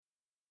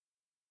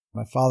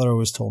My father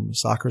always told me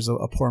soccer's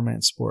a poor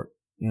man's sport.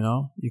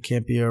 You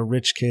can't be a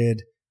rich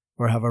kid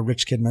or have a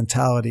rich kid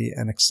mentality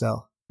and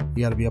excel.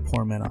 You got to be a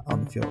poor man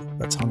on the field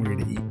that's hungry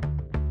to eat.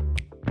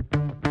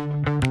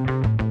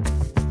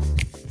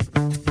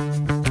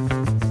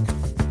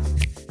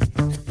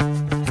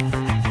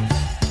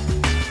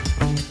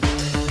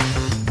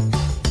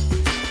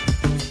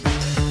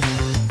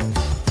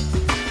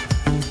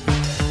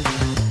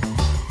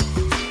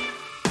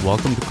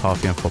 Welcome to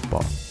Coffee and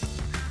Football.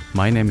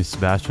 My name is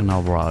Sebastian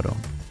Alvarado,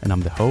 and I'm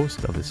the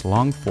host of this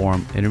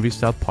long-form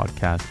interview-style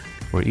podcast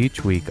where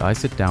each week I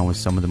sit down with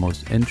some of the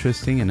most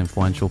interesting and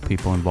influential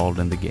people involved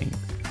in the game.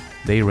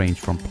 They range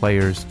from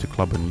players to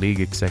club and league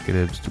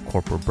executives to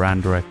corporate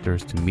brand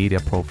directors to media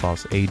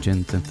profiles,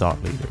 agents, and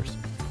thought leaders.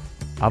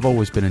 I've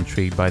always been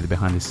intrigued by the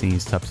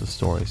behind-the-scenes types of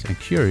stories and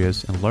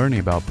curious in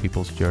learning about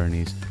people's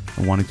journeys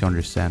and wanting to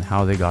understand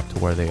how they got to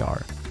where they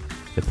are.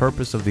 The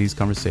purpose of these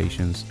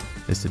conversations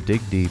is to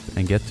dig deep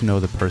and get to know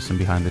the person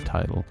behind the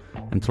title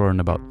and to learn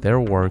about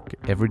their work,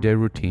 everyday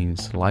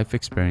routines, life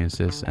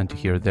experiences, and to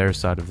hear their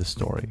side of the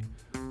story.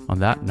 On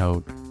that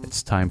note,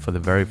 it's time for the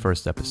very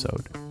first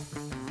episode.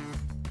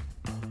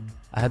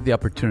 I had the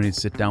opportunity to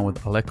sit down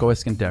with Alecko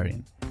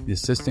Eskandarian, the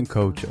assistant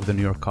coach of the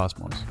New York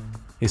Cosmos.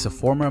 He's a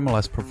former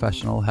MLS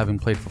professional, having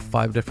played for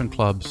 5 different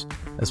clubs,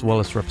 as well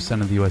as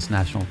represented the U.S.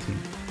 national team.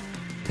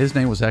 His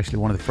name was actually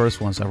one of the first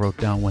ones I wrote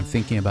down when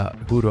thinking about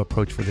who to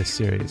approach for this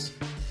series.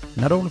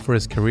 Not only for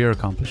his career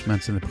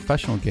accomplishments in the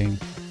professional game,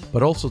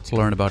 but also to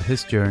learn about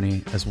his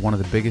journey as one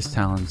of the biggest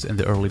talents in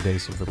the early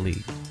days of the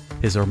league,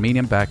 his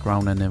Armenian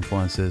background and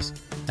influences,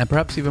 and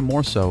perhaps even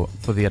more so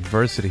for the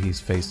adversity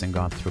he's faced and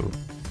gone through.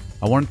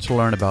 I wanted to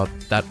learn about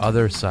that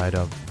other side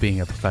of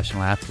being a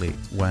professional athlete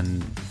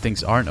when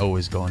things aren't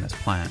always going as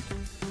planned.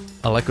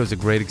 Alecko is a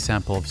great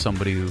example of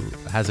somebody who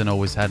hasn't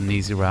always had an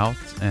easy route,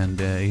 and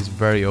he's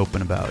very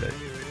open about it.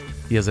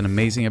 He has an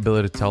amazing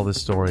ability to tell this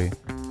story,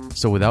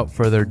 so without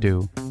further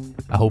ado,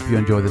 I hope you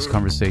enjoy this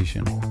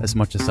conversation as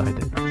much as I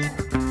did.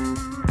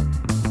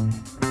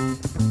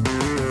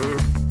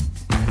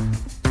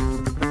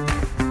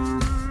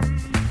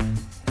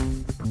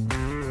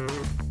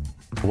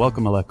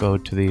 Welcome,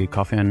 Alecko, to the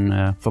Coffee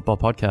and Football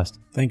podcast.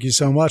 Thank you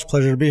so much.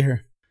 Pleasure to be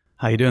here.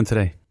 How you doing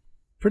today?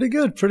 Pretty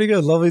good.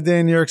 Lovely day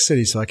in New York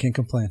City, so I can't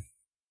complain.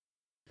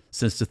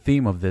 Since the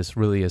theme of this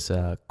really is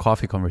a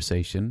coffee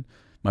conversation,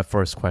 my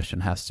first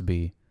question has to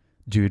be,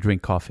 do you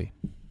drink coffee?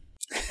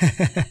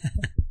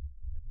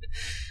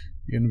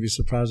 You're going to be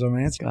surprised by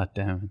my answer. God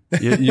damn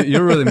it.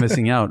 You're really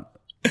missing out.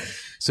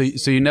 So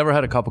you never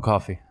had a cup of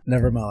coffee?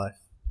 Never in my life.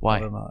 Why?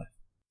 Never in my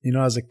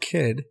life. As a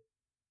kid,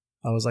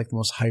 I was like the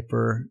most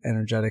hyper,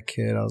 energetic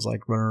kid. I was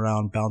like running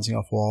around, bouncing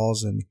off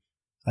walls, and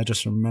I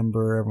just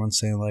remember everyone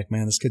saying like,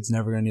 man, this kid's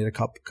never going to need a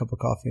cup of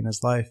coffee in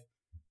his life.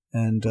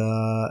 And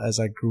as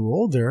I grew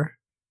older,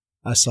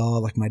 I saw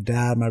like my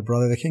dad, my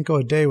brother, they can't go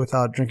a day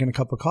without drinking a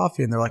cup of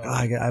coffee. And they're like,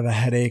 I have a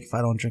headache if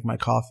I don't drink my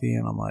coffee.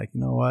 And I'm like,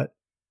 you know what?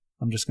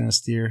 I'm just going to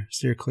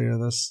steer clear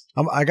of this.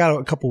 I got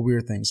a couple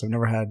weird things. I've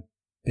never had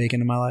bacon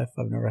in my life.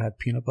 I've never had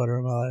peanut butter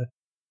in my life.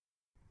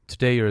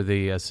 Today, you're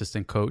the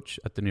assistant coach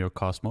at the New York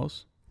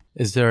Cosmos.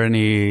 Is there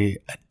any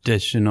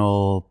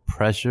additional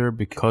pressure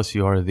because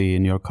you are the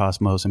New York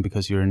Cosmos and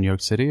because you're in New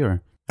York City,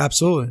 or?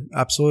 Absolutely.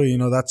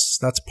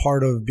 That's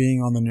part of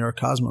being on the New York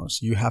Cosmos.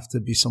 You have to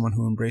be someone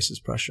who embraces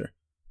pressure.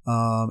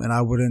 And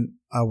I wouldn't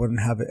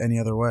have it any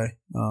other way.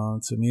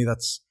 To me,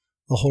 that's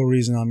the whole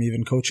reason I'm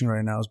even coaching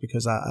right now, is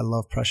because I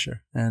love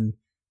pressure and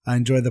I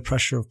enjoy the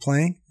pressure of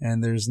playing,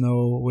 and there's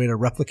no way to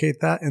replicate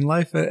that in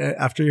life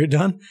after you're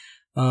done.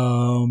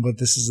 But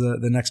this is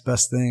the next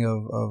best thing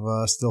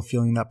of still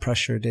feeling that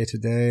pressure day to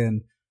day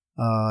and,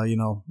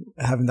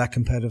 having that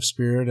competitive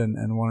spirit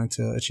and wanting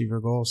to achieve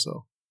your goals.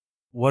 So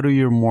what do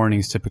your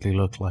mornings typically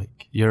look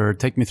like?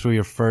 Take me through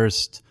your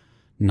first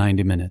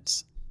 90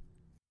 minutes.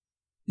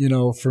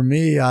 For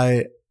me,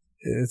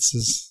 it's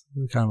just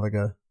kind of like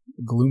a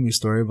gloomy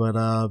story, but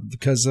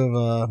because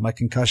of my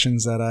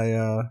concussions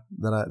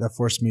that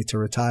forced me to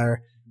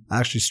retire, I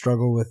actually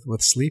struggle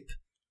with sleep.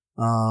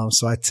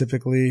 So I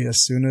typically,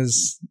 as soon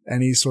as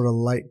any sort of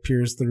light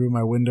peers through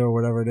my window or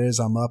whatever it is,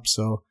 I'm up.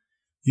 So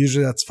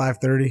usually that's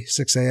 5:30,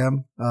 6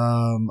 a.m.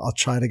 I'll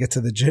try to get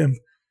to the gym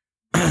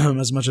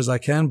as much as I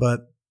can, but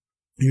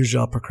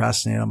usually I'll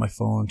procrastinate on my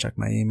phone, check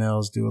my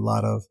emails, do a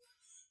lot of,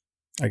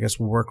 I guess,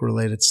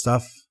 work-related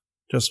stuff,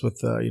 just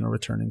with,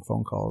 returning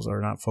phone calls,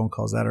 or not phone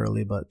calls that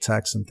early, but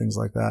texts and things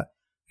like that.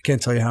 I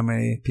can't tell you how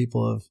many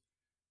people have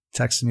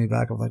texted me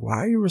back of like, why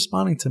are you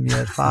responding to me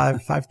at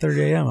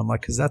 5:30 a.m.? I'm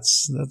like, cause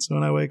that's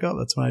when I wake up.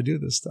 That's when I do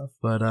this stuff.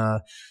 But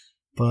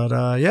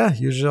yeah,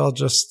 usually I'll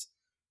just,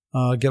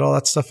 get all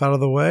that stuff out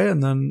of the way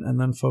and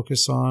then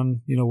focus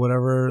on,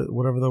 whatever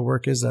the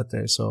work is that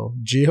day. So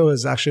Gio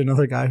is actually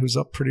another guy who's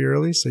up pretty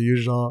early. So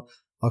usually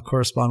I'll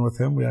correspond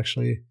with him. We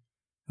actually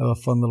have a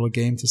fun little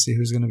game to see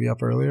who's going to be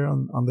up earlier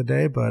on the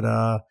day. But,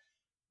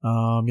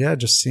 yeah,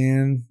 just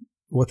seeing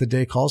what the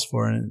day calls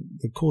for. And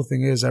the cool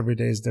thing is every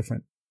day is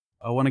different.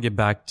 I want to get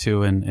back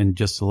to in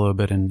just a little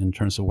bit in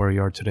terms of where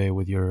you are today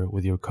with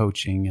your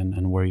coaching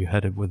and where you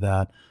headed with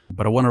that.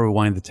 But I want to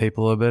rewind the tape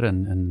a little bit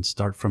and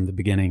start from the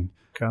beginning.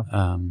 Okay.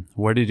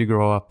 Where did you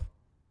grow up?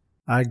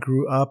 I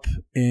grew up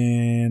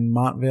in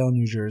Montvale,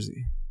 New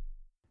Jersey.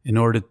 In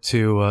order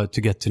to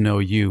get to know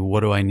you, what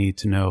do I need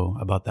to know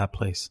about that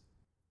place?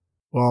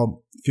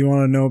 Well, if you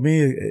want to know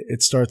me,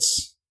 it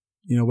starts,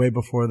 way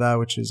before that,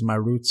 which is my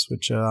roots,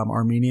 which I'm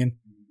Armenian,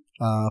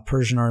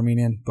 Persian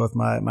Armenian. Both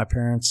my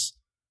parents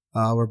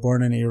were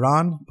born in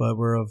Iran, but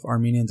we're of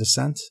Armenian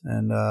descent.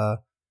 And,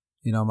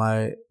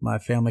 my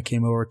family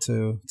came over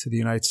to the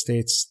United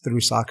States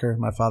through soccer.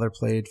 My father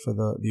played for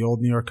the old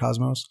New York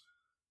Cosmos.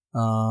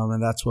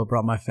 And that's what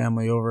brought my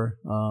family over.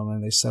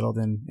 And they settled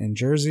in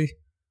Jersey.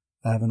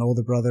 I have an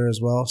older brother as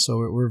well. So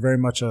we're very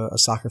much a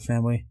soccer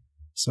family.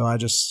 So I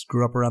just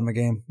grew up around the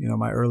game.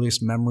 My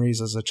earliest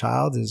memories as a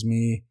child is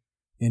me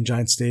in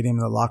Giant Stadium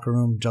in the locker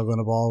room, juggling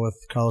a ball with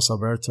Carlos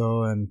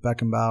Alberto and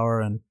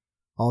Beckenbauer and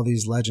all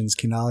these legends,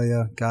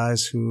 Quinalia,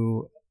 guys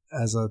who,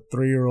 as a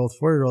 3-year-old,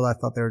 4-year-old, I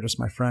thought they were just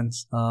my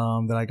friends,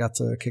 that I got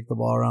to kick the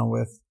ball around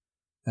with.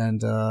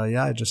 And,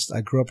 I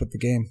grew up with the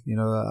game.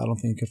 I don't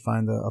think you could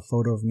find a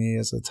photo of me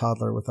as a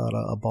toddler without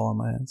a ball in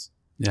my hands.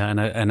 Yeah.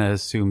 And I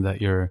assume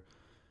that your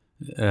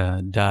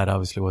dad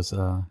obviously was,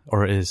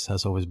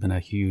 has always been a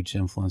huge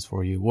influence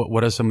for you.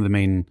 What are some of the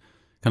main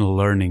kind of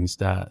learnings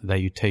that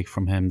you take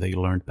from him that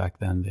you learned back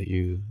then that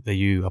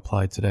you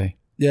apply today?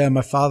 Yeah,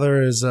 my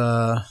father is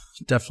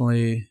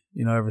definitely,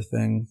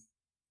 everything,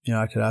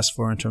 I could ask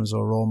for in terms of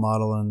a role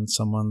model and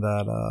someone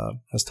that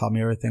has taught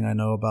me everything I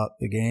know about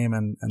the game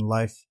and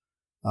life.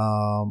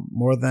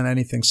 More than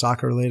anything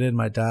soccer related,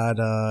 my dad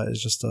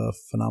is just a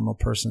phenomenal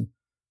person.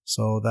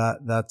 So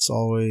that's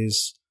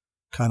always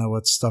kind of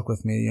what stuck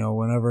with me.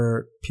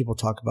 Whenever people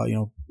talk about,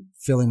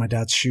 filling my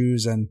dad's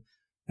shoes and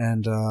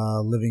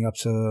living up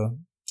to,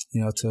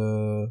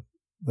 to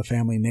the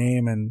family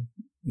name and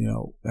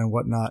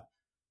whatnot.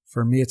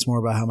 For me, it's more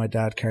about how my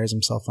dad carries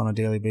himself on a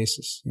daily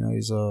basis.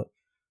 He's a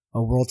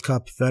World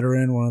Cup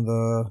veteran, one of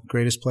the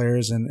greatest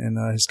players in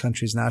his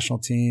country's national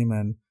team,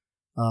 and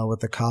with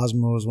the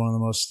Cosmos, one of the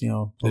most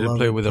Did he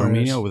play with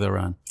Armenia or with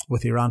Iran?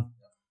 With Iran,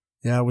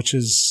 yeah, which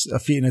is a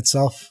feat in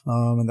itself,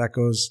 and that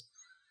goes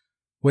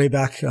way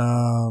back.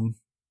 I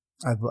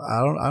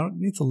don't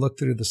need to look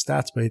through the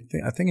stats, but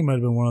I think he might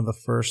have been one of the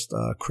first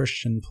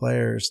Christian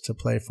players to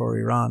play for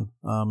Iran,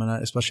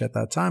 and especially at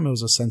that time, it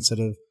was a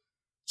sensitive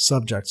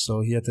subject.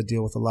 So he had to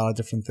deal with a lot of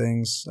different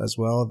things as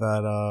well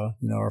that,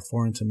 are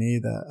foreign to me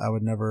that I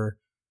would never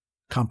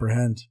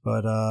comprehend.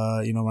 But,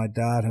 my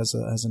dad has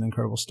an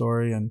incredible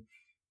story, and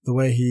the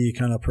way he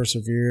kind of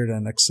persevered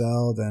and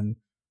excelled, and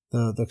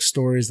the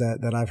stories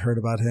that I've heard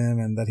about him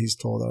and that he's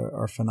told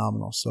are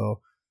phenomenal. So,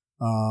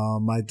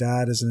 my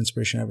dad is an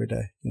inspiration every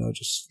day,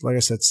 just like I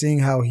said, seeing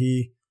how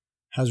he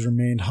has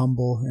remained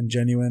humble and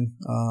genuine,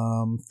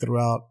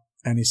 throughout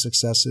any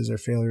successes or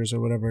failures or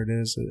whatever it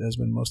is, it has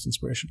been most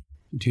inspirational.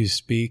 Do you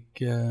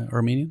speak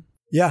Armenian?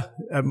 Yeah,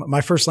 my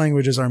first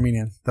language is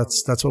Armenian.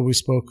 That's what we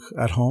spoke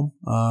at home.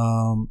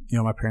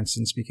 My parents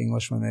didn't speak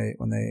English when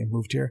they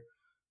moved here,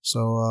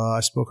 so I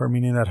spoke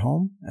Armenian at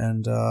home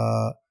and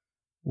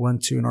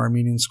went to an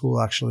Armenian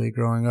school actually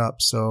growing up.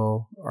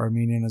 So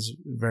Armenian is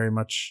very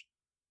much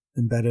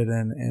embedded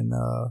in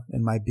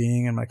my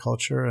being and my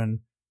culture,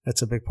 and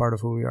it's a big part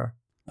of who we are.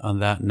 On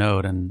that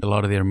note, and a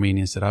lot of the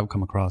Armenians that I've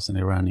come across in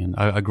Iranian,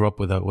 I grew up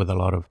with a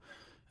lot of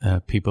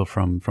people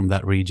from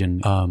that region.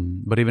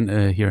 But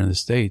even here in the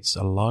States,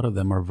 a lot of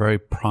them are very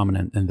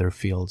prominent in their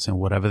fields and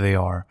whatever they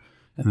are,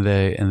 and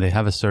they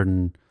have a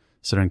certain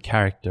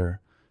character.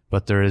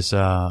 But there is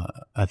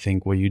I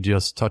think what you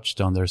just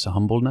touched on, there's a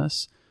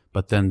humbleness,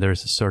 but then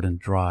there's a certain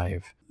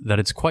drive that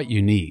it's quite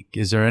unique.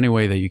 Is there any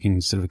way that you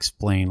can sort of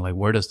explain, like,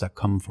 where does that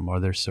come from? Are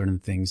there certain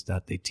things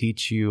that they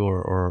teach you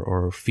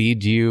or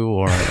feed you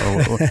or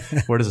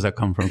where does that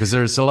come from? Because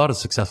there's a lot of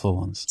successful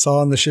ones. It's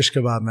all in the shish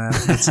kebab, man.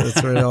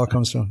 That's where it all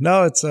comes from.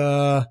 No, it's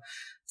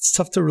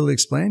tough to really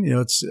explain.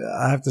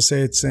 I have to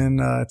say it's in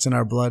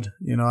our blood.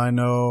 I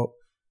know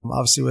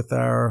obviously with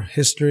our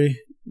history,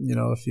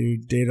 if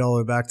you date all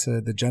the way back to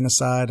the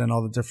genocide and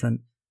all the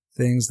different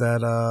things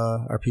that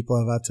our people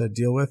have had to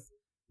deal with,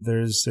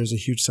 there's a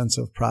huge sense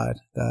of pride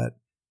that,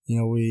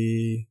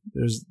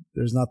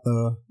 there's not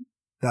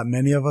that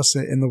many of us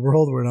in the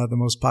world. We're not the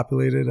most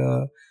populated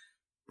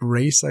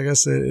race, I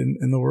guess,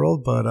 in the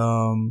world. But,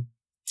 I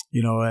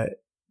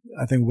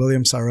think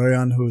William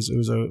Saroyan,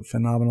 who's a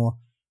phenomenal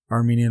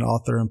Armenian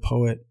author and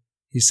poet,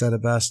 he said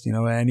it best,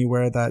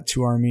 anywhere that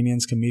two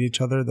Armenians can meet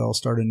each other, they'll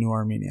start a new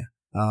Armenia.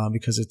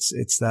 Because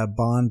it's that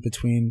bond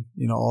between,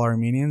 all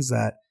Armenians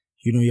that,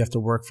 you have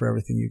to work for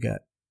everything you get.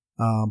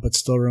 But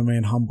still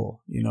remain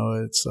humble.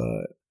 It's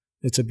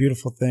a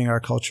beautiful thing. Our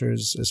culture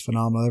is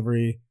phenomenal.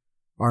 Every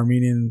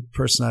Armenian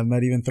person I've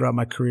met, even throughout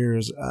my career,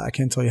 I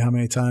can't tell you how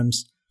many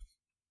times,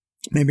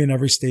 maybe in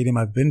every stadium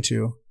I've been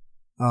to,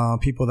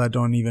 people that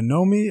don't even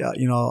know me,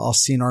 I'll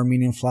see an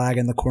Armenian flag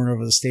in the corner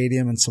of the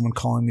stadium and someone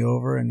calling me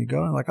over, and you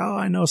go and like, oh,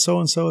 I know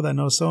so-and-so that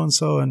knows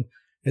so-and-so. And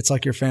it's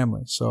like your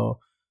family. So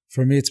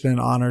for me, it's been an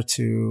honor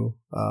to,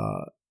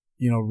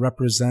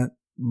 represent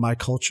my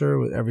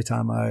culture every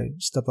time I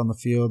step on the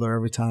field or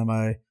every time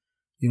I,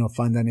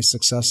 find any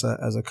success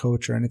as a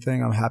coach or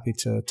anything. I'm happy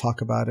to talk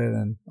about it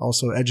and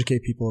also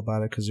educate people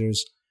about it, because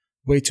there's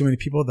way too many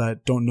people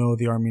that don't know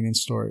the Armenian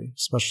story,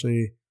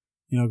 especially,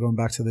 going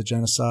back to the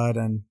genocide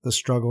and the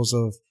struggles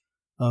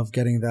of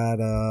getting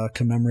that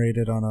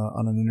commemorated on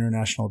an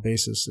international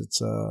basis.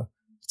 It's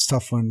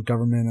tough when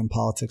government and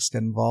politics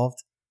get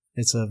involved.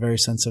 It's a very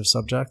sensitive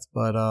subject,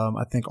 but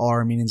I think all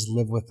Armenians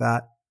live with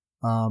that,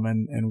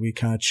 and we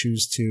kind of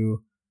choose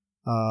to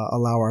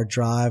allow our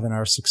drive and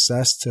our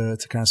success to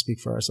kind of speak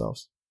for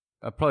ourselves.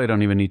 I probably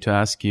don't even need to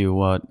ask you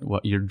what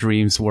your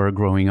dreams were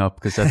growing up,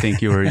 because I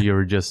think you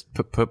were just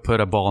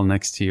put a ball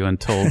next to you and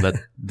told that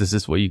this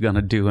is what you're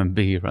gonna do and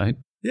be, right?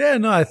 Yeah,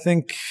 no, I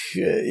think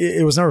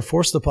it was never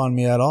forced upon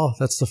me at all.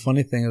 That's the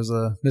funny thing. It was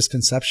a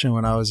misconception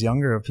when I was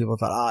younger. People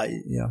thought,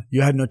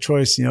 you had no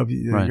choice.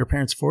 Right. Your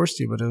parents forced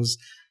you, but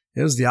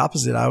it was the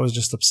opposite. I was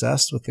just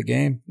obsessed with the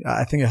game.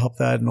 I think it helped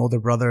that I had an older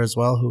brother as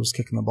well who was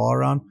kicking the ball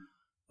around.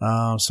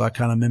 So I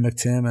kind of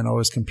mimicked him and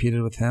always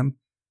competed with him.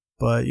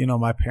 But,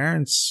 my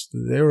parents,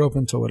 they were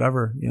open to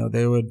whatever.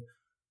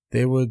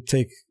 They would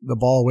take the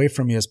ball away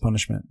from me as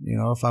punishment.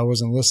 If I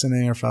wasn't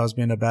listening or if I was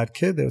being a bad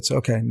kid, they would say,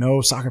 okay,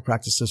 no soccer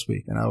practice this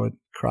week. And I would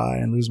cry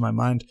and lose my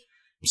mind.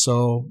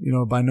 So,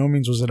 by no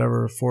means was it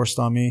ever forced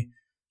on me.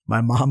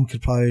 My mom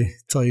could probably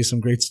tell you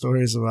some great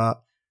stories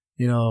about,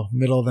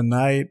 middle of the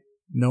night,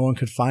 no one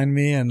could find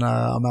me, and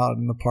I'm out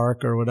in the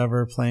park or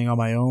whatever playing on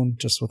my own,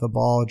 just with a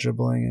ball,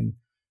 dribbling and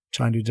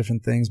trying to do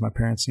different things. My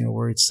parents,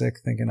 worried sick,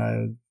 thinking I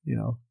had,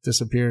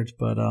 disappeared.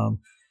 But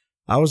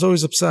I was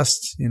always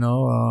obsessed.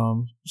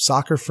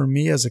 Soccer for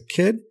me as a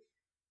kid,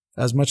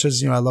 as much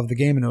as, I love the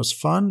game and it was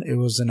fun, it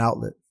was an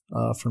outlet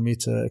for me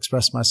to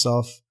express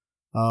myself.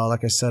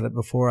 Like I said it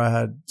before, I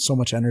had so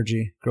much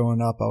energy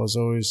growing up. I was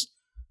always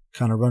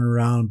kind of running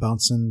around,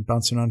 bouncing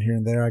around here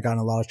and there. I got in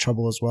a lot of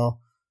trouble as well,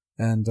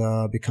 and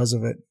because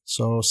of it.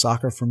 So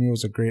soccer for me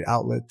was a great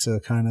outlet to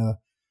kind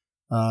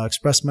of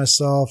express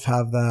myself,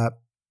 have that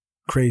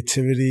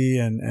creativity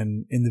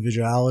and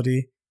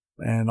individuality,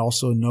 and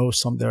also know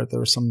there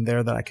was something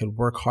there that I could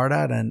work hard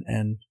at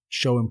and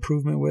show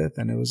improvement with.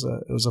 And it was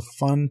a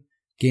fun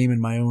game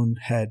in my own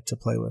head to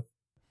play with.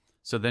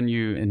 So then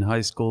in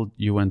high school,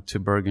 you went to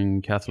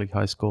Bergen Catholic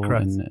High School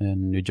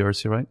in New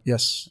Jersey, right?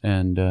 Yes.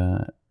 And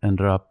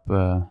ended up,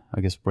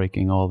 I guess,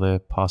 breaking all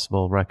the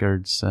possible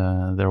records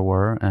there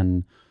were.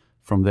 And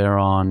from there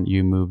on,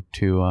 you moved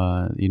to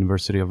the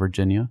University of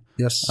Virginia.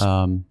 Yes.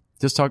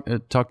 Just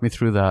talk me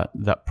through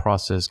that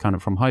process, kind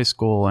of from high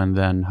school, and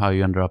then how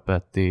you ended up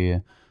at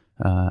the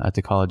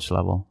college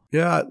level.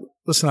 Yeah,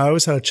 listen, I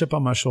always had a chip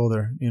on my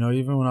shoulder.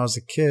 Even when I was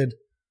a kid,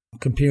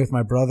 competing with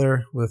my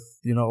brother, with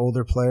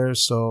older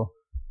players. So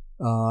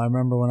I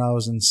remember when I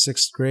was in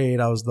 6th grade,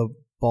 I was the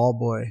ball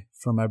boy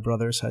for my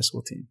brother's high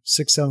school team,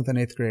 6th, 7th, and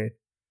 8th grade,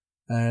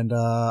 and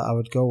I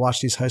would go watch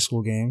these high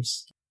school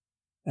games,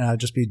 and I'd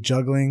just be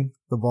juggling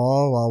the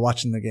ball while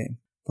watching the game.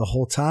 The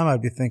whole time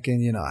I'd be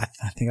thinking,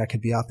 I think I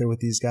could be out there with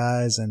these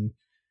guys, and,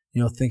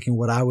 thinking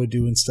what I would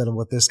do instead of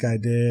what this guy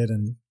did,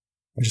 and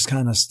just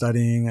kind of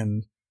studying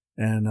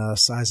and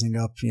sizing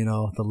up,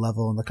 the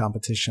level and the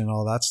competition,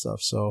 all that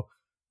stuff. So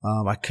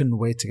I couldn't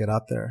wait to get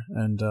out there.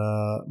 And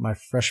my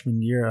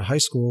freshman year at high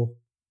school,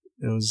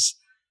 it was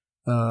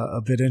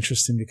a bit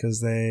interesting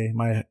because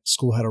my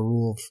school had a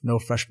rule of no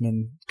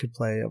freshman could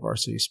play a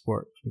varsity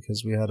sport,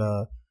 because we had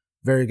a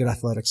very good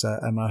athletics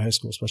at my high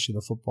school, especially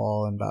the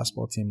football and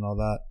basketball team and all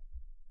that.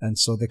 And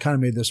so they kind of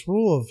made this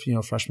rule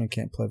of, freshmen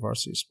can't play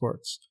varsity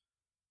sports.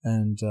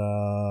 And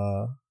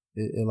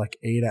it like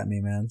ate at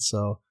me, man.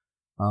 So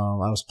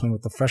I was playing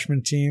with the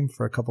freshman team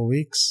for a couple of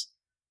weeks.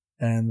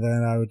 And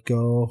then I would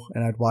go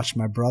and I'd watch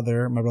my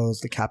brother. My brother was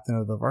the captain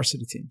of the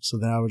varsity team. So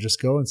then I would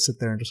just go and sit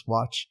there and just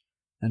watch.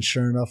 And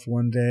sure enough,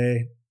 one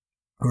day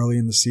early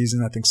in the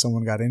season, I think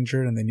someone got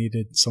injured and they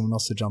needed someone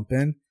else to jump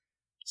in.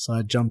 So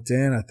I jumped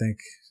in, I think,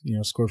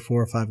 scored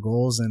 4 or 5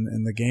 goals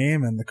in the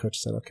game. And the coach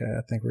said, okay,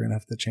 I think we're going to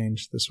have to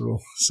change this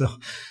rule. So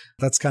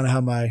that's kind of how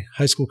my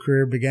high school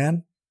career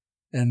began.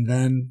 And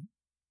then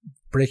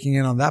breaking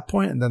in on that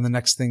point. And then the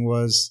next thing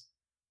was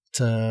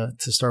to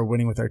start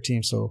winning with our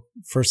team. So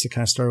first, it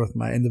kind of started with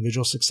my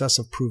individual success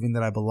of proving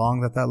that I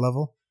belonged at that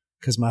level,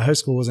 because my high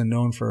school wasn't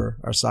known for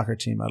our soccer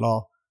team at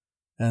all.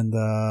 And,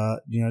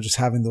 just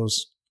having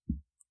those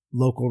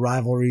local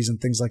rivalries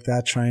and things like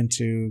that, trying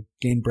to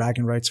gain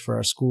bragging rights for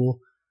our school.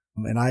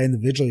 And I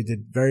individually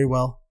did very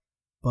well,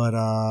 but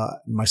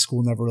my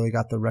school never really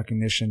got the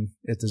recognition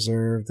it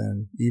deserved.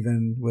 And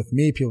even with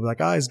me, people were like,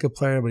 he's a good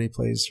player, but he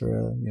plays for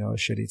a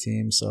shitty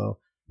team. So,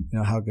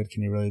 how good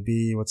can he really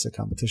be? What's the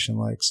competition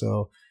like?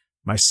 So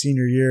my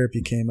senior year, it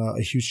became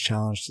a huge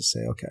challenge to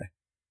say, okay,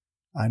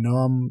 I know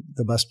I'm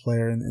the best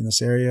player in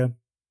this area.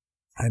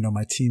 I know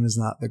my team is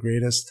not the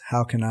greatest.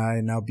 How can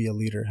I now be a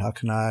leader? How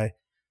can I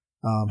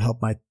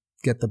help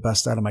get the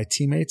best out of my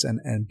teammates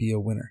and be a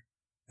winner?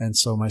 And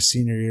so my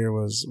senior year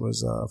was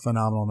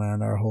phenomenal,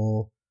 man. Our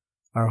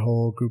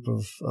whole group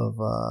of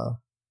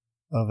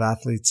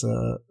athletes,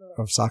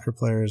 of soccer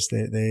players.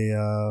 They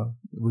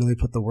really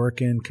put the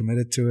work in,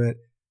 committed to it.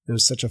 It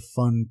was such a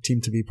fun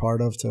team to be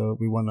part of.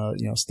 We won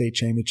a state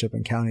championship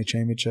and county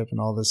championship and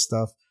all this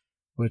stuff,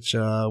 which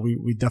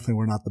we definitely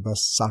were not the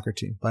best soccer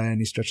team by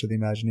any stretch of the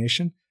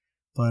imagination.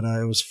 But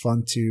it was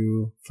fun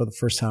to, for the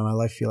first time in my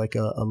life, feel like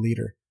a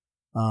leader.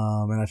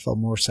 And I felt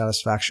more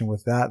satisfaction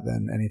with that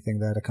than anything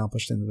that I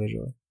accomplished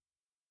individually.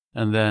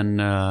 And then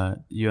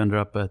you ended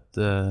up at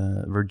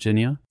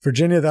Virginia.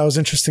 Virginia, that was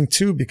interesting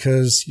too,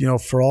 because,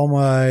 for all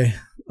my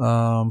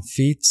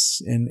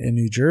feats in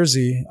New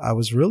Jersey, I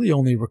was really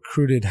only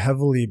recruited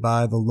heavily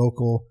by the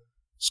local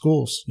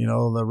schools.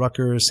 The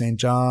Rutgers, St.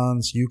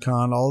 John's,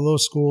 UConn, all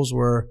those schools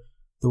were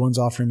the ones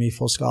offering me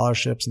full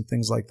scholarships and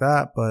things like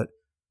that. But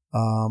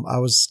I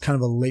was kind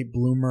of a late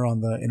bloomer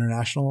on the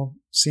international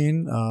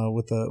scene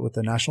with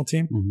the national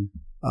team.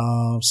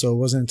 Mm-hmm. So it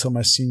wasn't until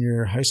my senior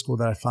year of high school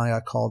that I finally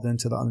got called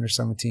into the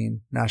under-17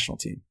 national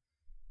team.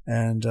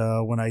 And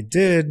when I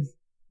did,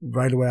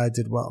 right away I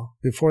did well.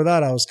 Before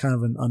that, I was kind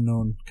of an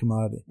unknown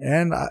commodity.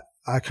 And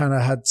I kind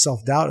of had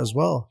self-doubt as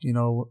well.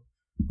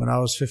 When I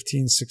was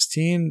 15,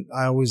 16,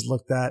 I always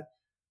looked at,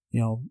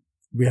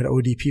 we had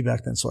ODP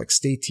back then. So like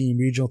state team,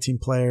 regional team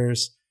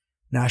players,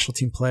 national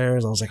team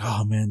players. I was like,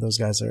 oh man, those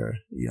guys are,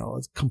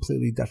 a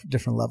completely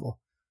different level.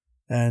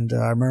 And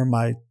I remember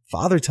my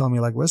father telling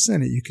me, like,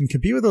 listen, you can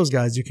compete with those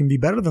guys. You can be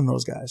better than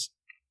those guys.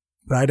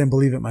 But I didn't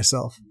believe it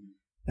myself.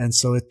 And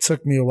so it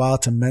took me a while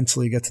to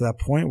mentally get to that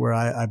point where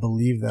I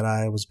believed that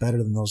I was better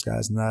than those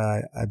guys and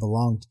that I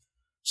belonged.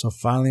 So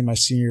finally, my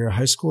senior year of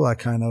high school, I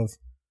kind of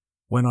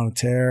went on a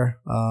tear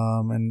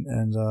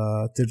and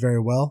did very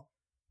well.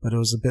 But it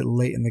was a bit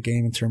late in the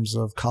game in terms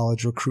of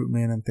college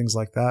recruitment and things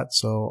like that.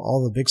 So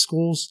all the big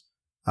schools,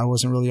 I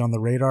wasn't really on the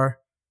radar.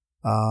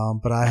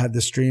 But I had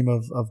this dream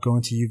of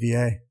going to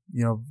UVA,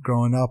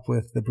 growing up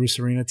with the Bruce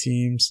Arena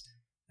teams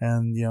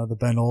and, the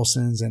Ben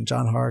Olsons and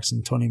John Harkes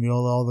and Tony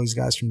Miola, all those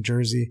guys from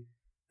Jersey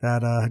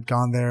that had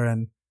gone there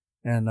and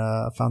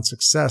found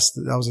success.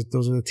 Those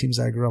are the teams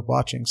I grew up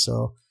watching.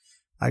 So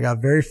I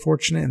got very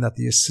fortunate in that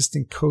the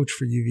assistant coach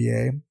for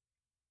UVA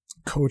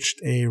coached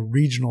a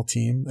regional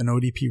team, an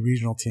ODP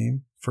regional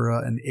team for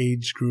an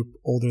age group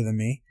older than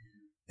me.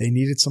 They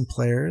needed some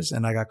players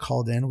and I got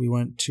called in. We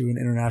went to an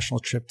international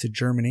trip to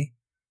Germany,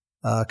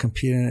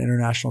 competed in an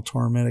international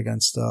tournament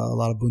against a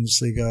lot of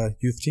Bundesliga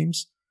youth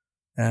teams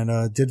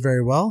and did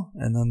very well.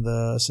 And then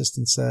the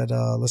assistant said,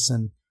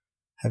 listen,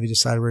 have you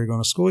decided where you're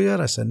going to school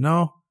yet? I said,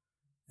 no.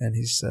 And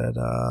he said,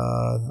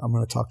 I'm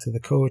going to talk to the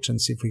coach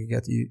and see if we can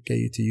get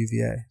you to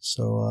UVA.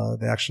 So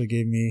they actually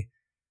gave me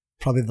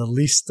probably the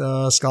least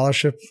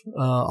scholarship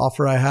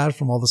offer I had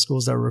from all the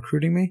schools that were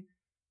recruiting me.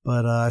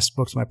 But I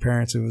spoke to my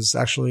parents. It was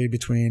actually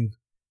between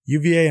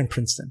UVA and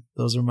Princeton.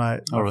 Those are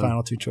my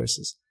final two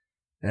choices.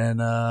 And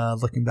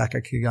looking back, I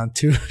could have gone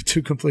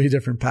two completely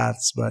different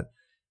paths. But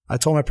I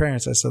told my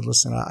parents, I said,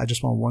 listen, I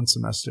just want one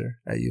semester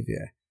at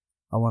UVA.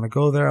 I want to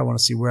go there. I want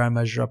to see where I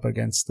measure up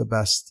against the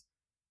best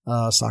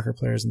soccer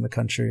players in the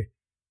country.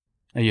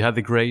 And you had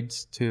the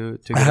grades to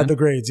I had the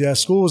grades. Yeah,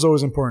 school was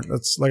always important.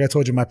 That's like I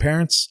told you, my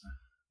parents,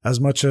 as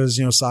much as,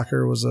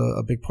 soccer was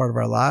a big part of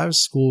our lives,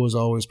 school was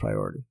always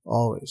priority.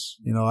 Always.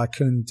 I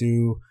couldn't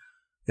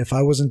if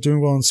I wasn't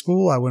doing well in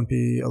school, I wouldn't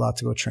be allowed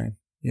to go train.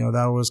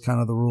 That was kind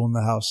of the rule in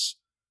the house.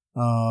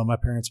 My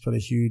parents put a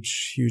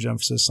huge, huge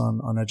emphasis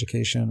on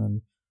education.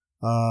 And,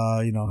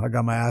 I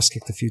got my ass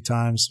kicked a few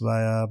times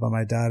by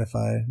my dad if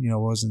I,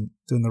 wasn't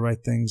doing the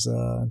right things,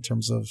 in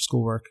terms of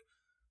schoolwork.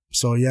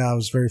 So yeah, I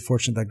was very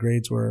fortunate that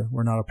grades were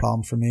not a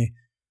problem for me.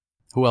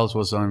 Who else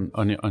was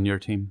on your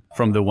team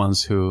from the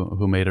ones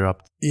who made it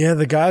up? Yeah,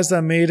 the guys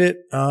that made it,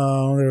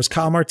 there was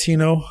Kyle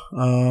Martino,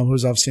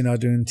 who's obviously now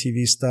doing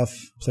TV stuff,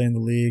 playing the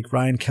league.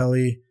 Ryan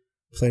Kelly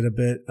played a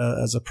bit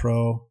as a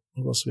pro.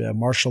 Who else we have?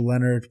 Marshall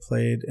Leonard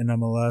played in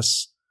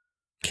MLS.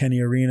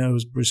 Kenny Arena,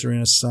 who's Bruce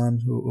Arena's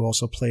son, who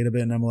also played a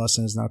bit in MLS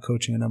and is now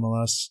coaching in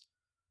MLS.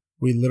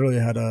 We literally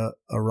had a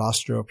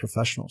roster of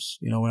professionals.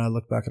 When I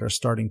look back at our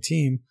starting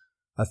team,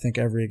 I think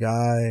every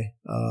guy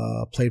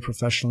played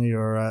professionally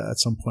or at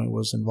some point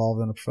was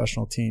involved in a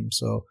professional team.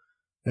 So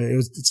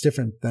it's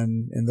different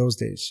than in those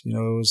days. It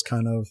was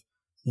kind of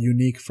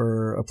unique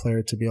for a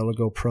player to be able to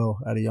go pro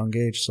at a young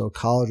age. So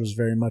college was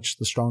very much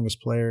the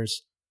strongest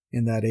players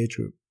in that age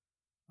group.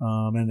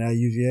 And at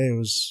UVA, it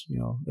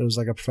was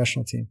like a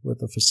professional team with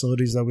the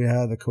facilities that we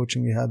had, the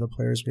coaching we had, the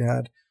players we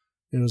had.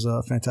 It was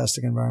a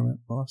fantastic environment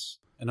for us.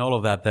 And all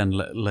of that then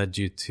led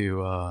you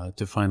to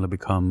finally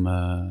become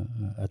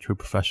a true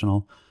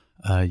professional.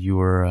 You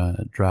were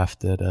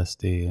drafted as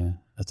the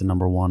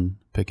number one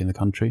pick in the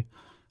country.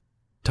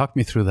 Talk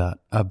me through that.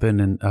 I've been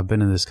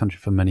in this country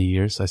for many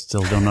years. I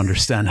still don't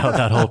understand how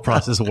that whole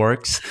process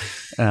works.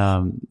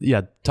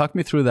 Talk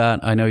me through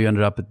that. I know you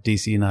ended up at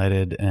DC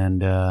United,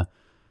 and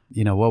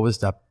what was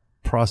that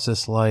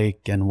process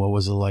like, and what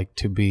was it like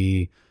to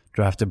be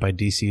drafted by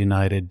DC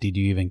United? Did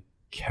you even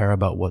care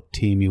about what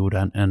team you would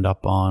end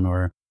up on?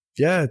 Or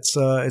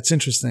it's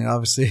interesting.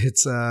 Obviously,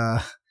 it's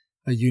a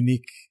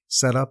unique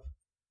setup.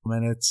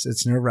 And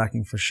it's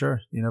nerve-wracking for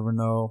sure. You never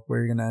know where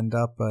you're going to end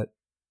up. But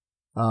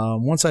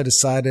once I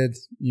decided,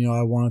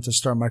 I wanted to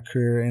start my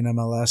career in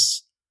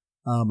MLS,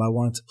 I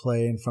wanted to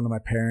play in front of my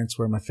parents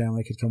where my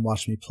family could come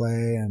watch me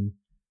play, and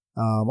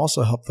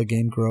also help the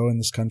game grow in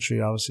this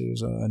country. Obviously, it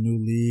was a new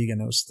league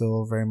and it was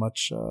still very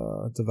much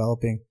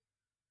developing.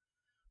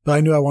 But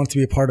I knew I wanted to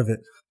be a part of it.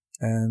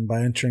 And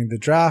by entering the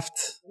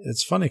draft,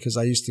 it's funny because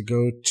I used to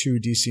go to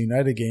DC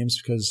United games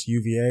because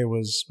UVA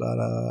was about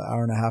an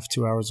hour and a half,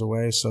 2 hours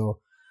away. So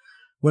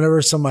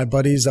whenever some of my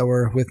buddies that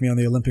were with me on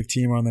the Olympic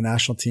team or on the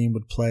national team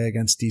would play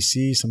against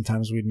DC,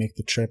 sometimes we'd make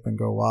the trip and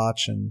go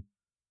watch and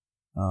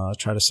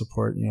try to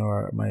support,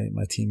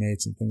 my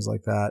teammates and things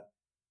like that.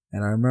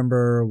 And I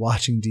remember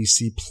watching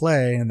DC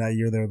play, and that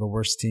year they were the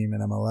worst team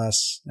in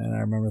MLS. And I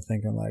remember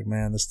thinking like,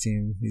 man, this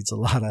team needs a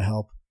lot of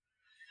help.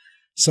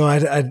 So I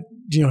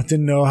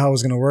didn't know how it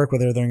was going to work,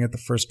 whether they're going to get the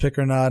first pick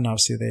or not. And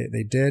obviously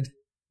they did.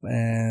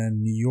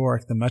 And New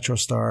York, the Metro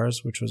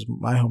Stars, which was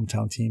my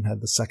hometown team, had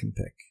the second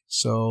pick.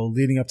 So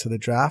leading up to the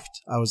draft,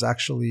 I was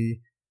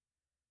actually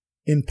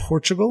in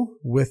Portugal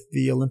with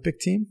the Olympic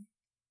team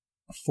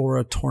for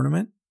a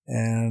tournament.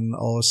 And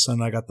all of a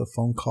sudden I got the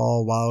phone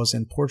call while I was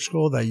in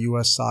Portugal that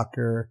U.S.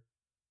 Soccer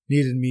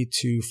needed me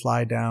to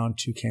fly down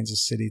to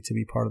Kansas City to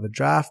be part of the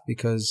draft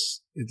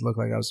because it looked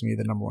like I was going to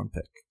be the number one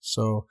pick.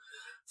 So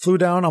flew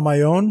down on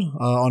my own,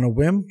 on a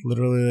whim,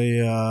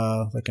 literally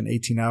like an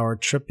 18-hour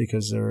trip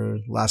because there were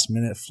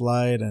last-minute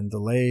flight and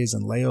delays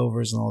and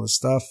layovers and all this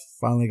stuff.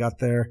 Finally got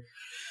there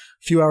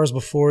a few hours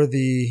before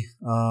the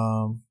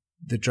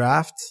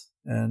draft,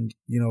 and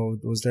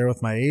was there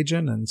with my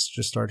agent and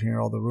just started hearing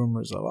all the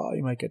rumors of, oh,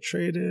 you might get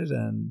traded,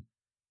 and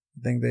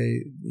I think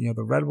the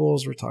Red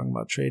Bulls were talking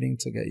about trading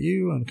to get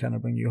you and kind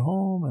of bring you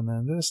home, and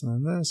then this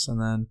and then this,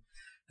 and then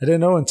I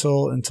didn't know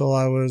until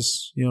I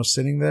was,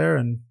 sitting there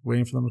and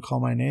waiting for them to call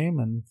my name.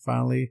 And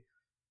finally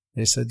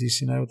they said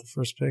DC United with the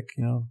first pick,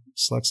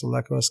 selects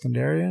Alecko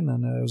Eskandarian.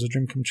 And it was a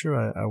dream come true.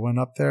 I went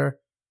up there.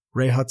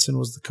 Ray Hudson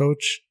was the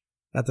coach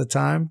at the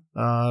time.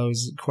 It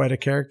was quite a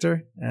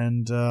character.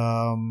 And,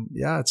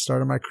 it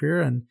started my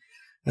career. And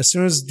as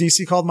soon as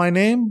DC called my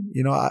name,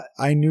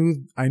 I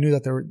knew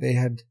that they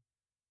had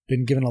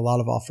been given a lot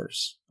of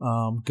offers,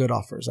 good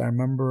offers. I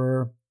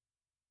remember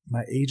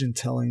my agent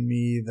telling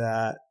me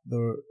that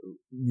the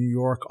New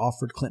York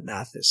offered Clint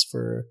Mathis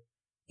for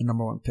the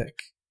number one pick.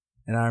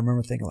 And I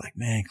remember thinking like,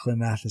 man, Clint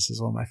Mathis is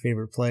one of my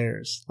favorite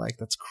players. Like,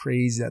 that's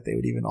crazy that they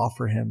would even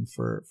offer him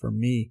for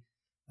me.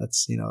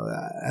 That's,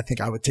 I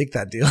think I would take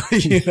that deal.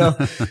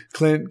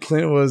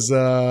 Clint was,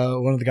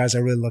 one of the guys I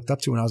really looked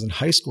up to when I was in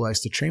high school. I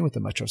used to train with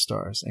the Metro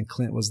Stars, and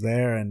Clint was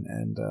there. And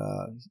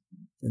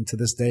to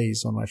this day,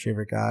 he's one of my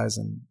favorite guys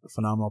and a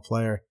phenomenal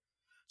player.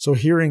 So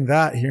hearing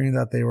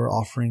that they were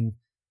offering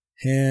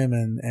him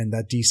and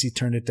that DC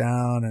turned it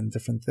down and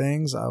different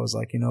things, I was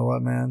like, you know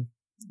what, man,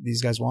 these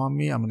guys want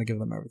me. I'm going to give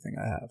them everything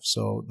I have.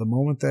 So the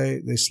moment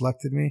they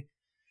selected me,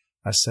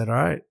 I said, all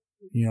right,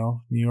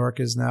 New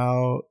York is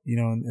now,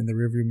 in the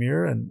rearview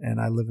mirror,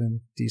 and I live in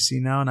DC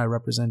now and I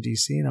represent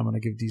DC, and I'm going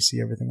to give DC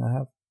everything I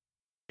have.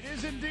 It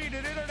is indeed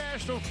an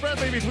international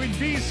friendly between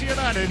DC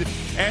United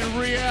and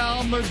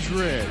Real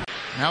Madrid.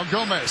 Now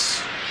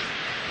Gomez.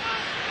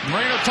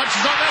 Moreno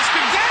touches on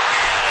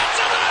Eskandarian. It's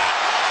in the net.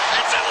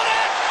 It's in the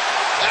net.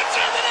 It's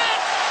in the net!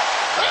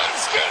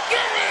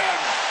 Eskandarian!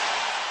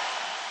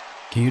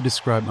 Can you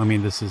describe,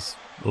 this is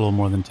a little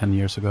more than 10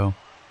 years ago.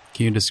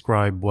 Can you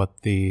describe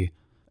what the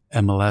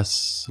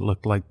MLS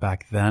looked like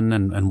back then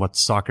and what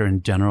soccer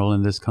in general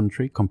in this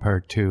country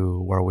compared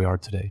to where we are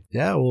today?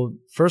 Yeah, well,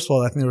 first of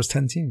all, I think there was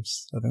 10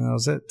 teams. I think that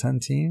was it, 10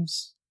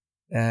 teams.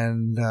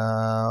 And,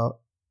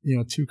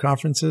 2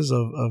 conferences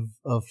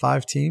of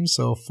 5 teams.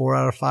 So 4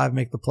 out of 5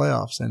 make the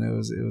playoffs. And it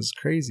was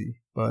crazy.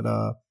 But,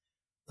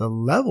 the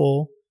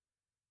level,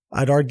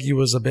 I'd argue,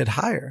 was a bit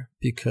higher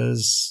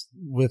because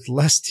with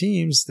less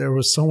teams, there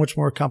was so much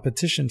more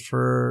competition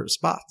for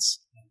spots.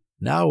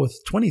 Now with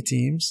 20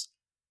 teams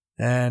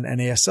and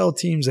NASL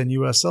teams and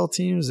USL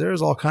teams,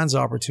 there's all kinds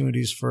of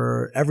opportunities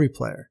for every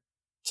player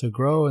to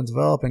grow and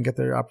develop and get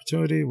their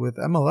opportunity. With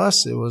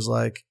MLS, it was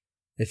like,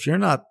 if you're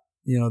not,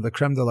 the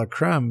creme de la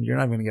creme, you're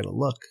not going to get a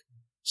look.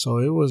 So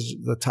it was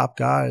the top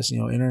guys,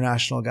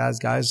 international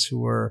guys who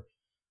were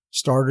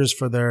starters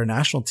for their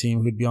national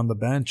team who'd be on the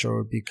bench or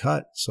would be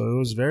cut. So it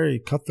was very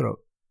cutthroat.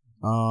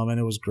 And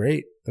it was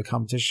great. The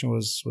competition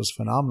was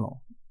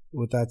phenomenal.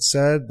 With that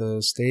said,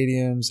 the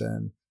stadiums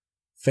and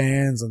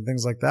fans and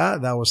things like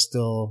that was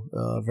still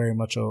very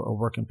much a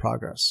work in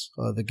progress.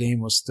 The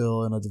game was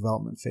still in a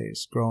development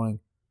phase, growing.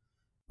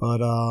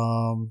 But,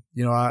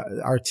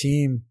 our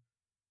team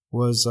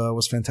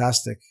was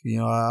fantastic.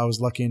 I was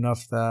lucky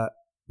enough that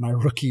my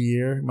rookie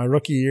year,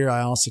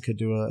 I honestly could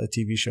do a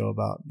TV show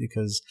about,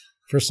 because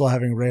first of all,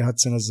 having Ray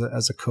Hudson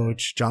as a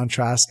coach, John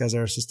Trask as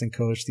our assistant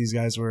coach, these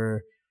guys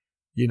were,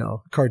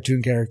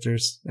 cartoon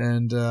characters.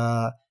 And,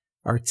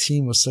 our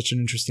team was such an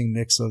interesting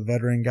mix of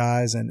veteran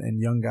guys and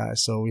young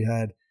guys. So we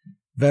had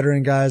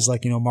veteran guys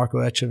like, Marco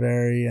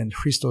Echeverri and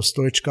Hristo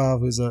Stoichkov,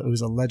 who's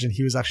a legend.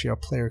 He was actually our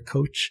player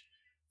coach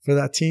for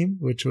that team,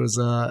 which was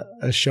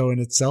a show in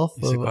itself.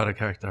 He's quite a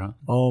character, huh?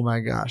 Oh my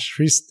gosh.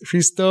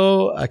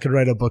 Hristo, I could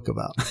write a book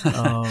about.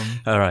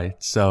 All right.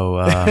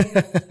 So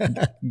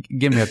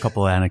give me a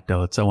couple of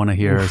anecdotes. I want to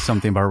hear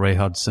something about Ray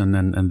Hudson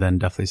and then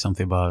definitely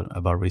something about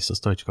Hristo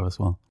Stoichkov as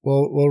well.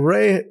 Well,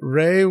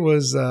 Ray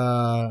was,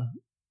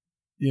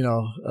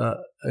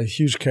 a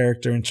huge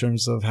character in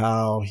terms of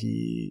how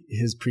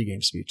his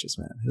pregame speeches,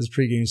 man. His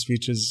pregame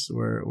speeches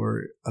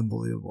were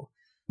unbelievable.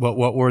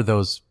 What were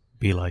those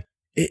be like?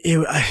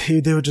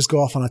 They would just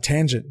go off on a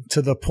tangent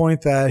to the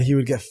point that he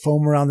would get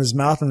foam around his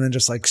mouth and then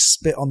just like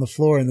spit on the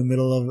floor in the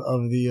middle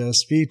of the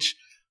speech.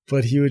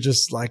 But he would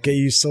just like get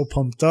you so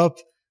pumped up.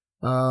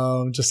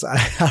 I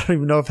don't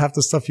even know if half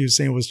the stuff he was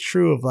saying was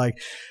true, of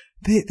like,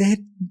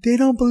 they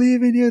don't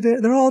believe in you.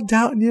 They're all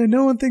doubting you.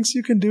 No one thinks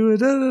you can do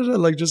it.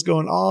 Like just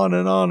going on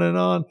and on and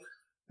on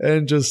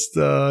and just,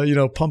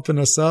 pumping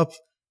us up.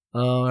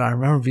 I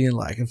remember being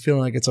like, and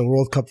feeling like it's a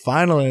World Cup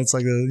final and it's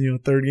like the,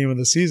 third game of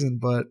the season,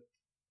 but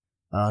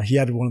he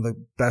had one of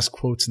the best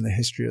quotes in the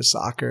history of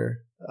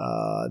soccer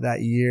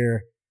that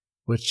year,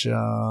 which,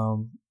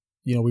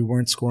 we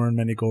weren't scoring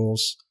many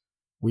goals.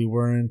 We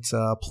weren't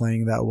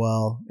playing that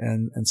well.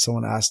 And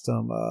someone asked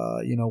him,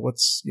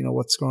 what's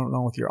going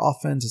on with your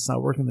offense? It's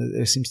not working.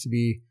 There seems to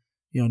be,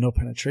 no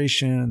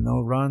penetration,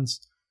 no runs.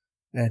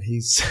 And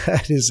he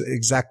said his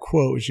exact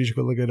quote, which you should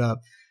go look it up.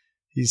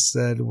 He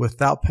said,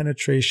 without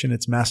penetration,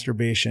 it's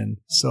masturbation.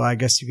 So I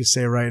guess you could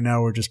say right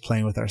now we're just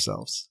playing with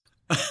ourselves.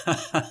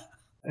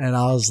 And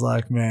I was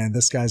like, man,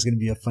 this guy's going to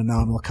be a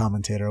phenomenal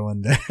commentator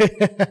one day.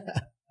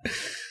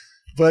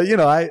 But,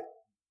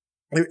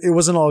 it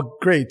wasn't all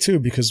great too,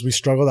 because we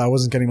struggled. I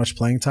wasn't getting much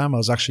playing time. I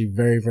was actually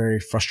very, very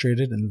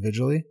frustrated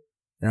individually.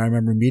 And I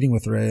remember meeting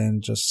with Ray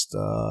and just,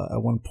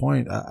 at one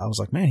point I was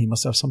like, man, he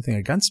must have something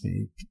against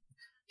me.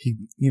 He,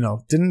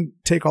 didn't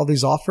take all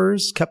these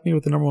offers, kept me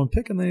with the number one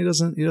pick, and then he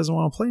doesn't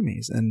want to play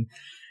me. And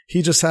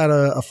he just had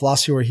a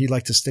philosophy where he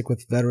liked to stick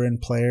with veteran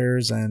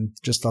players and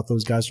just thought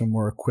those guys were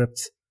more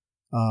equipped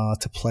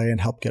to play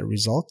and help get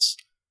results.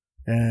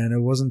 And it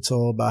wasn't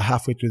until about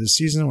halfway through the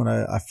season when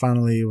I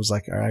finally was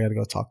like, all right, I got to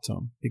go talk to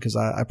him, because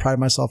I pride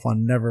myself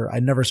on I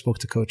never spoke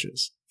to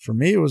coaches. For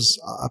me, it was,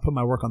 I put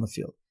my work on the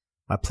field.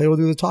 My play will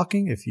do the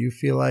talking. If you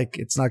feel like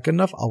it's not good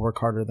enough, I'll work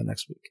harder the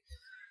next week.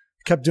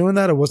 Kept doing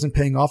that. It wasn't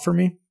paying off for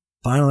me.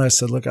 Finally, I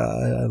said, look,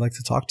 I'd like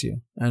to talk to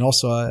you. And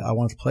also I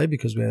wanted to play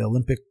because we had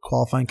Olympic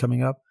qualifying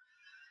coming up.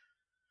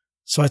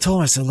 So I told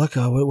him, I said, look,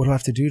 what do I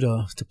have to do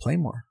to play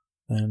more?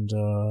 And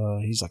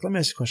he's like, let me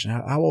ask you a question.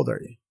 How old are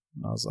you?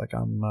 And I was like,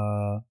 I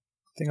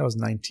think I was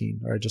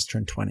 19, or I just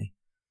turned 20.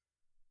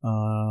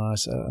 I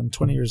said, I'm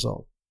 20 years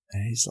old.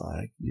 And he's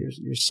like,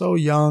 you're so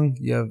young.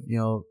 You have,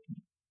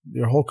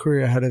 your whole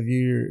career ahead of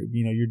you.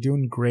 You're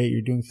doing great.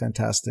 You're doing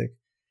fantastic.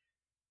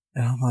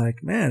 And I'm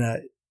like,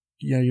 man,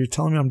 you're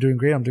telling me I'm doing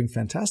great. I'm doing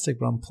fantastic,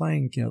 but I'm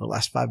playing, the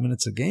last 5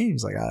 minutes of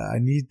games. Like I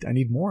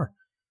need more.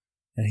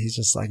 And he's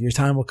just like, your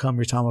time will come.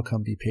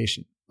 Be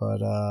patient.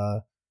 But,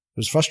 it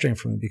was frustrating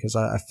for me because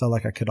I felt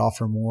like I could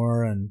offer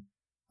more, and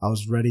I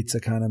was ready to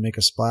kind of make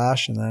a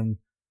splash. And then,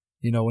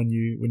 when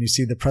you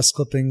see the press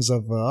clippings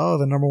of,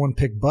 the number one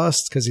pick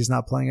bust because he's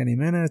not playing any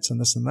minutes and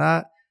this and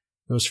that,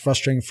 it was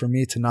frustrating for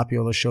me to not be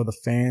able to show the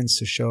fans,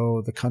 to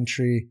show the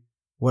country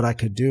what I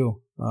could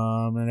do.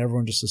 And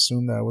everyone just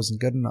assumed that I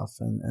wasn't good enough.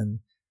 And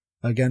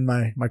again,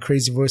 my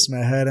crazy voice in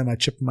my head and my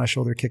chip in my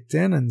shoulder kicked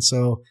in. And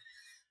so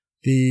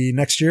the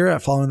next year,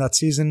 following that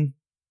season,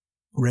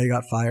 Ray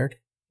got fired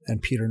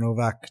and Peter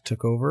Novak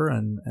took over.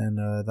 And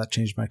that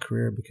changed my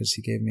career because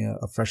he gave me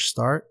a fresh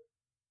start.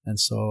 And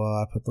so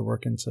I put the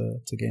work into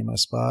to gain my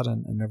spot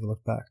and never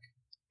looked back.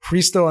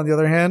 Hristo, on the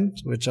other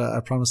hand, which I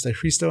promised a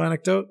Hristo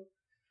anecdote,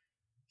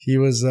 he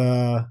was,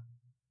 I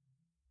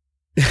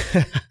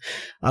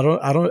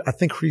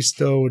think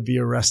Hristo would be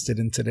arrested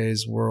in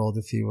today's world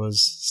if he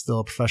was still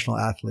a professional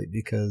athlete,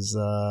 because,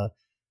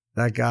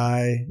 that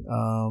guy,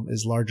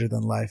 is larger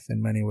than life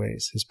in many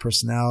ways. His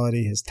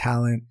personality, his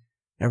talent,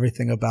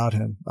 everything about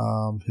him,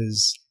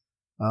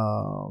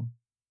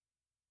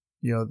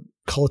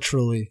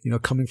 culturally,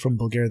 coming from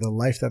Bulgaria, the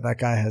life that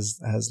guy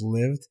has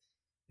lived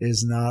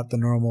is not the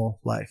normal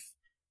life.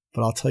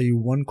 But I'll tell you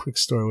one quick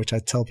story, which I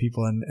tell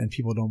people and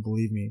people don't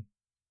believe me.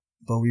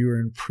 But we were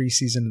in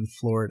preseason in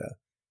Florida,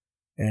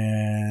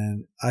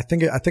 and I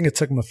think it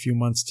took him a few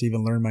months to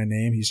even learn my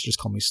name. He used to just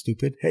call me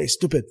Stupid. Hey,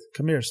 Stupid,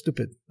 come here,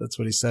 Stupid. That's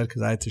what he said,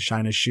 because I had to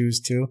shine his shoes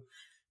too.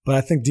 But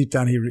I think deep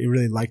down he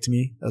really liked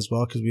me as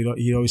well, because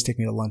he'd always take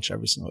me to lunch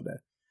every single day.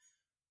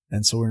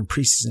 And so we're in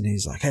preseason. And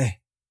he's like, hey,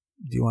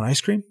 do you want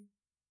ice cream?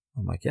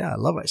 I'm like, yeah, I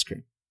love ice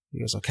cream.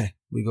 He goes, okay,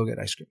 we go get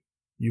ice cream.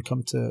 You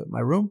come to my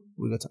room,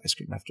 we go to ice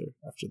cream after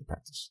the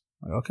practice.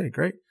 I'm like, okay,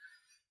 great.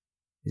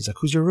 He's like,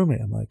 who's your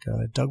roommate? I'm like,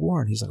 Doug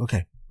Warren. He's like,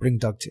 okay, bring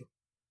Doug too.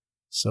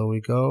 So we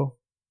go,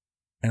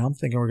 and I'm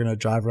thinking we're going to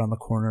drive around the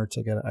corner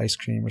to get ice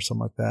cream or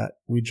something like that.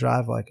 We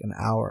drive like an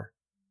hour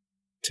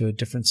to a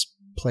different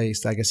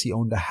place. I guess he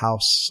owned a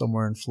house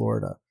somewhere in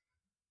Florida.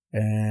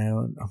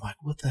 And I'm like,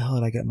 what the hell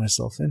did I get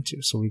myself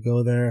into? So we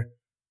go there,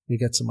 we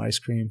get some ice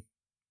cream.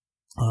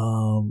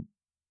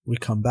 we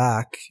come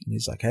back and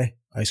he's like, hey,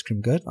 ice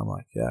cream good? I'm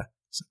like, yeah.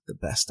 He's like,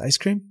 the best ice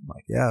cream? I'm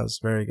like, yeah, it was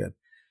very good.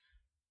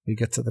 We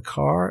get to the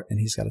car and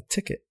he's got a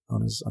ticket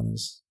on his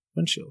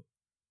windshield.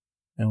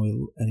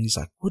 And he's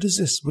like, what is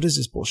this? What is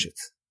this bullshit?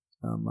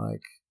 And I'm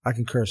like, I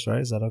can curse,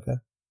 right? Is that okay?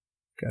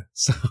 Okay.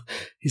 So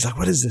he's like,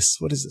 what is this?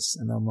 What is this?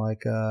 And I'm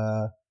like,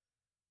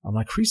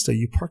 Christo,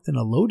 you parked in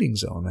a loading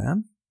zone,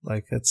 man.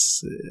 Like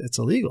it's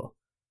illegal.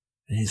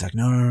 And he's like,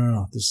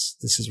 no. This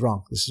is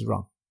wrong. This is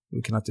wrong.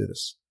 We cannot do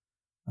this.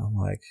 I'm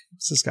like,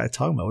 what's this guy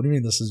talking about? What do you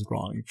mean this is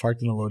wrong? You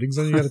parked in a loading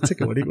zone, you got a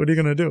ticket. What are you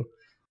going to do?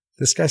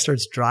 This guy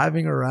starts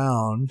driving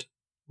around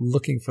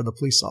looking for the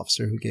police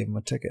officer who gave him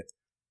a ticket.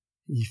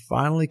 He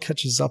finally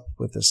catches up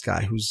with this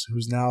guy who's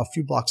now a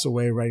few blocks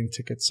away writing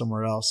tickets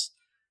somewhere else.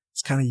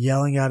 He's kind of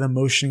yelling at him,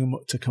 motioning him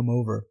to come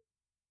over.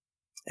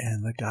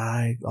 And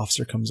the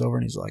officer comes over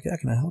and he's like, yeah,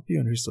 can I help you?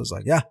 And Christo's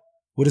like, yeah,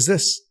 what is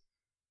this?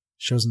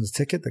 Shows him the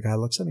ticket. The guy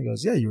looks at him and he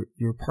goes, yeah, you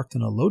were parked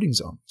in a loading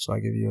zone, so I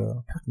give you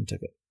a parking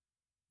ticket.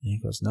 And he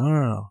goes,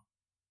 no.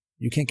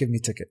 You can't give me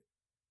a ticket.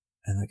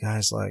 And the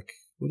guy's like,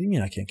 what do you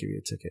mean I can't give you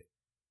a ticket?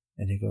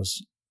 And he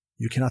goes,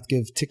 you cannot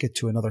give ticket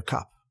to another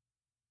cop.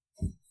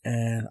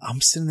 And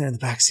I'm sitting there in the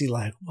backseat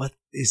like, what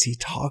is he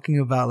talking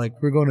about? Like,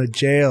 we're going to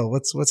jail.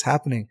 What's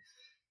happening?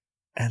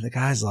 And the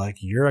guy's like,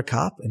 you're a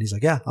cop? And he's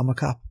like, yeah, I'm a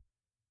cop.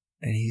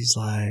 And he's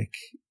like,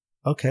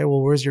 okay,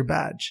 well, where's your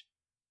badge?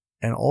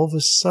 And all of a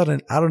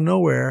sudden, out of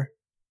nowhere,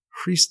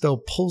 Christo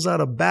pulls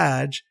out a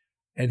badge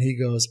and he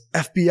goes,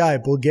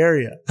 FBI,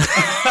 Bulgaria.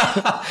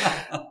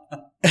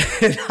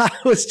 And I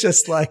was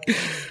just like,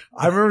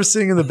 I remember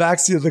sitting in the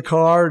backseat of the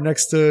car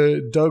next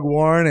to Doug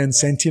Warren and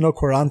Santino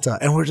Quaranta.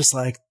 And we're just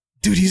like,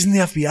 dude, he's in the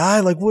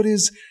FBI. Like, what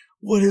is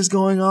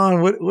going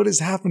on? What is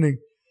happening?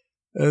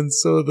 And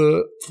so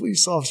the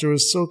police officer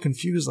was so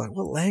confused, like,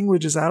 what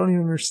language is, I don't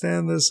even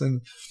understand this.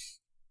 And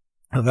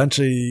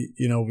eventually,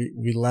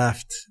 we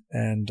left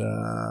and,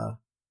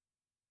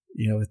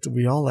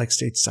 we all like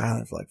stayed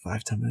silent for like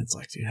 5-10 minutes.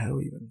 Like, dude, how do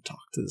we even talk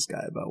to this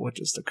guy about what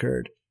just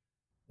occurred?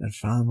 And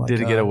found like, did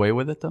he get away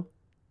with it though?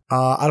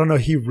 I don't know.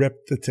 He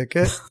ripped the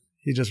ticket.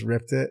 He just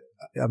ripped it.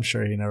 I'm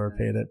sure he never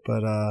paid it,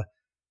 but,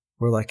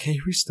 we're like, hey,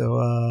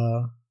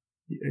 Christo,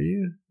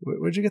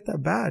 where'd you get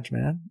that badge,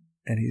 man?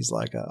 And he's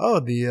like,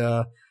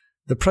 the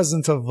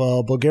president of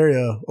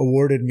Bulgaria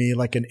awarded me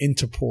like an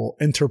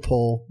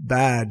Interpol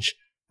badge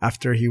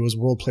after he was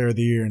World Player of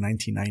the Year in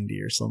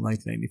 1990 or something,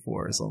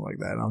 1994 or something like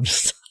that. And I'm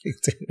just like,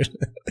 dude,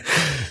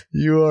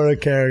 you are a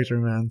character,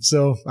 man.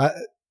 So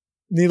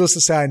needless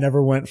to say, I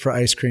never went for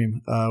ice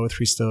cream with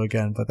Christo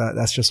again, but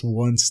that's just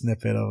one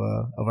snippet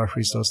of our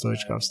Christo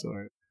Stoichkov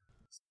story.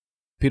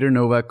 Peter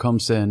Novak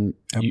comes in,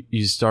 yep.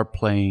 You start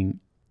playing,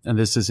 and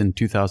this is in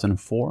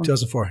 2004?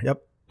 2004, yep.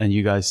 And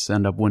you guys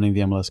end up winning the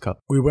MLS Cup.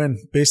 We win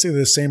basically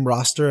the same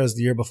roster as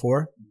the year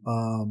before.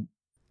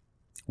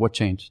 What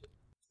changed?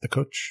 The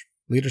coach,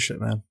 leadership,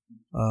 man.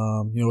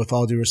 With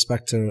all due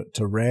respect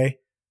to Ray,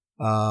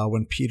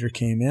 when Peter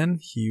came in,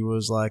 he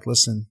was like,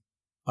 listen,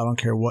 I don't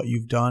care what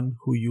you've done,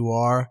 who you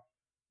are,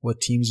 what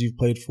teams you've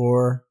played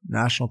for,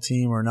 national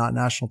team or not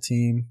national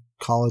team,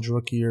 college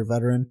rookie or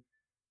veteran.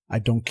 I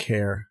don't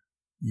care.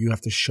 You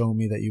have to show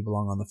me that you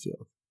belong on the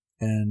field.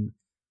 And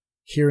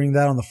hearing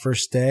that on the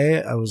first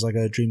day, I was like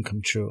a dream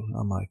come true.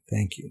 I'm like,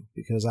 thank you,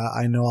 because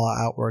I know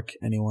I'll outwork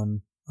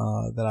anyone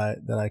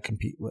that I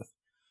compete with.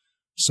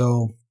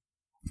 So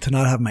to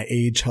not have my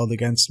age held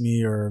against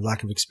me or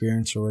lack of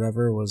experience or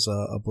whatever was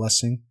a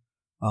blessing.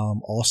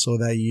 Also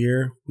that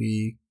year,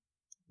 we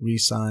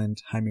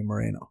re-signed Jaime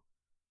Moreno.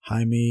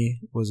 Jaime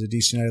was a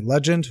DC United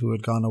legend who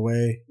had gone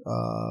away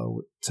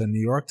to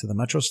New York to the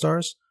Metro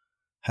Stars.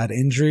 Had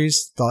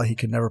injuries, thought he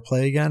could never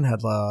play again,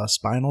 had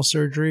spinal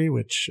surgery,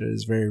 which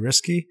is very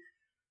risky.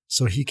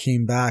 So he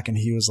came back and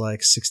he was like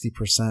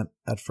 60%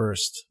 at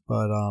first.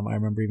 But I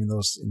remember even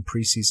those in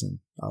preseason,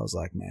 I was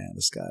like, man,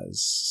 this guy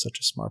is such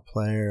a smart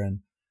player and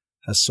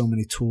has so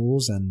many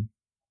tools. And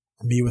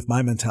me with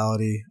my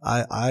mentality,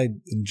 I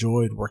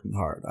enjoyed working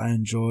hard. I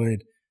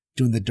enjoyed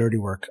doing the dirty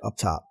work up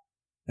top.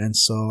 And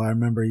so I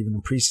remember even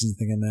in preseason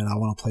thinking, man, I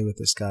want to play with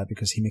this guy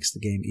because he makes the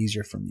game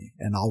easier for me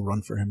and I'll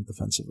run for him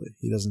defensively.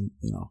 He doesn't,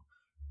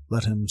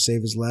 let him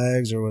save his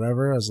legs or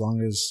whatever, as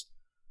long as,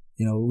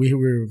 we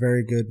were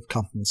very good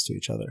complements to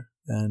each other.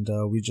 And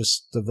we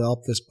just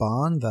developed this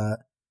bond that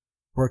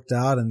worked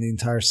out, and the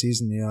entire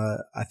season,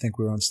 I think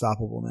we were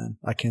unstoppable, man.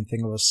 I can't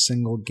think of a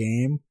single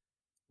game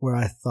where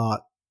I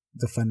thought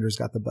defenders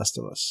got the best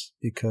of us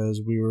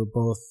because we were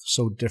both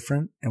so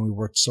different and we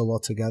worked so well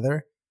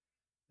together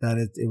that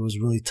it was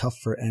really tough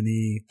for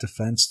any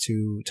defense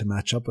to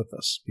match up with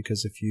us.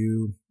 Because if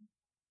you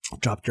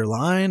dropped your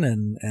line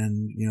and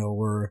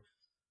were,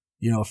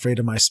 afraid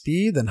of my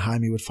speed, then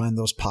Jaime would find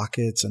those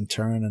pockets and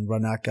turn and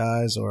run at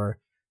guys. Or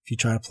if you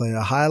try to play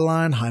a high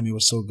line, Jaime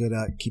was so good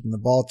at keeping the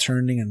ball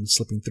turning and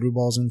slipping through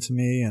balls into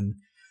me. And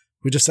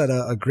we just had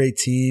a great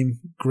team,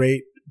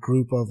 great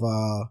group of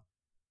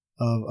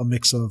a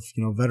mix of,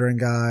 veteran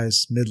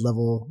guys,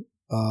 mid-level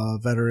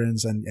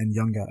veterans and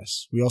young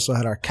guys. We also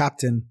had our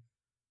captain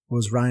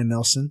was Ryan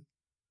Nelson.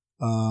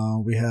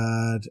 We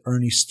had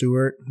Ernie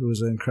Stewart, who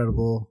was an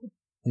incredible,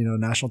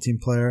 national team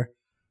player.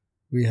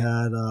 We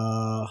had,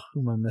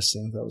 who am I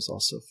missing? That was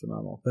also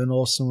phenomenal. Ben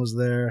Olsen was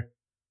there.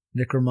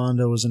 Nick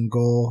Raimondo was in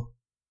goal.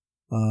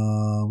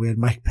 We had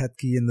Mike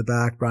Petke in the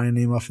back, Brian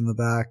Nemeth in the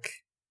back.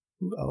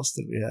 Who else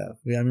did we have?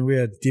 We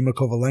had Dima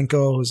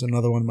Kovalenko, who's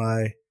another one of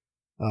my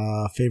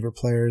favorite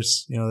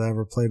players, that I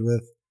ever played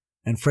with.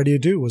 And Freddie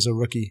Adu was a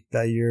rookie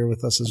that year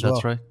with us as well.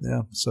 That's right.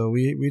 Yeah. So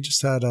we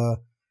just had an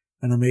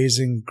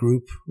amazing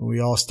group. We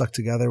all stuck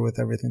together with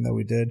everything that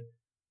we did.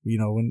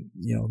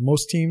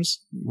 Most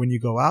teams, when you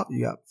go out,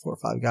 you got 4 or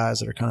 5 guys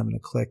that are kind of in a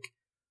clique.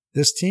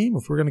 This team,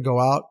 if we're going to go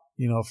out,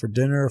 for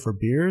dinner or for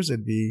beers,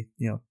 it'd be,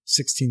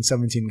 16,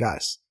 17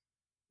 guys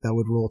that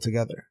would roll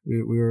together.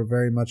 We were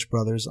very much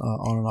brothers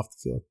on and off the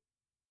field.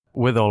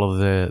 With all of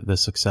the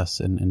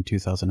success in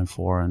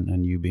 2004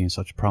 and you being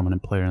such a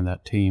prominent player in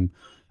that team,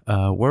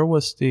 where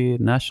was the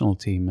national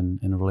team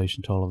in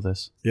relation to all of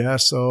this? Yeah,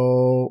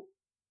 so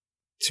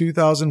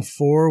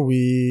 2004,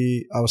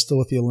 I was still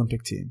with the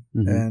Olympic team,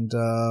 and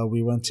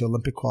we went to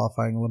Olympic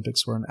qualifying.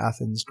 Olympics were in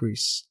Athens,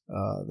 Greece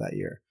that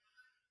year.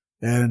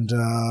 And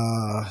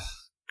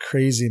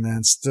crazy,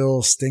 man,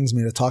 still stings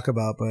me to talk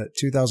about, but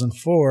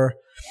 2004,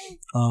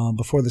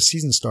 before the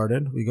season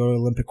started, we go to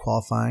Olympic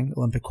qualifying.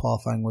 Olympic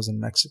qualifying was in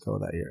Mexico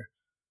that year.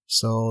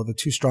 So the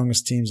 2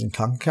 strongest teams in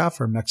CONCACAF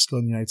are Mexico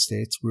and the United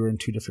States. We were in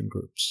 2 different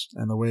groups.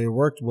 And the way it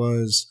worked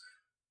was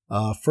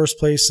first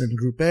place in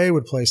Group A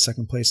would play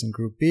second place in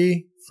Group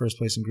B. First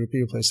place in Group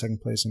B would play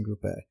second place in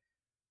Group A.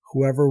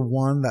 Whoever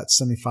won that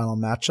semifinal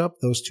matchup,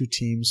 those 2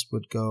 teams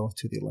would go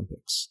to the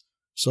Olympics.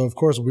 So, of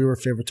course, we were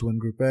favored to win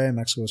Group A.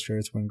 Mexico was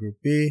favored to win Group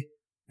B.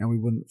 And we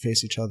wouldn't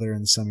face each other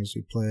in the semis.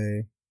 We'd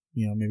play,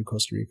 maybe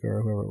Costa Rica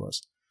or whoever it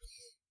was.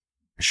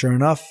 Sure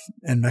enough,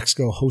 and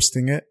Mexico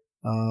hosting it,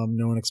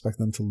 no one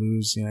expected them to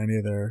lose any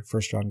of their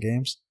first round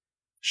games.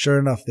 Sure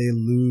enough, they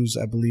lose,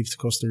 I believe, to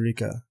Costa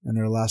Rica in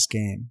their last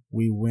game.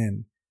 We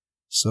win.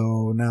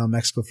 So now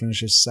Mexico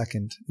finishes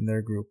second in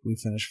their group. We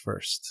finish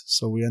first.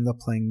 So we end up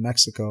playing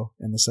Mexico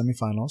in the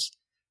semifinals.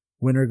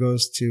 Winner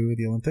goes to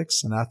the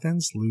Olympics in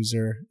Athens.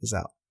 Loser is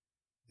out.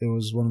 It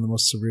was one of the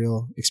most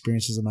surreal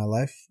experiences of my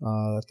life.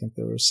 I think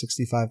there were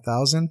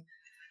 65,000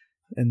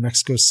 in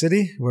Mexico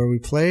City where we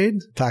played,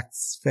 packed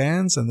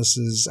fans, and this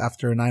is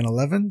after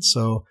 9/11.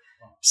 So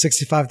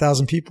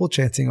 65,000 people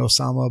chanting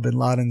Osama bin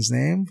Laden's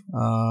name,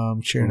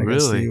 cheering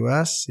against the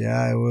U.S.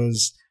 Yeah, it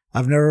was.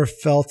 I've never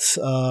felt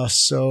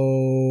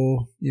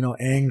so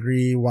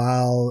angry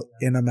while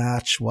in a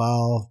match,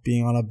 while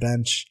being on a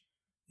bench.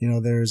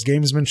 There's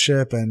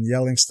gamesmanship and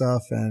yelling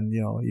stuff, and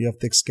you have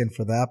thick skin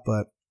for that.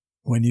 But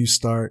when you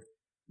start,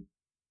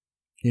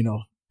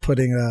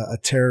 putting a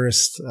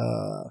terrorist,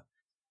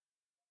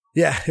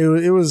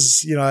 it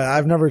was.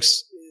 I've never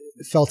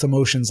felt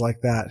emotions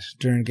like that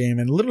during a game,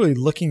 and literally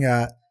looking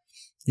at,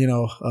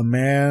 a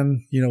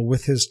man,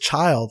 with his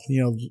child,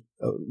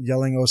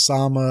 yelling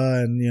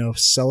Osama and,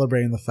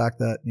 celebrating the fact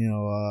that,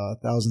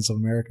 thousands of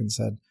Americans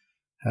had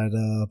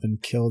been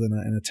killed in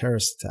a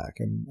terrorist attack.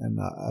 And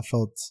I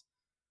felt,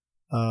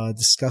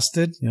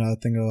 disgusted. I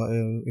think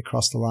it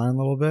crossed the line a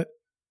little bit.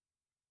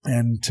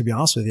 And to be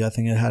honest with you, I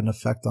think it had an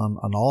effect on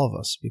all of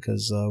us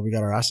because, we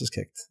got our asses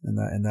kicked in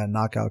that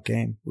knockout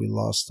game. We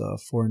lost,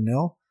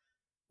 4-0.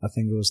 I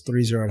think it was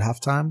 3-0 at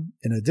halftime.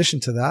 In addition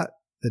to that,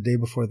 the day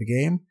before the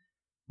game,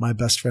 my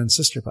best friend's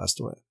sister passed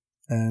away.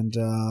 And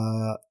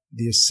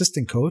the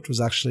assistant coach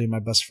was actually my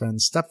best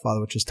friend's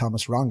stepfather, which is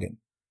Thomas Rongen.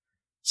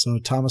 So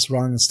Thomas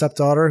Rongen's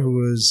stepdaughter, who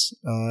was,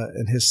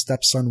 and his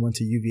stepson went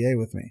to UVA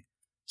with me.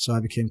 So I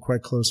became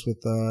quite close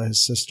with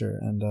his sister,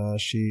 and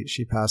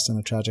she passed in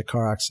a tragic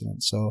car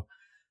accident. So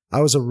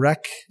I was a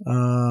wreck.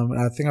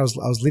 I think I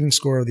was leading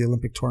scorer of the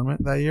Olympic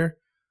tournament that year,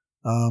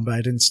 but I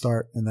didn't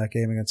start in that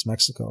game against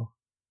Mexico.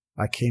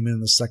 I came in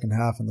the second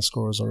half and the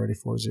score was already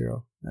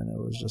 4-0. And it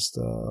was just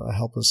a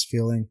helpless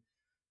feeling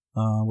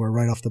where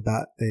right off the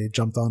bat, they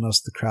jumped on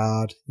us, the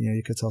crowd.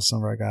 You could tell some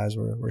of our guys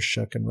were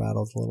shook and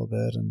rattled a little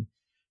bit and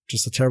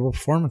just a terrible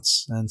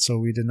performance. And so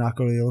we did not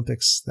go to the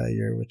Olympics that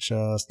year, which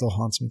still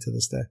haunts me to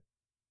this day.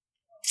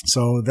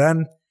 So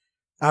then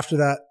after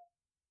that,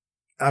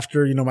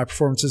 after, my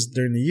performances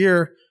during the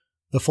year,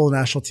 the full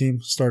national team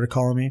started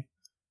calling me.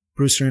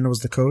 Bruce Arena was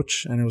the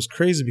coach, and it was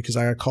crazy because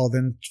I got called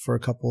in for a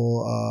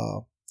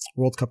couple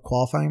World Cup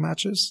qualifying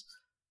matches,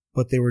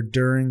 but they were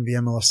during the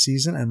MLS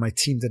season, and my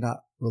team did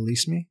not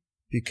release me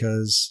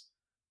because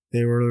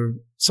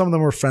some of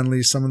them were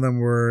friendly, some of them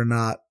were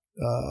not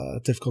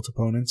difficult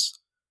opponents,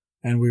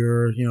 and we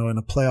were, in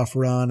a playoff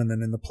run and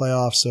then in the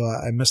playoffs, so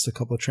I missed a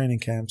couple of training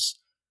camps.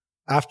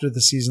 After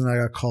the season, I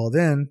got called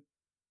in,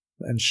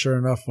 and sure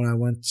enough, when I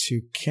went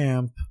to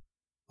camp,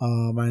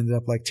 I ended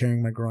up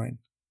tearing my groin,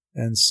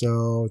 and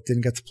so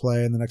didn't get to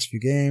play in the next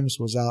few games,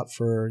 was out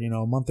for,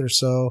 a month or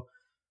so.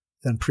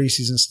 Then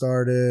preseason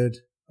started,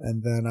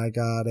 and then I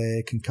got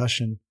a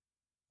concussion,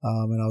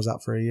 and I was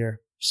out for a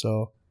year.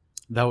 So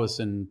that was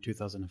in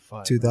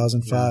 2005.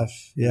 2005,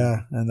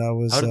 yeah. And that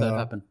was. How did that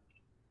happen?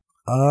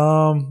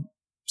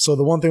 So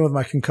the one thing with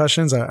my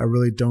concussions, I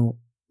really don't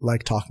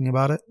like talking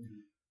about it.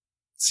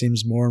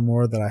 seems more and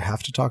more that I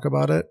have to talk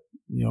about it.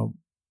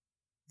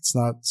 It's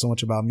not so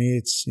much about me.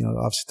 It's,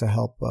 obviously to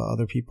help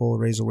other people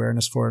raise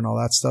awareness for it and all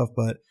that stuff.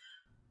 But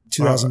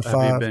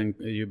 2005. Have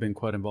you been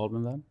quite involved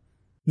in that?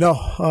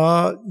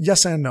 No.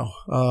 Yes and no.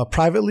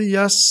 Privately,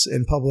 yes.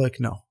 In public,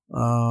 no.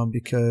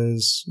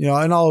 Because,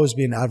 and I'll always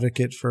be an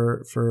advocate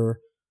for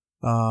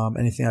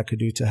anything I could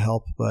do to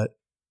help. But,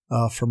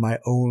 for my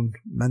own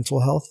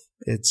mental health,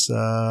 it's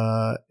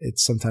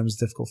sometimes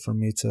difficult for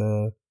me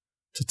to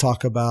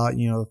talk about,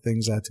 the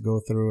things I had to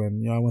go through.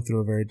 And, I went through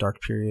a very dark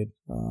period,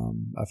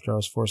 after I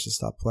was forced to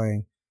stop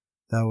playing.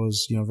 That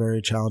was,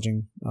 very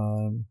challenging,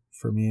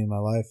 for me in my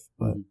life.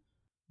 But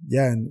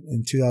yeah,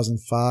 in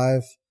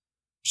 2005,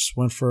 just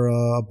went for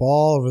a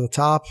ball over the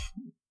top,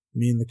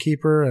 me and the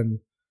keeper, and,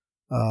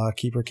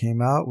 keeper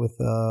came out with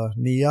a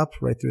knee up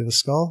right through the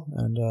skull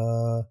and,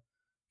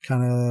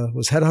 kind of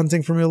was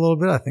headhunting for me a little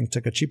bit. I think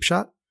took a cheap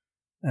shot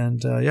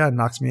and,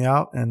 knocked me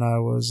out, and I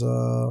was,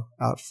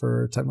 out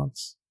for 10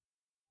 months.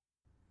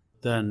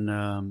 Then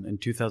in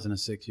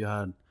 2006, you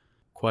had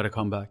quite a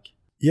comeback.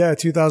 Yeah,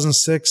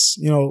 2006.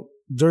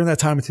 During that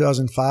time in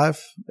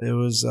 2005, it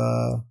was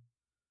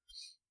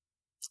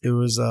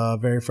a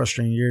very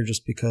frustrating year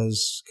just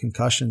because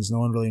concussions. No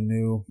one really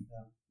knew,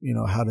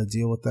 how to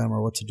deal with them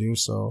or what to do.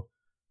 So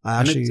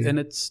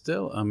it's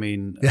still. I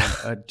mean,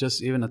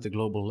 just even at the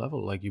global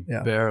level, like you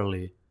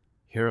barely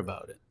hear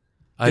about it.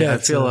 I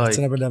feel like it's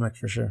an epidemic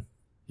for sure.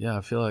 Yeah,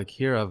 I feel like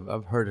here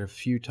I've heard it a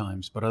few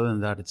times, but other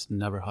than that, it's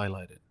never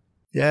highlighted.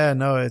 Yeah,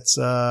 no, it's,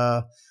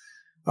 I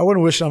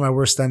wouldn't wish it on my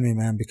worst enemy,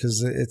 man,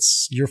 because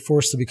you're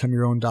forced to become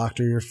your own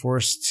doctor. You're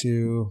forced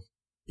to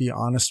be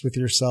honest with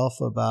yourself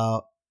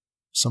about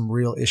some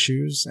real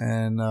issues.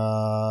 And,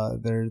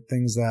 there are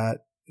things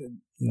that,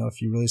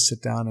 if you really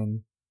sit down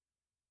and,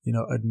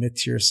 admit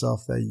to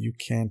yourself that you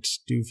can't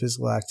do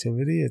physical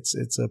activity,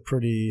 it's a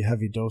pretty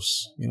heavy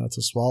dose,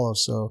 to swallow.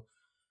 So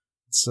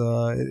it's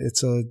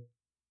a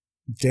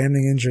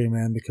damning injury,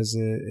 man, because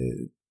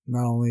it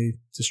not only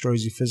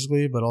destroys you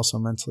physically, but also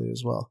mentally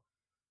as well.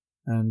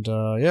 And,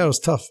 it was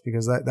tough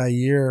because that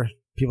year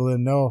people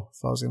didn't know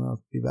if I was going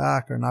to be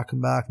back or not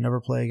come back,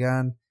 never play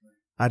again.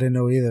 I didn't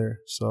know either.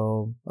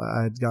 So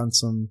I had gotten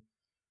some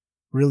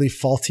really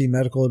faulty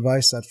medical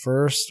advice at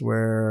first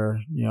where,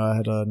 I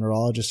had a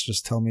neurologist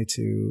just tell me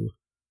to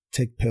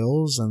take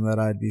pills and that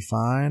I'd be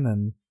fine.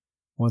 And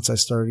once I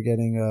started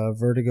getting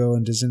vertigo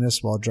and dizziness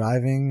while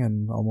driving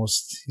and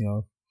almost,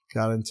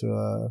 got into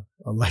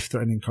a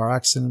life-threatening car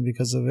accident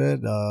because of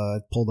it. I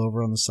pulled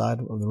over on the side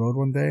of the road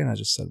one day and I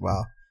just said,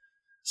 wow,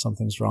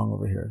 something's wrong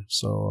over here.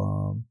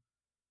 So,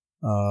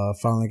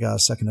 finally got a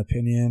second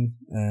opinion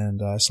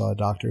and I saw a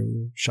doctor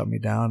who shut me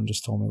down and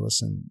just told me,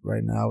 listen,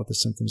 right now with the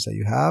symptoms that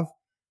you have,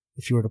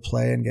 if you were to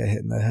play and get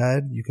hit in the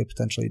head, you could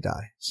potentially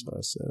die. So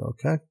I said,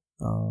 okay,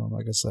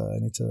 I guess I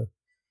need to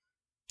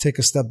take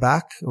a step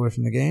back away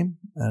from the game.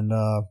 And,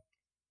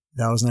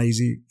 that was not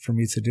easy for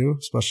me to do,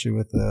 especially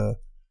with the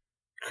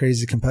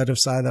crazy competitive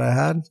side that I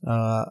had.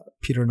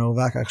 Peter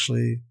Novak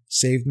actually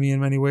saved me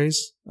in many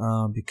ways,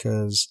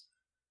 because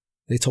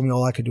they told me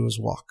all I could do is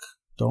walk.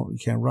 You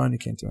can't run, you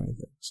can't do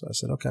anything. So I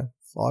said, okay,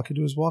 if all I could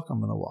do is walk, I'm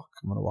going to walk.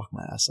 I'm going to walk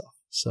my ass off.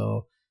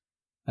 So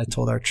I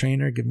told our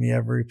trainer, give me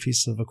every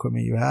piece of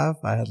equipment you have.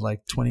 I had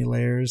like 20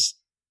 layers,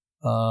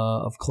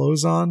 of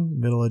clothes on,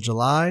 middle of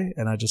July,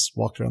 and I just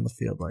walked around the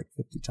field like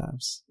 50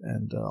 times.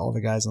 And, all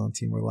the guys on the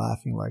team were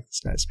laughing like,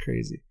 this guy's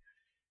crazy.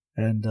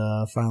 And,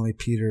 finally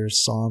Peter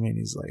saw me and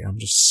he's like, I'm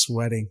just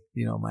sweating,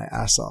 my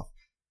ass off.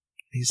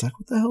 He's like,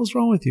 what the hell's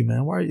wrong with you,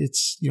 man? Why?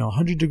 It's,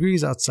 100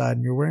 degrees outside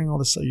and you're wearing all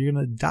this stuff. You're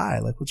going to die.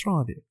 Like, what's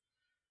wrong with you?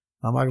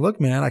 I'm like, look,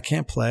 man, I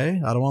can't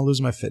play. I don't want to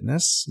lose my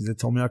fitness. They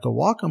told me I could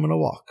walk. I'm going to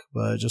walk,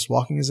 but just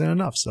walking isn't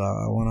enough. So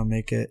I want to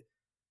make it,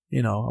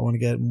 I want to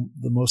get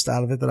the most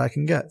out of it that I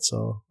can get.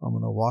 So I'm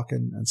going to walk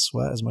and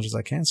sweat as much as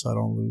I can so I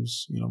don't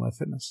lose, my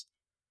fitness.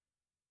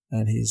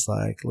 And he's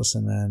like,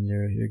 listen, man,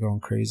 you're going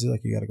crazy.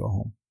 Like, you got to go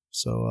home.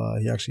 So,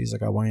 he's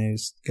like, I want you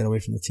to get away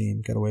from the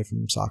team, get away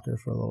from soccer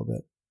for a little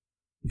bit.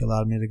 He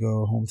allowed me to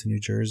go home to New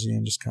Jersey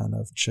and just kind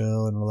of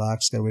chill and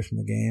relax, get away from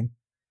the game.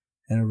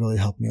 And it really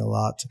helped me a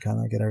lot to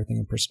kind of get everything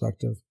in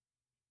perspective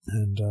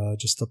and,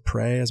 just to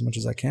pray as much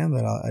as I can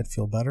that I'd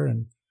feel better.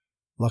 And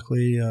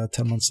luckily,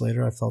 10 months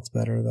later, I felt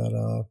better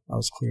that, I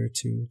was clear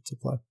to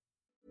play.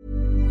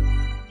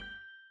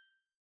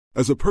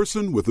 As a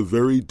person with a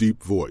very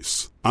deep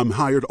voice, I'm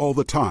hired all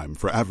the time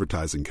for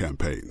advertising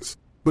campaigns.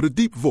 But a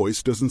deep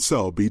voice doesn't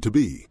sell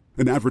B2B,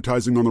 and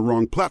advertising on the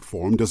wrong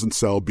platform doesn't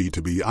sell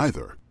B2B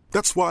either.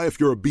 That's why if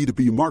you're a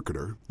B2B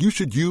marketer, you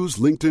should use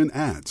LinkedIn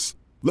ads.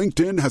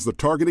 LinkedIn has the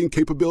targeting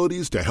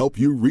capabilities to help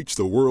you reach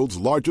the world's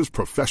largest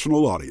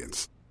professional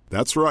audience.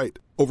 That's right,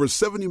 over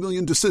 70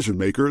 million decision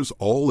makers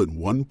all in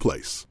one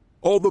place.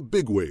 All the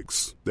big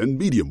wigs, then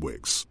medium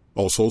wigs,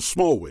 also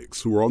small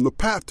wigs who are on the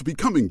path to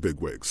becoming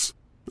big wigs.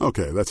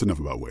 Okay, that's enough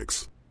about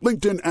wigs.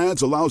 LinkedIn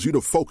ads allows you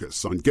to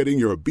focus on getting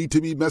your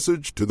B2B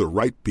message to the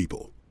right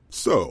people.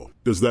 So,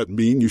 does that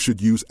mean you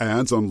should use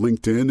ads on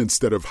LinkedIn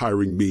instead of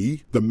hiring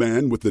me, the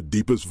man with the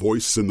deepest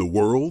voice in the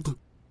world?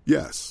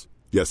 Yes.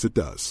 Yes, it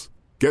does.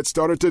 Get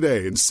started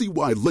today and see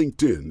why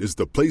LinkedIn is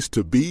the place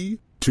to be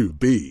to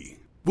be.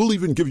 We'll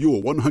even give you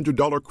a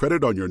 $100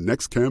 credit on your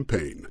next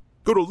campaign.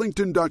 Go to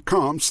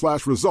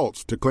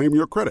linkedin.com/results to claim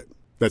your credit.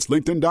 That's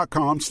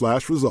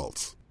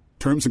linkedin.com/results.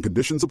 Terms and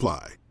conditions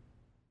apply.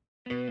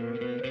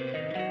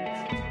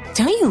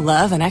 Don't you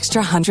love an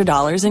extra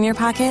 $100 in your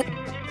pocket?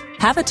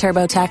 Have a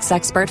TurboTax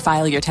expert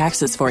file your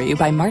taxes for you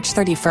by March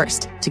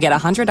 31st to get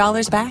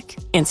 $100 back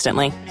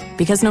instantly.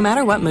 Because no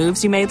matter what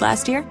moves you made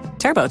last year,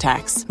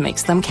 TurboTax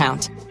makes them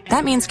count.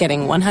 That means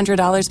getting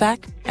 $100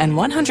 back and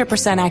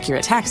 100%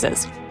 accurate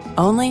taxes,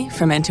 only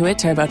from Intuit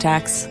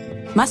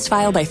TurboTax. Must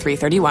file by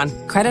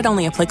 3/31. Credit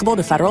only applicable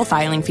to federal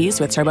filing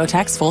fees with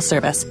TurboTax full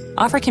service.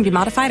 Offer can be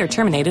modified or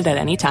terminated at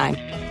any time.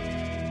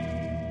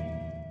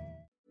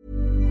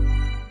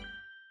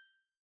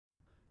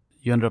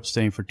 You ended up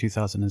staying for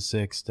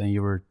 2006. Then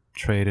you were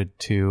traded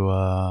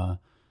to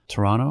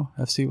Toronto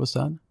FC. Was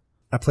that?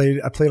 I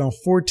played on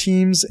 4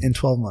 teams in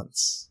 12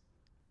 months.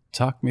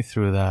 Talk me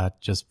through that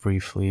just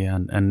briefly,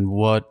 and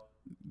what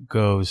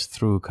goes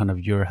through kind of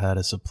your head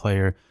as a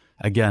player.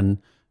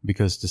 Again,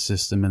 because the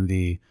system in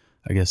the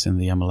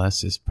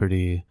MLS is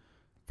pretty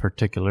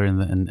particular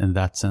in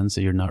that sense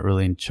that you're not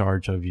really in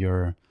charge of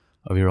your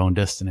own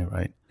destiny,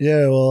 right?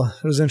 Yeah, well,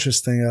 it was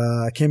interesting.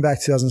 I came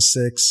back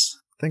 2006.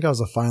 I think I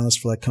was a finalist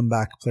for like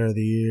comeback player of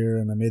the year,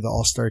 and I made the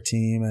all-star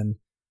team and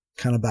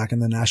kind of back in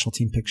the national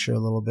team picture a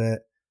little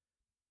bit.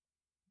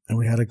 And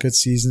we had a good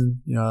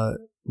season. You know,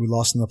 we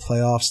lost in the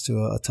playoffs to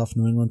a tough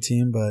New England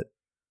team, but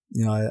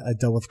you know, I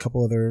dealt with a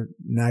couple other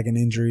nagging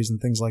injuries and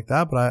things like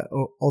that, but I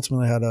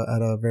ultimately had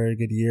a very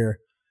good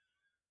year.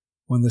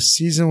 When the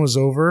season was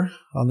over,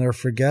 I'll never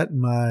forget,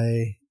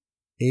 my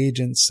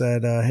agent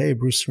said, hey,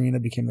 Bruce Arena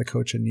became the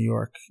coach in New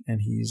York,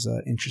 and he's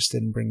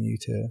interested in bringing you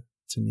to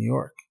New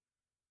York.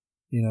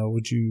 You know,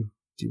 would you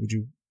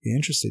be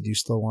interested? Do you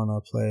still want to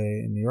play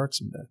in New York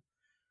someday?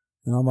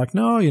 And I'm like,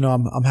 no, you know,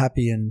 I'm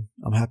happy in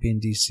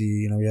DC.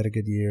 You know, we had a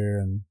good year,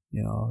 and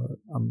you know,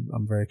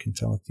 I'm very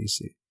content with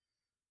DC.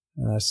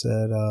 And I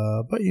said,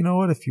 but you know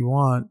what? If you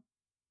want,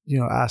 you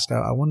know, ask.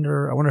 I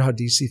wonder how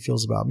DC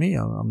feels about me.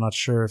 I'm not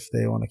sure if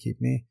they want to keep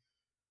me,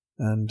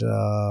 and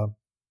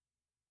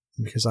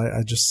because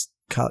I just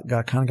got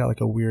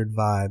like a weird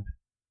vibe,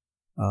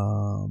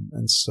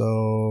 and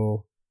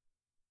so.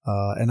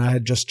 And I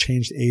had just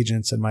changed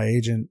agents, and my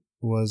agent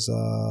was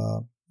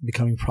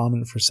becoming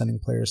prominent for sending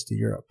players to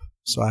Europe.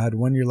 So I had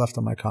 1 year left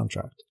on my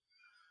contract.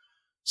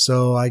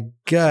 So I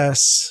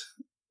guess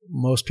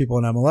most people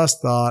in MLS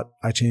thought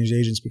I changed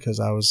agents because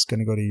I was going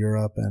to go to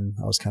Europe, and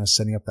I was kind of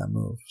setting up that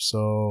move.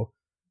 So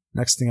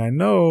next thing I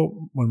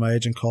know, when my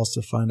agent calls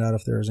to find out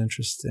if there was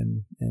interest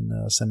in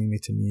sending me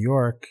to New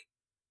York,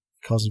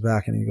 he calls me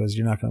back and he goes,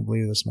 "You're not going to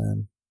believe this,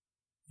 man.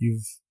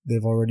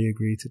 They've already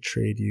agreed to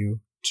trade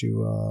you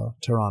to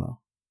Toronto."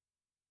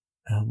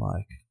 And I'm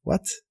like,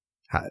 what?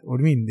 What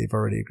do you mean they've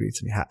already agreed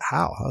to me?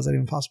 How is that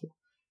even possible?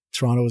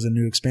 Toronto was a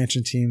new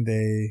expansion team.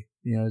 They,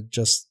 you know,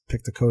 just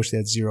picked a coach. They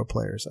had 0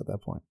 players at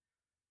that point.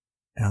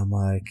 And I'm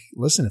like,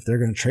 listen, if they're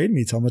going to trade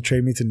me, tell them to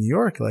trade me to New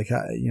York. Like,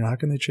 how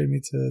can they trade me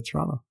to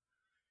Toronto?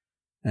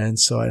 And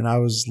I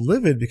was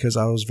livid because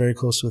I was very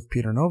close with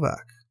Peter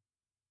Novak.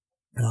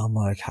 And I'm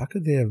like, how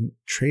could they have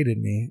traded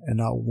me and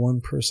not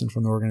one person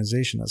from the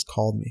organization has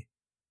called me?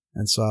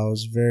 And so I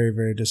was very,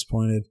 very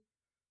disappointed.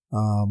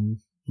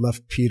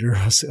 Left Peter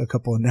a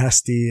couple of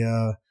nasty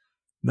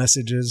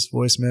messages,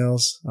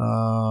 voicemails.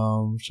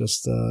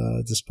 Just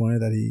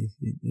disappointed that he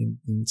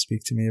didn't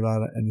speak to me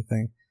about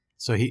anything.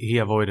 So he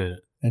avoided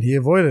it. And he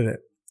avoided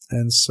it.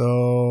 And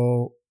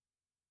so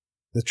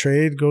the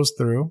trade goes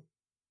through.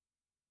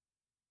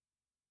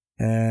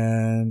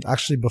 And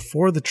actually,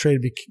 before the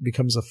trade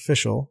becomes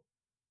official,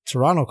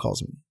 Toronto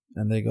calls me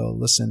and they go,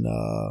 listen,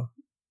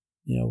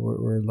 you know,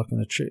 we're looking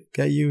to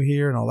get you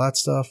here and all that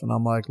stuff. And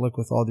I'm like, look,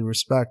 with all due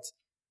respect,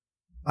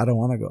 I don't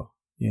want to go.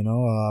 You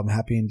know, I'm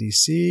happy in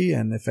DC.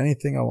 And if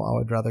anything, I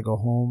would rather go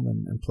home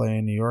and play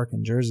in New York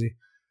and Jersey.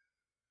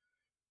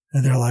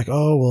 And they're like,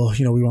 oh, well,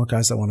 you know, we want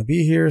guys that want to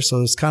be here.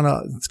 So it's kind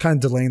of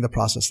delaying the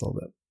process a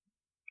little bit.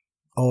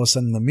 All of a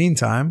sudden, in the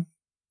meantime,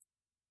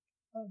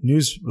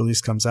 news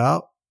release comes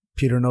out.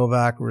 Peter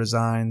Novak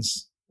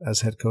resigns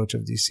as head coach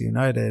of DC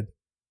United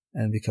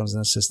and becomes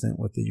an assistant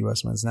with the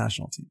U.S. men's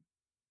national team.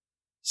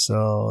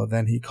 So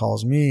then he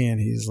calls me and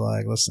he's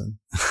like, listen,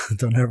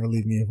 don't ever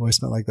leave me a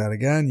voicemail like that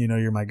again. You know,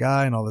 you're my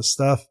guy and all this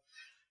stuff.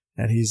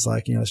 And he's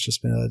like, you know, it's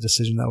just been a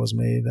decision that was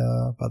made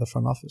by the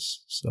front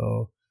office.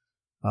 So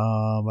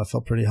I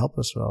felt pretty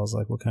helpless, but I was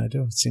like, what can I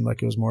do? It seemed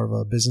like it was more of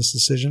a business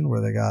decision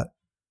where they got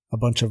a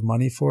bunch of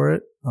money for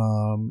it.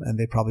 And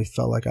they probably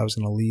felt like I was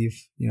going to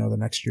leave, you know, the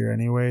next year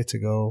anyway to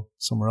go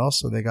somewhere else.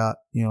 So they got,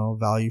 you know,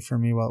 value for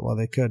me while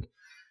they could.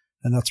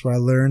 And that's where I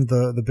learned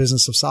the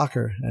business of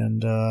soccer.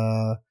 And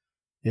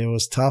it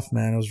was tough,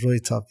 man. It was really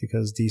tough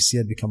because DC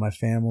had become my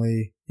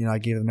family. You know, I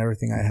gave them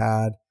everything I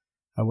had.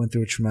 I went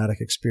through a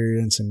traumatic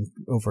experience and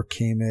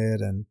overcame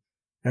it. And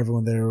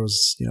everyone there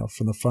was, you know,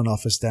 from the front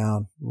office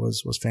down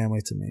was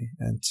family to me.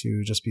 And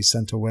to just be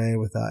sent away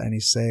without any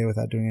say,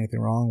 without doing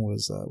anything wrong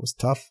was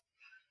tough.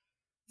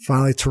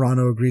 finally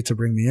Toronto agreed to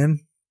bring me in.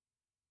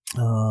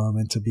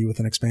 And to be with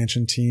an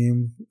expansion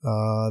team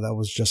that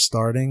was just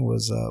starting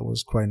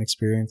was quite an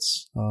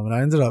experience. And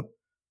I ended up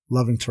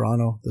loving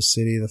Toronto, the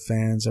city, the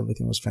fans,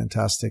 everything was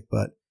fantastic.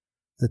 But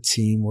the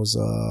team was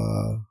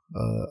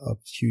a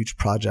huge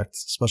project,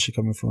 especially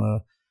coming from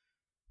a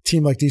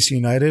team like DC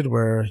United,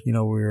 where we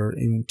were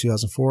in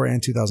 2004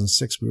 and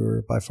 2006, we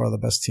were by far the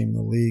best team in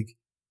the league.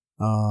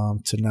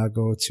 To now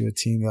go to a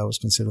team that was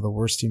considered the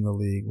worst team in the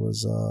league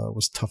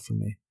was tough for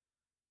me.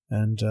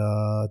 And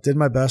did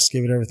my best,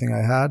 gave it everything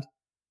I had.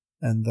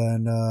 And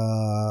then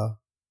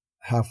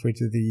halfway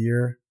through the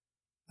year,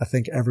 I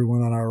think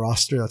everyone on our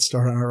roster that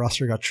started on our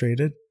roster got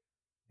traded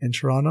in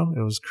Toronto.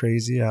 It was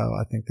crazy how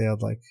I think they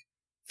had like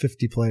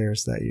 50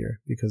 players that year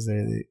because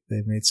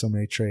they made so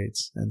many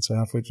trades. And so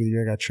halfway through the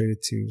year, I got traded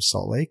to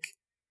Salt Lake.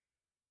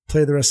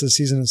 Played the rest of the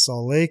season in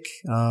Salt Lake.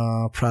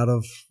 Proud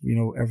of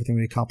everything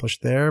we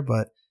accomplished there.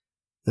 But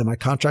then my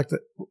contract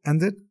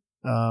ended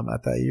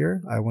at that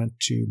year. I went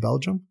to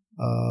Belgium.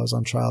 I was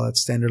on trial at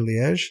Standard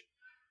Liège,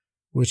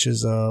 which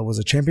was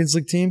a Champions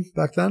League team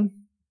back then.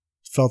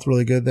 Felt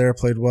really good there,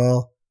 played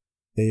well.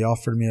 They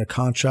offered me a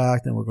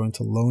contract and were going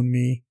to loan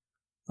me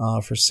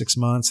for 6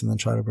 months and then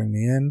try to bring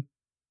me in.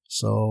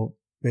 So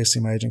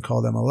basically my agent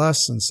called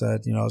MLS and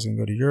said, I was going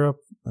to go to Europe.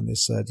 And they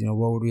said,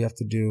 what would we have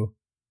to do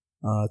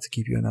to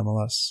keep you in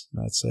MLS?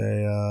 And I'd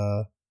say,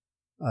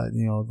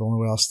 the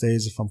only way I'll stay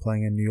is if I'm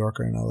playing in New York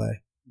or in LA.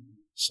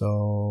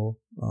 So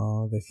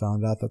they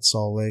found out that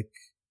Salt Lake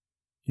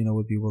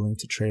would be willing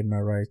to trade my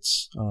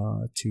rights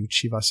to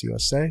Chivas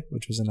USA,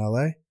 which was in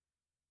LA.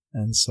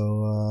 And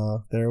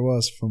so there it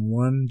was, from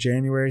one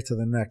January to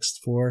the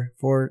next, four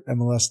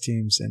MLS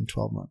teams in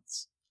 12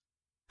 months.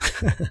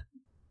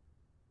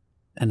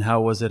 And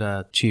how was it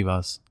at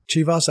Chivas?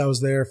 Chivas, I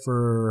was there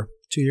for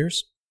 2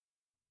 years.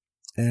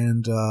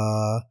 And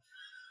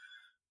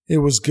it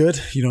was good.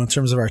 In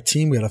terms of our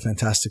team, we had a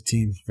fantastic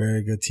team.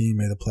 Very good team.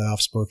 Made the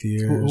playoffs both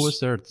years. Who was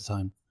there at the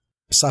time?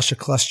 Sasha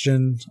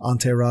Klestin,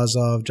 Ante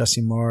Razov,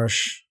 Jesse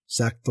Marsh,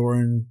 Zach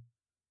Thornton,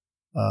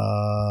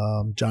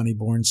 Johnny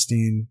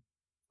Bornstein,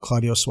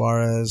 Claudio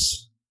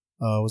Suarez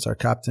was our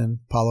captain,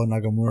 Paulo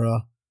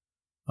Nagamura.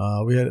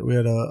 We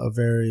had a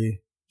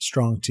very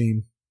strong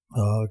team,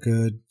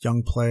 good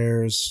young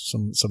players,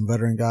 some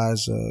veteran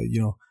guys.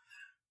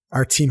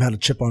 Our team had a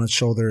chip on its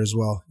shoulder as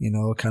well,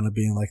 kind of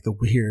being like the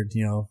weird,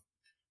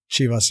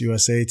 Chivas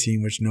USA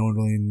team, which no one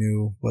really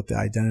knew what the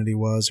identity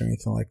was or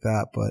anything like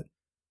that. But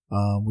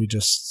we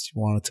just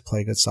wanted to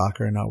play good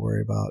soccer and not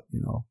worry about,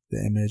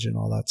 the image and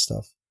all that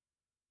stuff.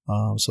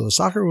 So the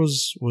soccer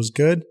was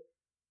good.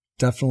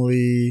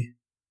 Definitely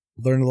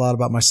learned a lot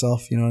about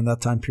myself, in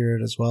that time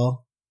period as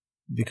well.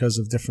 Because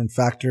of different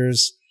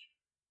factors,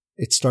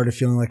 it started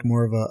feeling like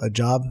more of a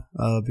job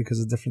because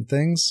of different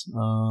things.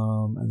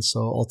 And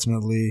so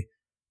ultimately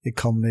it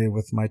culminated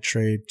with my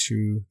trade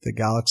to the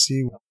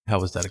Galaxy. How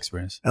was that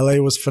experience? LA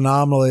was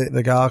phenomenal.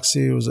 The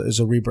Galaxy is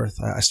a rebirth.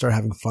 I started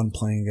having fun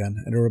playing again,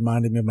 and it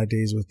reminded me of my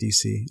days with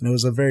DC. And it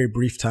was a very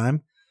brief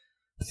time.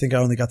 I think I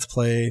only got to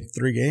play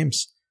 3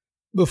 games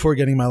before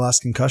getting my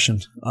last concussion.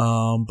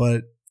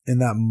 But in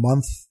that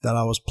month that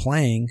I was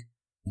playing,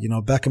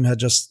 Beckham had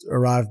just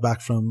arrived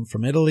back from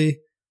Italy,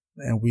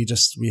 and we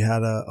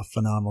had a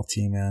phenomenal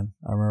team, man.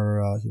 I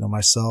remember,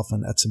 myself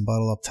and Edson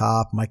Buttle up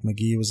top. Mike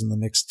McGee was in the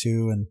mix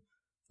too, and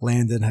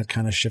Landon had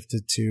kind of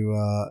shifted to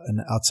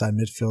an outside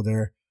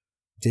midfielder.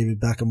 David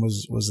Beckham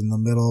was in the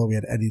middle. We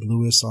had Eddie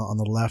Lewis on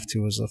the left,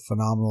 who was a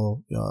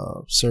phenomenal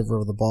server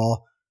of the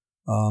ball.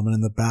 And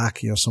in the back,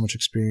 so much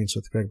experience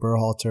with Greg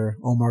Berhalter.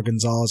 Omar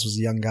Gonzalez was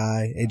a young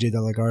guy. AJ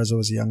De La Garza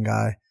was a young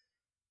guy.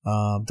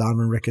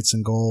 Donovan Ricketts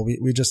in goal.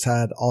 We just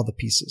had all the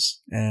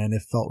pieces, and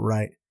it felt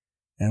right.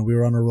 And we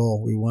were on a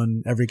roll. We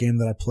won every game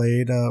that I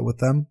played with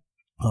them.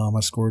 I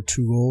scored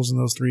 2 goals in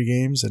those 3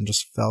 games and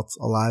just felt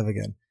alive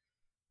again.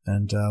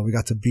 And we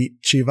got to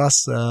beat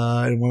Chivas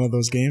in one of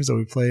those games that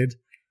we played.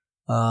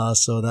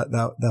 So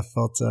that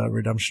felt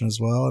redemption as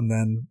well. And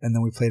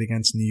then we played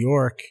against New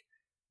York,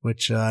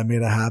 which I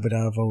made a habit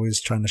out of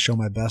always trying to show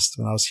my best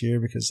when I was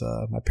here because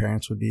my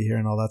parents would be here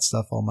and all that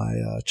stuff, all my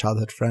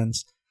childhood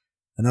friends.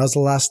 And that was the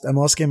last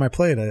MLS game I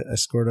played. I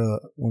scored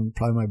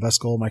probably my best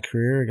goal of my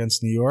career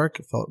against New York.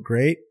 It felt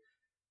great.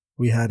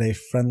 We had a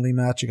friendly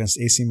match against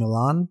AC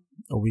Milan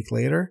a week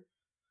later.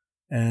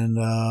 And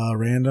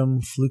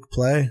random fluke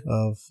play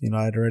of,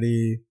 I'd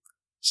already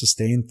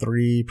sustained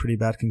 3 pretty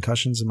bad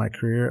concussions in my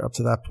career up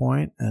to that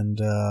point.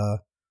 And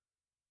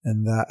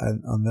on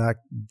that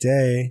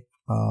day,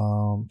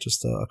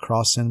 just a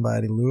cross in by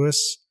Eddie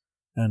Lewis,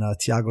 and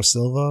Thiago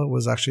Silva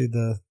was actually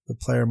the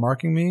player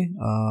marking me.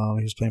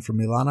 He was playing for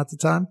Milan at the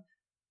time.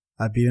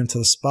 I beat him to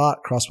the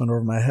spot, cross went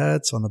over my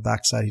head. So on the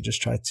backside, he just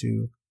tried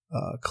to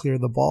clear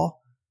the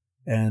ball,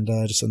 and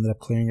just ended up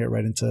clearing it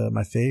right into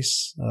my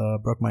face,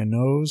 broke my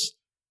nose,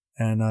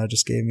 and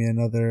just gave me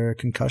another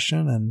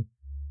concussion, and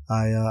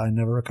I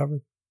never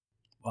recovered.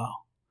 Wow.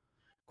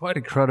 Quite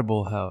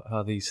incredible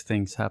how these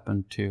things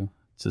happen to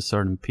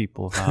certain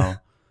people. How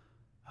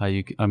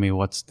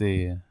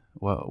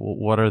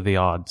what are the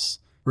odds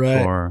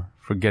right.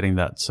 for getting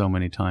that so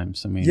many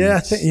times. I mean,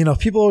 yeah,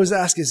 people always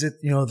ask, is it,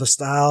 the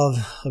style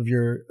of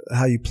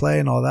how you play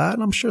and all that?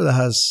 And I'm sure that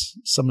has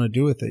something to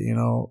do with it.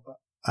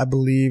 I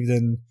believed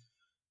in,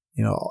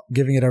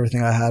 giving it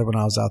everything I had when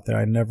I was out there.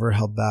 I never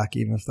held back,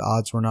 even if the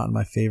odds were not in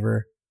my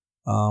favor.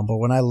 But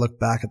when I look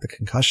back at the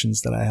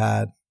concussions that I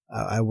had,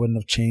 I wouldn't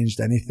have changed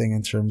anything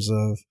in terms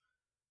of,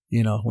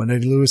 when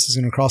Eddie Lewis is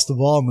going to cross the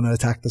ball, I'm going to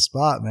attack the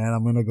spot, man.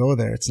 I'm going to go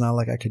there. It's not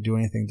like I could do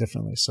anything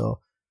differently.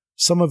 So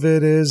some of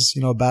it is,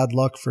 bad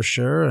luck for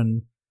sure.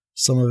 And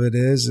some of it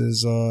is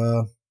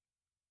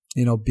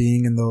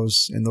being in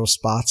those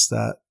spots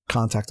that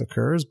contact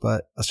occurs,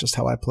 but that's just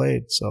how I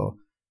played. So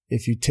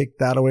if you take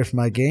that away from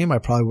my game, I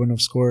probably wouldn't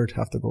have scored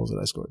half the goals that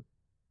I scored.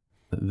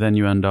 Then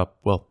you end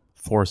up,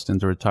 forced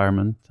into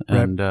retirement.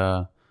 And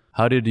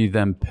how did you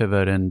then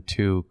pivot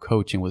into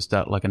coaching? Was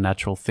that like a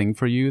natural thing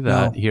for you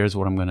that here's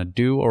what I'm going to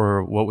do,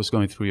 or what was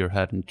going through your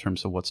head in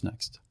terms of what's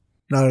next?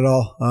 Not at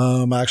all.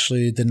 I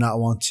actually did not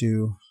want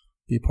to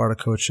be part of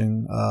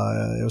coaching.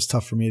 It was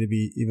tough for me to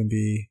even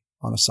be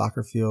on a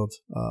soccer field,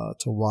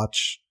 to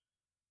watch,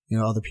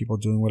 other people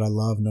doing what I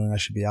love, knowing I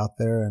should be out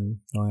there and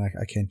knowing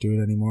I can't do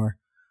it anymore.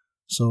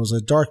 So it was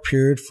a dark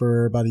period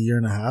for about a year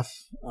and a half,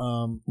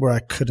 where I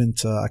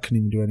couldn't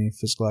even do any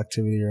physical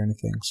activity or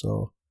anything.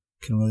 So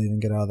couldn't really even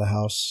get out of the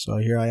house. So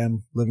here I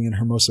am living in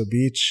Hermosa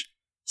Beach,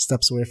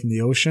 steps away from the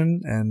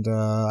ocean, and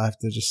I have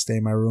to just stay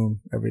in my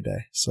room every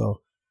day.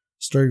 So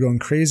started going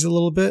crazy a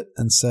little bit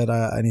and said,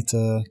 I need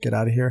to get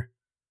out of here.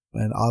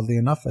 And oddly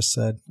enough, I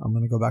said, I'm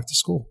going to go back to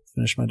school,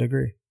 finish my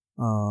degree,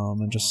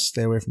 and just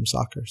stay away from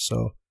soccer.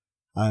 So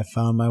I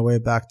found my way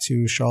back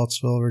to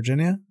Charlottesville,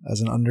 Virginia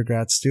as an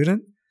undergrad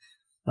student,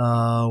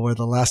 where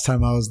the last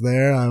time I was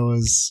there, I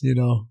was,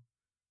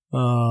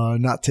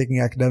 not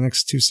taking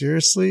academics too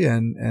seriously.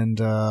 And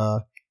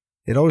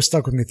it always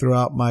stuck with me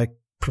throughout my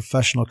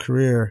professional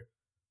career.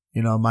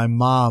 My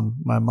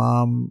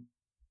mom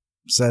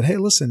said, hey,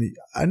 listen,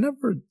 I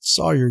never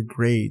saw your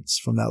grades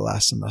from that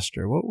last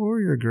semester. What were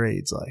your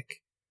grades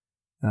like?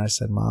 And I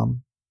said,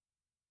 Mom,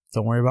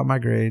 don't worry about my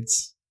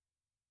grades.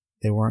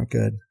 They weren't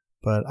good,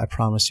 but I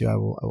promise you I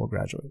will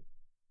graduate.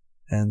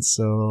 And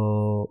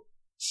so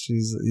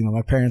she's,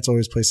 my parents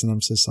always placed an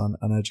emphasis on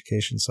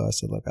education. So I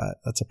said, look,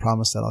 that's a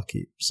promise that I'll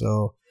keep.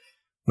 So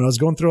when I was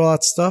going through all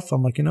that stuff,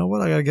 I'm like, you know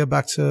what? I got to get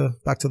back to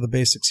the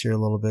basics here a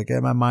little bit,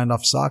 get my mind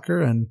off soccer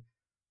and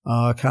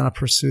kind of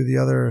pursue the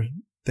other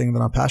thing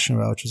that I'm passionate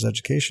about, which is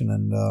education.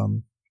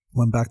 And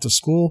went back to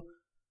school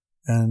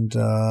and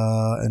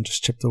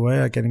just chipped away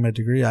at getting my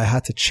degree. I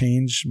had to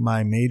change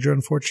my major,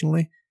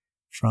 unfortunately,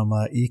 from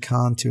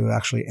econ to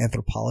actually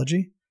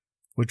anthropology,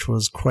 which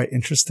was quite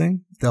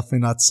interesting. Definitely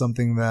not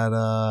something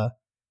that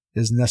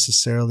is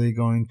necessarily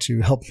going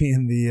to help me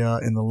in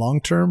the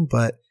long term,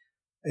 but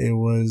it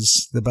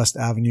was the best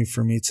avenue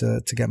for me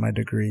to get my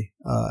degree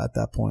at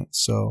that point.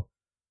 So,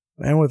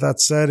 and with that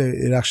said,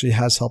 it actually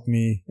has helped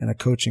me in a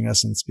coaching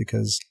essence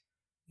because,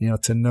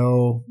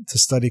 to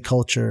study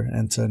culture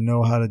and to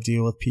know how to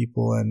deal with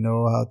people and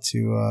know how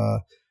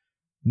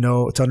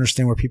to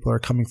understand where people are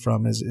coming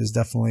from is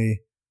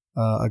definitely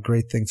a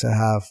great thing to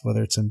have,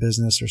 whether it's in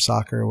business or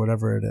soccer or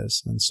whatever it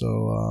is. And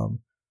so,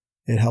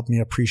 it helped me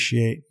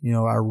appreciate,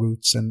 our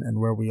roots and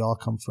where we all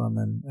come from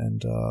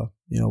and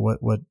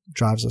what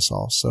drives us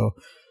all. So,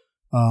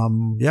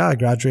 I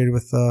graduated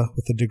with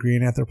a degree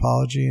in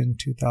anthropology in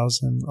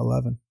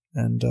 2011.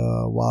 And,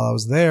 while I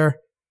was there,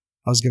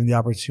 I was given the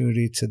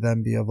opportunity to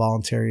then be a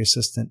voluntary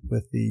assistant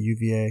with the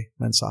UVA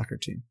men's soccer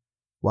team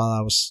while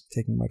I was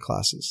taking my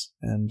classes.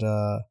 And,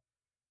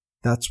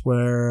 that's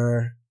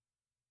where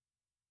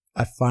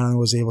I finally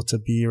was able to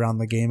be around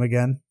the game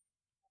again.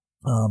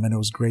 And it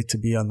was great to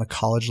be on the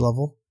college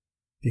level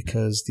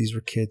because these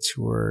were kids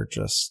who were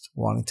just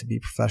wanting to be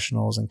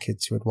professionals and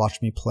kids who had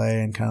watched me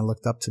play and kind of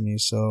looked up to me.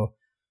 So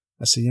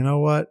I said, you know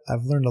what?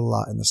 I've learned a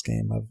lot in this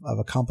game. I've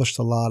accomplished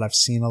a lot. I've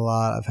seen a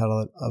lot. I've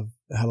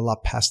had a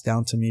lot passed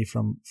down to me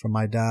from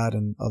my dad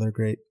and other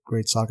great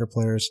soccer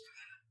players.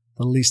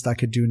 The least I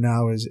could do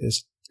now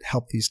is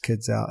help these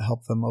kids out,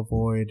 help them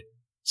avoid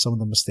some of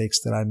the mistakes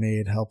that I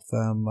made, help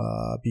them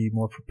be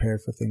more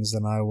prepared for things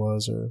than I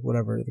was or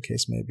whatever the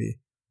case may be.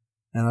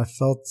 And I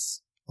felt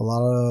a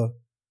lot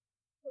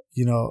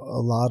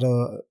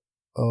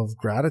of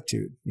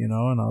gratitude, and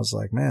I was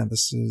like, man,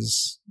 this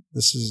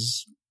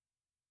is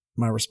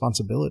my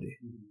responsibility.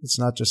 It's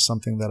not just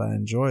something that I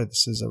enjoy.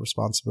 This is a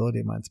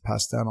responsibility of mine to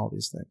pass down all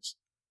these things.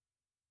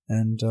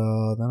 And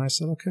then I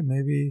said, okay,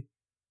 maybe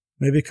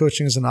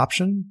coaching is an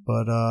option,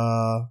 but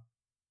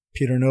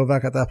Peter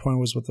Novak at that point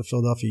was with the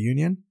Philadelphia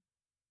Union,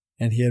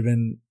 and he had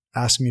been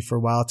asking me for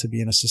a while to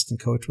be an assistant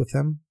coach with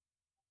him.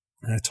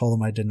 And I told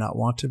him I did not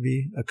want to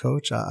be a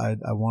coach. I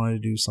wanted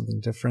to do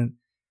something different,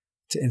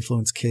 to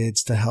influence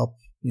kids, to help,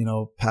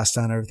 pass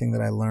down everything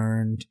that I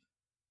learned.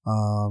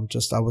 I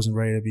wasn't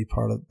ready to be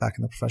back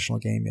in the professional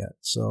game yet.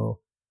 So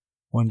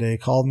one day he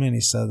called me and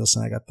he said,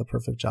 listen, I got the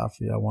perfect job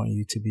for you. I want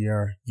you to be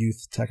our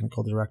youth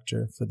technical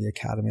director for the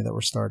academy that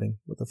we're starting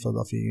with the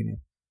Philadelphia Union.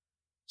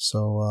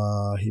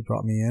 So, he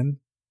brought me in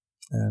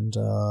And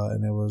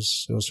it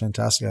was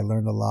fantastic. I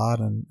learned a lot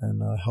and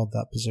held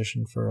that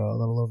position for a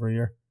little over a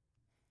year.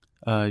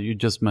 You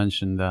just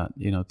mentioned that,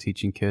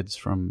 teaching kids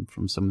from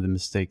some of the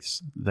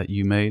mistakes that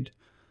you made,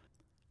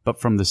 but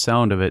from the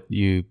sound of it,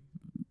 you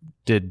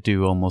did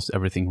do almost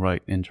everything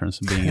right in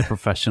terms of being a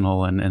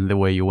professional and the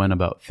way you went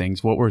about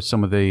things. What were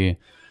some of the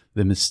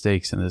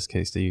mistakes in this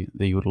case that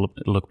you would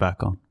look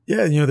back on?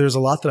 Yeah, there's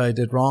a lot that I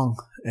did wrong,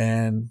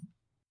 and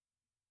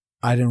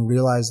I didn't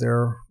realize they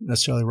were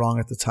necessarily wrong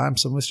at the time.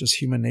 Some of it's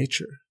just human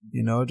nature,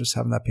 just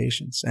having that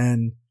patience.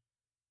 And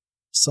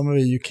some of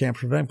it you can't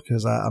prevent,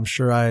 because I'm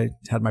sure I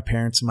had my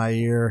parents in my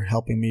ear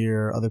helping me,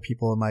 or other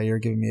people in my ear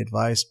giving me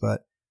advice,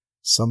 but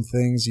some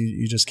things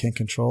you just can't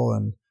control,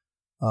 and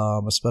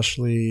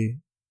especially,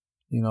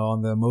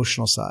 on the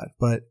emotional side.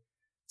 But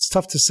it's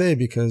tough to say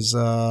because,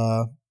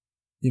 I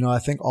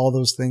think all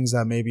those things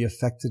that maybe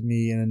affected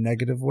me in a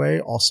negative way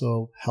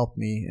also helped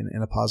me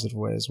in a positive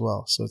way as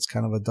well. So it's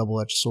kind of a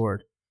double-edged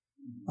sword.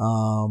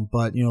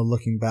 But,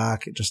 looking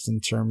back just in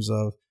terms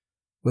of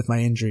with my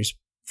injuries,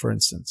 for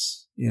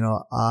instance,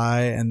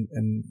 I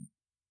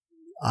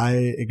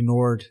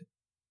ignored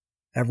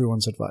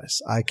everyone's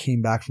advice. I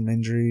came back from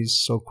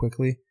injuries so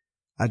quickly.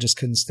 I just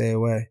couldn't stay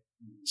away.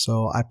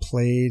 So I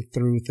played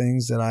through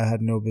things that I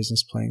had no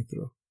business playing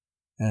through.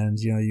 And,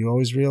 you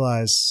always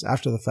realize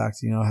after the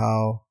fact,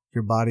 how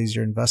your body's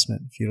your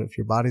investment. If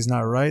your body's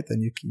not right,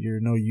 then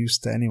you're no use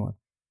to anyone.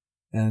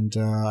 And,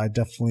 I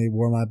definitely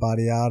wore my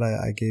body out.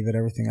 I gave it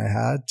everything I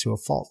had to a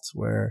fault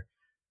where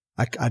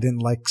I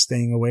didn't like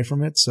staying away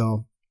from it.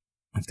 So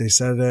if they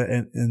said it,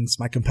 and it's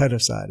my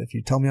competitive side, if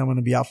you tell me I'm going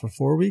to be out for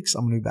 4 weeks,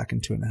 I'm going to be back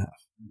in 2.5.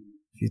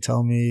 If you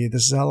tell me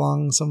this is how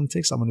long something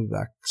takes, I'm going to be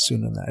back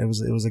sooner than that.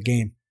 It was a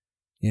game.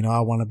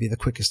 I want to be the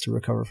quickest to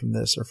recover from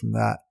this or from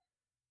that.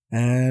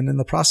 And in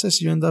the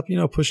process, you end up,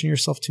 pushing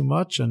yourself too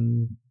much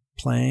and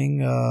playing,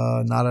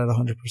 not at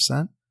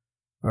 100%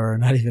 or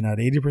not even at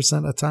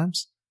 80% at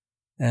times.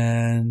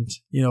 And,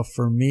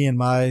 for me in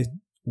my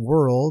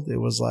world, it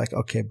was like,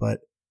 okay, but,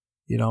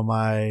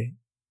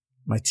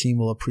 my team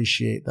will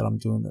appreciate that I'm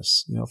doing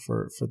this,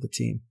 for the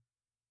team.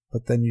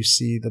 But then you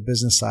see the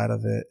business side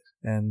of it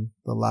and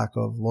the lack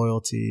of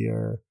loyalty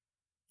or,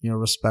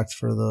 respect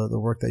for the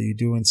work that you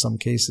do in some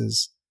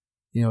cases.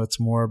 It's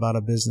more about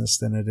a business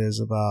than it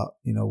is about,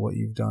 what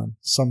you've done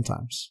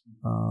sometimes.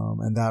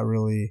 And that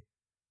really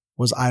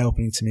was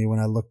eye-opening to me when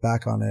I look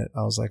back on it.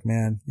 I was like,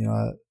 man,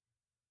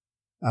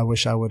 I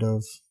wish I would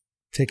have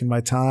taken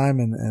my time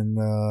and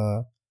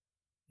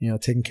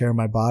taken care of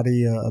my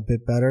body a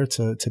bit better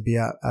to be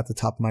at the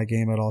top of my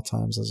game at all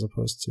times, as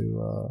opposed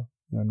to,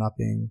 not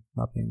being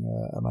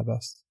at my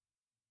best.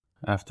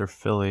 After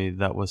Philly,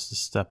 that was the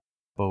step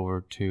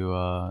over to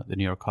the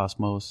New York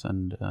Cosmos,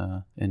 and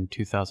in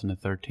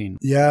 2013.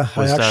 Yeah,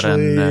 was that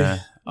an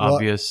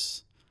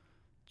obvious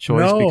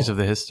choice because of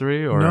the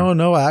history? Or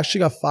no, I actually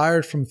got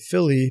fired from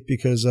Philly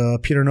because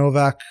Peter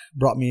Novak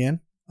brought me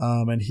in,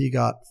 and he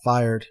got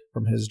fired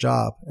from his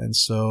job, and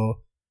so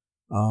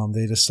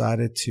they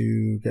decided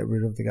to get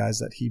rid of the guys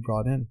that he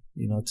brought in.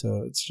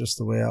 It's just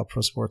the way how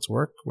pro sports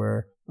work,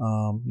 where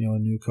a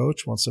new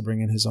coach wants to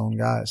bring in his own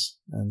guys,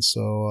 and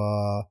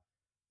so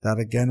that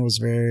again was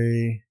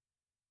very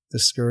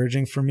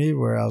discouraging for me,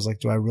 where I was like,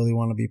 do I really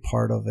want to be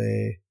part of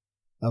a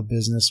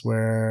business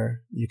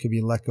where you could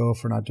be let go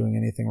for not doing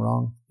anything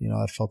wrong?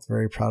 I felt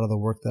very proud of the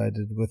work that I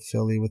did with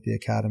Philly, with the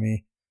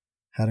academy,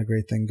 had a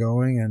great thing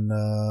going, and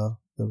the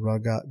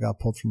rug got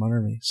pulled from under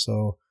me.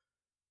 So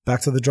back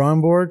to the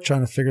drawing board,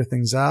 trying to figure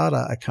things out.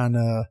 I kind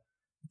of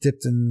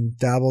dipped and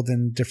dabbled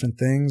in different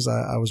things.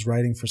 I was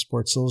writing for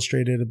Sports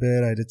Illustrated a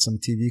bit. I did some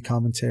TV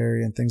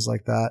commentary and things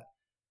like that.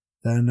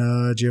 Then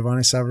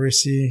Giovanni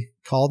Savarese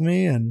called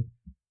me, and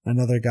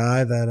another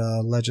guy, that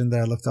legend that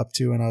I looked up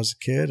to when I was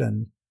a kid,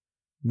 and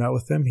met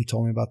with him. He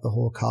told me about the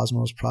whole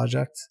Cosmos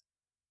project.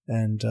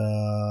 And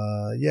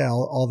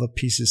all the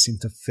pieces seemed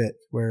to fit,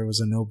 where it was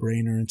a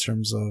no-brainer in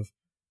terms of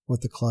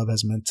what the club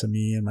has meant to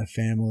me and my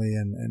family,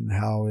 and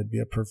how it'd be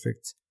a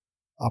perfect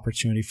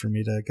opportunity for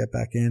me to get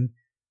back in.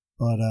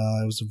 But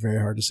it was a very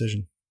hard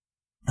decision.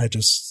 I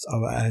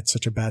had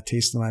such a bad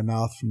taste in my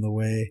mouth from the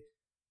way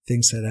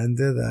things had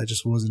ended that I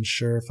just wasn't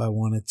sure if I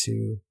wanted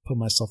to put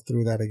myself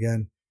through that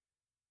again.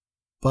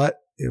 But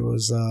it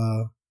was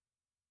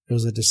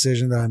a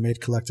decision that I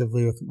made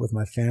collectively with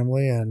my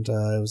family, and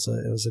it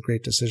was a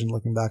great decision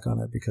looking back on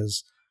it,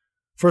 because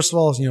first of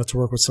all, to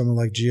work with someone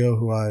like Gio,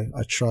 who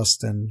I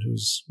trust, and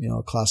who's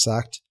a class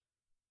act,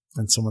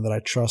 and someone that I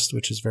trust,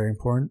 which is very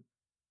important,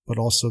 but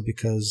also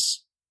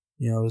because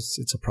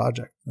it's a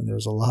project, and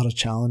there's a lot of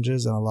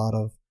challenges and a lot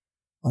of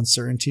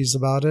uncertainties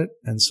about it,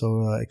 and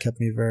so it kept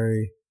me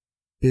very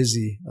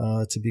busy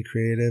to be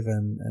creative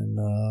and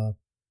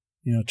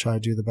try to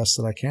do the best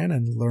that I can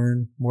and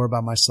learn more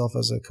about myself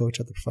as a coach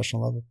at the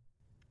professional level.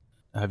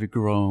 Have you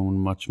grown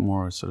much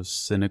more sort of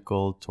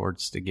cynical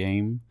towards the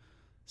game,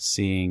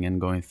 seeing and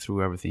going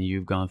through everything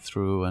you've gone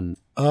through? And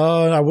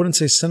I wouldn't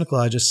say cynical.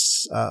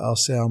 I'll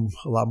say I'm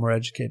a lot more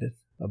educated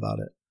about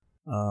it.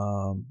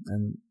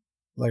 And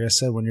like I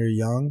said, when you're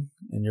young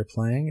and you're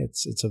playing,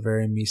 it's a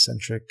very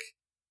me-centric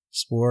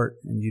sport,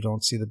 and you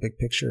don't see the big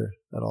picture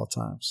at all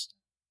times.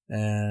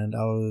 And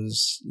I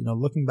was,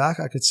 looking back,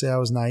 I could say I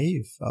was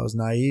naive. I was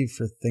naive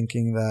for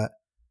thinking that,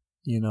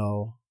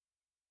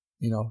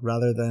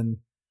 rather than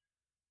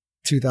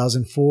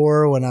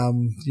 2004 when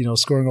I'm,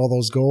 scoring all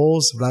those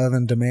goals, rather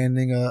than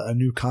demanding a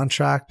new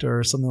contract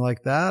or something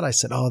like that, I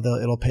said,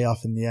 it'll pay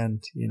off in the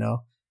end,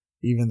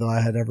 even though I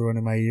had everyone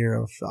in my ear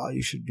of,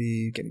 you should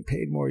be getting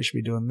paid more, you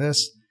should be doing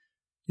this.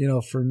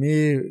 For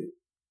me,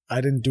 I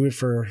didn't do it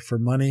for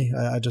money.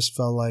 I just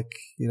felt like,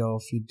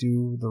 if you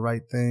do the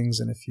right things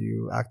and if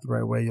you act the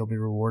right way, you'll be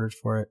rewarded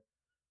for it.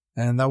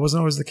 And that wasn't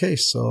always the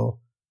case. So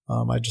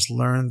I just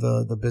learned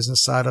the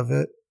business side of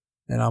it,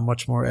 and I'm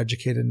much more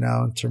educated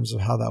now in terms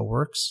of how that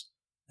works.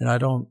 And I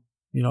don't,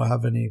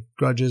 have any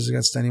grudges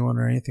against anyone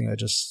or anything.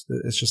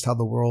 It's just how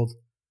the world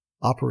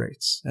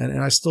operates.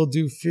 And I still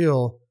do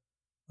feel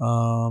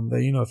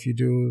that, if you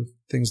do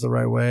things the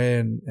right way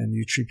and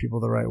you treat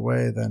people the right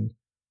way, then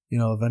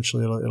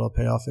eventually it'll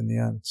pay off in the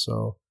end.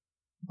 So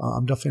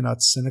I'm definitely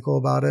not cynical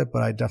about it,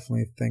 but I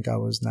definitely think I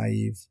was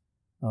naive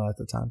at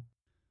the time.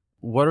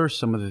 What are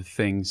some of the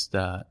things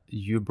that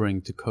you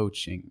bring to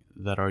coaching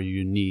that are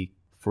unique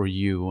for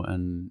you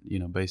and,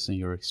 based on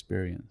your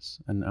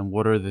experience? And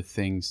what are the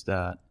things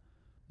that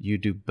you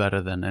do better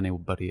than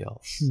anybody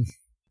else?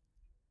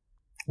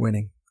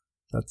 Winning.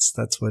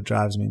 That's what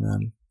drives me,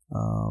 man.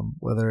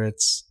 Whether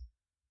it's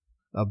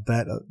a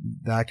bet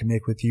that I can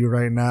make with you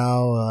right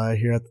now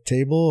here at the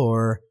table,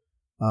 or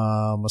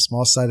a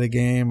small-sided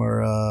game,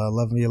 or a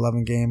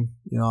 11v11 game.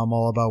 I'm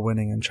all about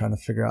winning and trying to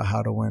figure out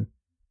how to win.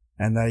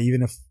 And that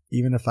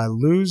even if I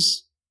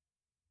lose,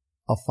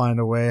 I'll find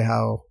a way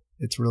how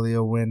it's really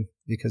a win,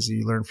 because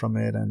you learn from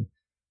it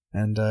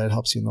and it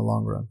helps you in the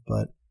long run.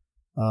 But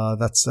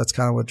that's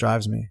kind of what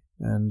drives me.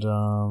 And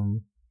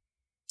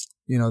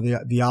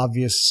the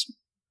obvious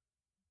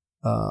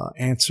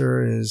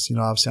answer is,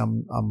 obviously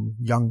I'm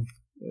young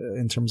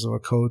in terms of a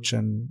coach,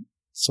 and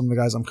some of the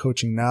guys I'm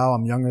coaching now,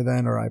 I'm younger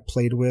than, or I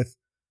played with.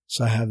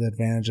 So I have the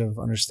advantage of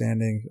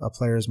understanding a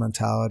player's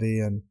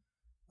mentality and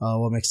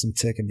what makes them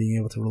tick, and being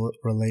able to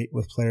relate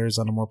with players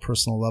on a more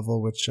personal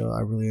level, which I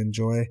really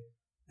enjoy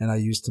and I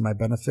use to my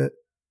benefit.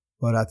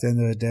 But at the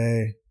end of the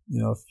day,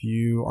 if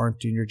you aren't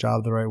doing your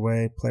job the right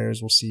way,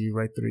 players will see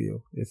right through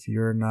you. If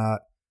you're not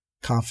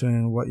confident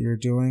in what you're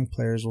doing,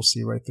 players will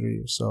see right through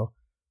you. So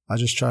I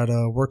just try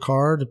to work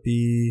hard,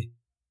 be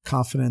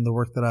confident in the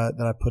work that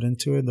I put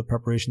into it, the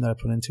preparation that I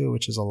put into it,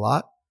 which is a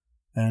lot.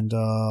 And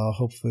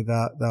hopefully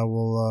that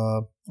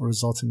will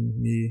result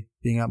in me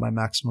being at my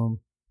maximum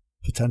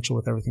potential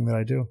with everything that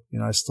I do.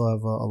 I still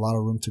have a lot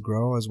of room to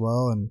grow as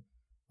well, and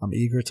I'm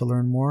eager to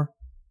learn more.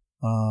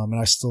 And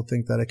I still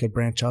think that it could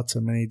branch out to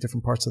many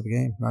different parts of the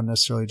game, not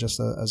necessarily just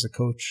as a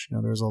coach.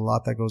 There's a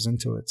lot that goes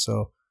into it.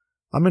 So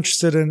I'm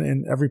interested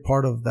in every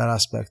part of that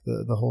aspect,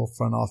 the whole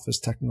front office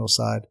technical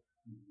side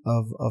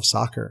of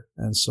soccer.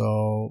 And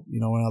so,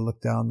 when I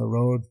look down the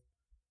road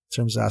in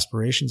terms of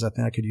aspirations, I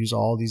think I could use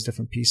all these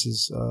different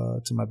pieces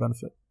to my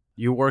benefit.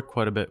 You work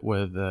quite a bit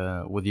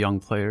with young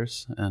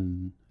players,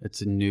 and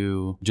it's a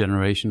new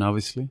generation,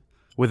 obviously,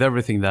 with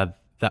everything that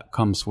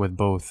comes with,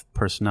 both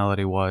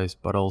personality-wise,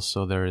 but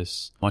also there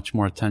is much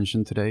more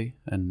attention today,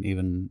 and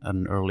even at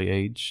an early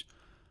age.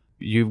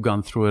 You've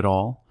gone through it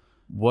all.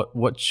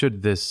 What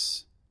should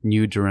this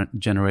new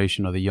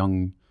generation of the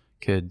young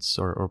kids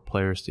or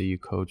players that you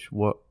coach,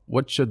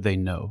 what should they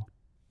know?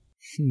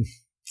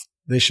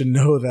 They should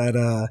know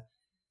that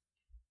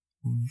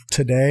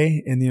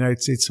today in the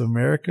United States of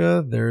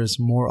America, there's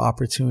more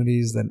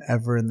opportunities than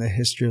ever in the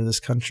history of this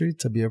country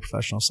to be a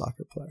professional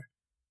soccer player.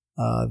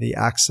 The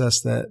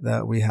access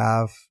that we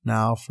have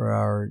now for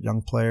our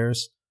young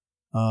players,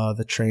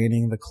 the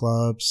training, the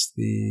clubs,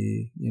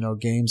 the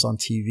games on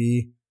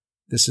TV.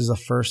 This is a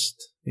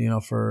first,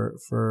 for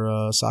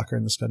soccer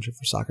in this country,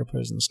 for soccer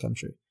players in this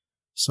country.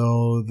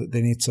 So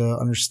they need to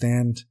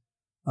understand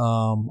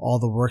all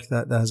the work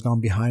that has gone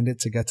behind it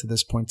to get to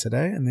this point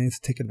today, and they need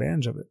to take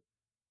advantage of it.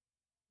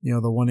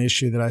 The one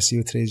issue that I see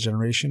with today's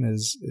generation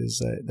is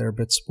that they're a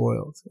bit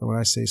spoiled. And when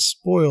I say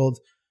spoiled,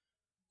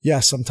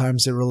 yes,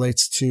 sometimes it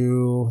relates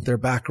to their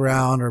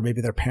background or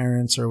maybe their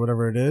parents or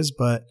whatever it is.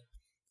 But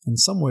in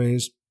some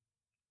ways,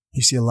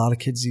 you see a lot of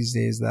kids these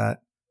days that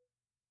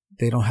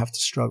they don't have to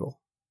struggle.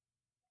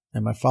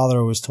 And my father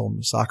always told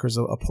me, soccer is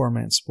a poor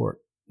man's sport.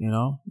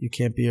 You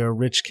can't be a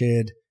rich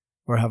kid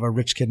or have a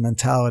rich kid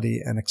mentality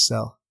and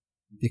excel,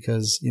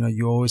 because,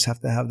 you always have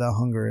to have that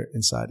hunger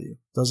inside of you.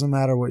 Doesn't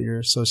matter what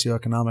your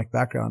socioeconomic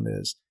background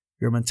is,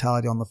 your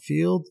mentality on the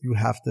field, you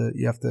have to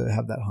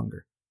have that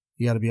hunger.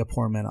 You got to be a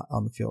poor man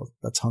on the field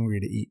that's hungry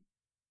to eat.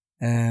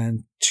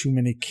 And too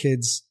many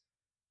kids,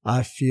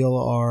 I feel,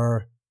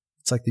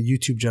 it's like the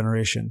YouTube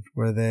generation,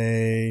 where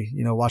they,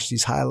 watch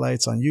these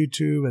highlights on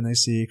YouTube and they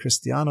see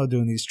Cristiano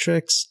doing these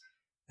tricks,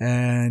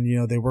 and,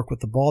 they work with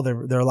the ball.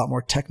 They're a lot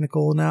more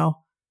technical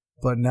now.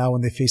 But now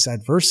when they face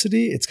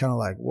adversity, it's kind of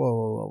like,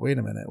 whoa, wait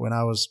a minute. When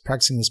I was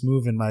practicing this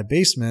move in my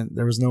basement,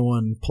 there was no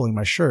one pulling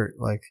my shirt.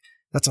 Like,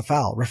 that's a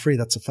foul. Referee,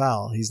 that's a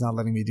foul. He's not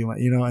letting me do my,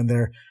 and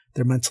they're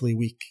mentally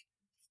weak.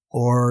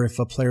 Or if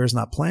a player is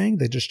not playing,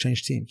 they just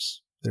change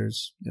teams.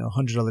 There's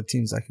 100 other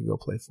teams I could go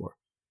play for.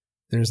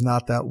 There's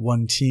not that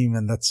one team,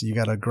 and you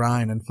got to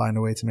grind and find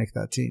a way to make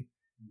that team.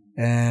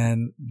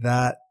 And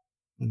that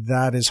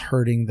is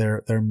hurting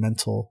their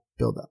mental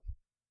buildup.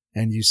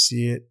 And you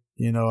see it,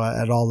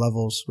 at all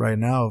levels right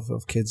now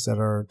of kids that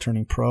are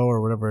turning pro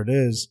or whatever it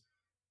is,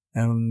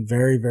 and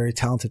very, very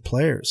talented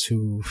players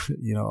who,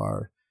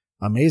 are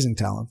amazing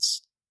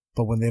talents.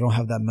 But when they don't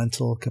have that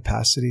mental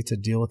capacity to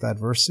deal with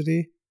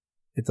adversity,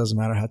 it doesn't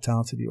matter how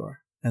talented you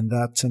are. And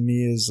that to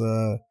me is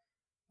a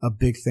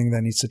big thing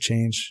that needs to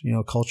change,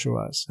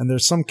 culture-wise. And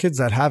there's some kids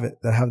that have it,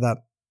 that have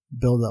that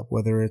build-up,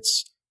 whether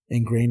it's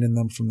ingrained in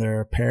them from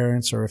their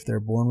parents or if they're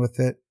born with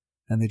it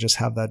and they just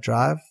have that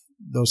drive.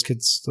 Those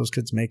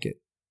kids make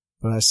it.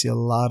 But I see a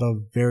lot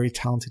of very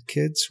talented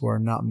kids who are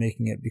not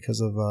making it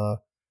because of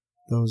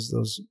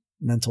those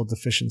mental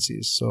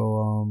deficiencies.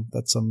 So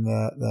that's something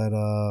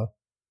that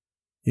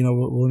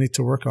we'll need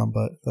to work on.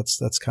 But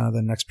that's kind of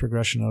the next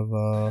progression of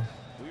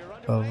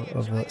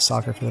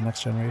soccer for the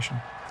next generation.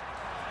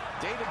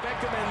 David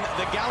Beckham and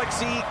the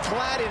Galaxy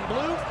clad in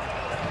blue.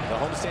 The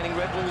homestanding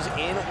Red Bulls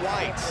in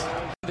white.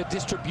 The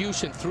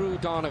distribution through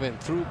Donovan,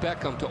 through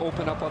Beckham to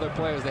open up other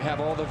players. They have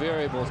all the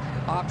variables,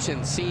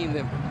 options, seeing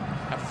them.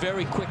 A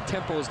very quick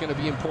tempo is going to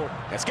be important.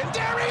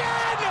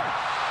 Eskandarian!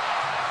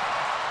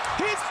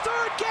 His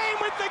third game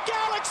with the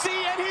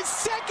Galaxy and his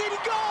second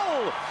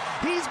goal.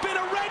 He's been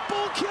a Red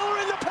Bull killer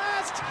in the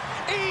past.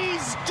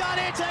 He's done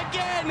it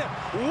again.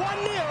 1-0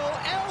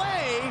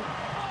 LA.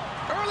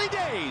 Early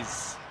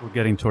days. We're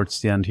getting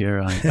towards the end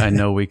here. I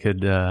know we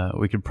could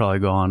probably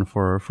go on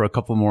for a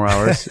couple more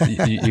hours.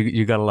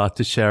 You got a lot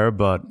to share,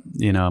 but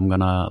I'm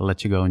gonna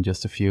let you go in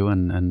just a few,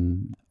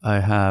 and I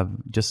have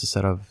just a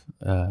set of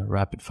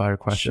rapid fire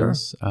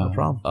questions. Sure, no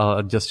problem.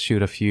 I'll just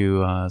shoot a few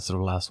sort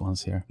of last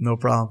ones here. No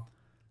problem.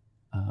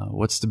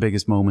 What's the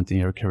biggest moment in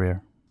your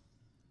career?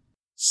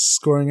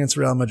 Scoring against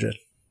Real Madrid.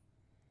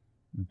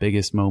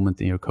 Biggest moment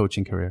in your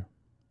coaching career?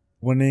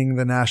 Winning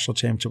the national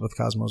championship with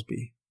Cosmos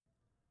B.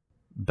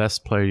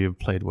 Best player you've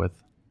played with?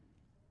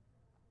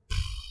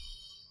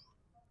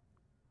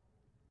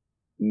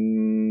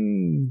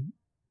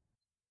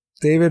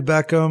 David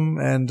Beckham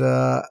and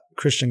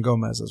Christian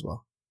Gomez as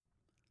well.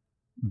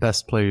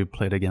 Best player you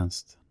played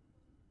against?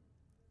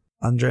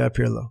 Andrea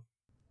Pirlo.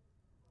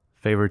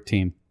 Favorite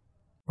team?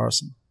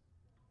 Arsenal.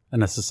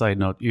 And as a side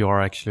note, you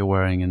are actually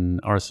wearing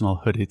an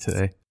Arsenal hoodie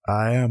today.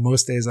 I am.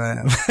 Most days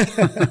I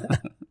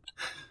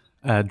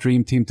am.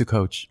 Dream team to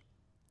coach?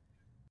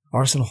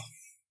 Arsenal.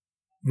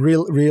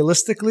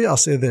 Realistically, I'll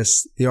say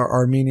this: the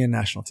Armenian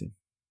national team.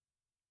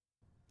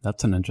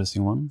 That's an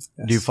interesting one.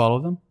 Yes. Do you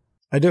follow them?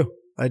 I do.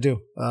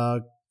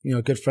 A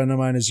good friend of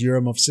mine is Yura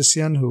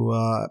Movsisyan, who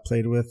I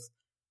played with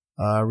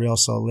Real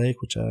Salt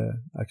Lake, which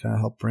I kind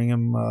of helped bring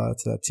him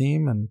to that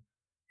team, and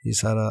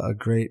he's had a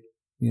great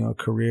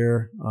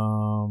career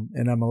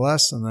in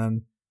MLS, and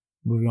then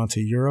moving on to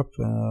Europe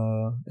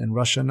in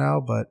Russia now.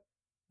 But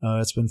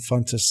it's been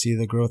fun to see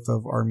the growth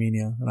of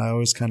Armenia, and I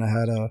always kind of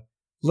had a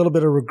little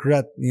bit of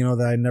regret,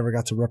 that I never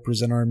got to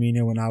represent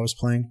Armenia when I was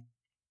playing.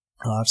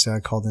 Obviously, I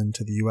called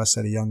into the U.S.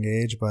 at a young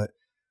age, but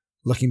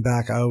looking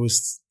back, I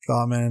always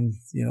thought, man,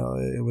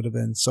 it would have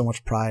been so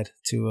much pride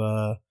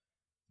to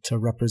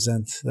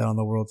represent that on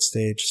the world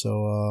stage.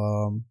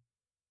 So,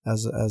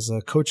 as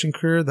a coaching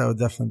career, that would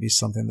definitely be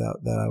something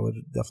that I would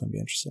definitely be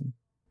interested in.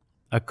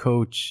 A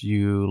coach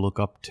you look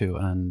up to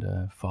and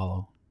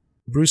follow?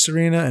 Bruce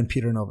Arena and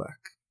Peter Novak,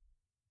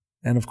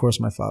 and of course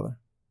my father.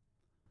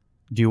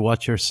 Do you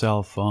watch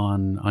yourself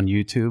on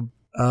YouTube?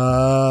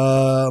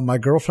 My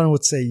girlfriend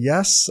would say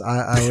yes.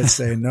 I would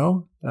say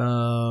no.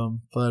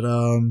 But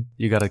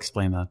you got to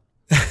explain that.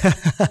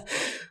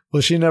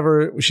 Well, she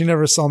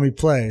never saw me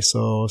play.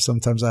 So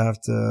sometimes I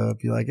have to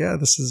be like, yeah,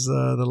 this is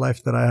the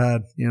life that I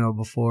had,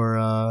 before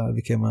I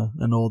became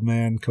an old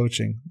man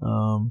coaching.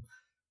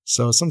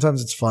 So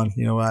sometimes it's fun.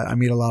 I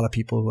meet a lot of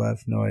people who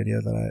have no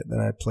idea that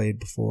I played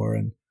before.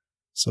 And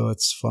so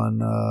it's fun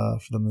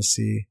for them to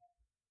see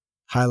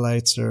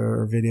highlights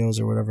or videos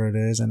or whatever it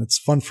is. And it's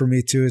fun for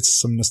me too. It's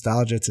some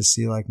nostalgia to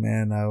see, like,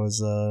 man, I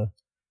was,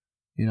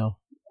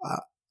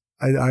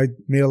 I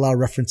made a lot of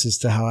references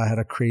to how I had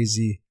a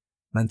crazy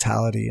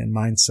mentality and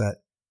mindset.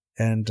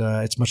 And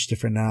it's much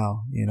different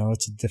now.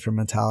 It's a different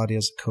mentality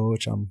as a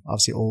coach. I'm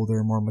obviously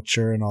older, more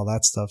mature and all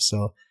that stuff.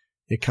 So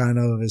it kind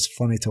of is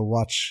funny to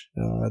watch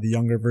the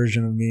younger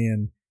version of me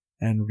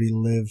and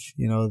relive,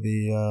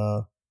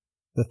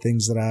 the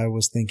things that I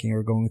was thinking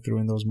or going through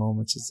in those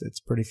moments. It's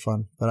pretty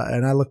fun.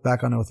 And I look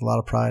back on it with a lot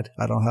of pride.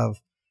 I don't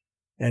have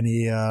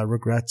any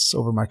regrets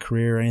over my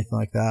career or anything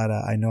like that.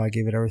 I know I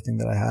gave it everything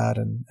that I had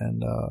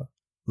and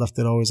left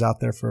it always out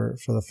there for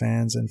the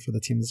fans and for the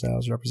team that I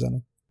was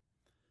representing.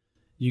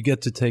 You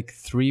get to take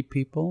 3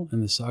 people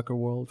in the soccer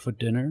world for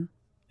dinner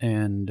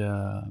and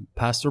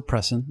past or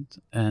present,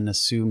 and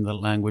assume that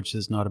language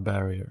is not a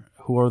barrier.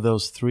 Who are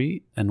those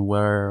 3 and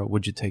where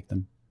would you take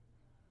them?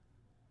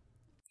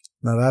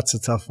 Now that's a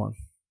tough one.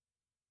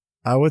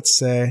 I would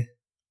say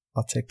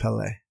I'll take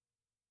Pelé.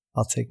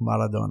 I'll take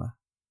Maradona.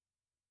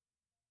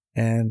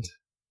 And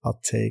I'll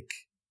take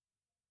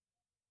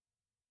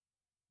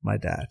my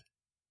dad.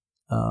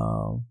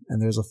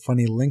 And there's a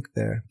funny link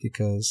there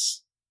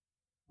because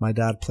my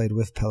dad played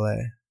with Pelé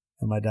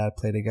and my dad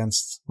played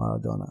against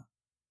Maradona.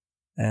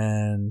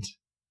 And,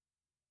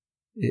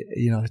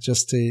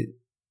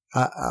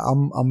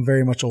 I'm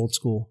very much old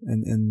school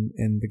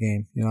in the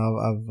game.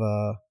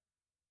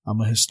 I'm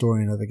a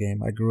historian of the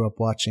game. I grew up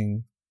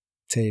watching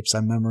tapes.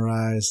 I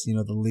memorized,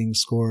 the leading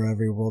score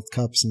every World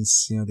Cup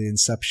since, the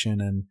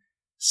inception, and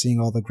seeing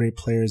all the great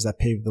players that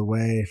paved the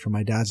way for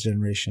my dad's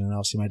generation. And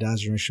obviously my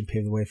dad's generation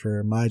paved the way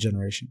for my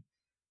generation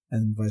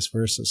and vice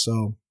versa.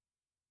 So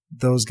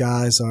those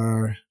guys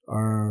are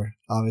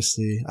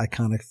obviously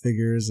iconic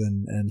figures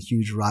and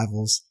huge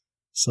rivals.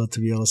 So to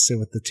be able to sit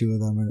with the two of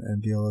them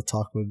and be able to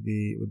talk would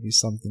be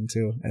something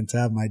too. And to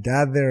have my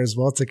dad there as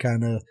well to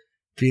kind of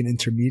be an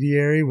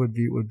intermediary would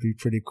be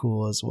pretty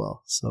cool as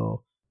well.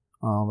 So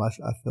I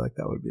feel like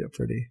that would be a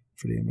pretty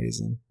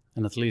amazing.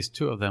 And at least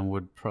two of them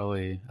would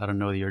probably, I don't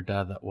know your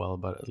dad that well,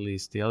 but at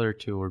least the other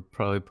two would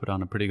probably put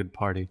on a pretty good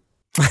party.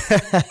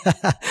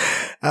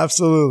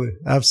 Absolutely.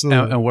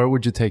 And where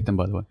would you take them,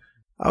 by the way?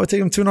 I would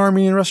take them to an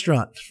Armenian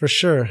restaurant for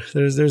sure.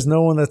 There's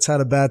no one that's had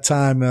a bad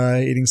time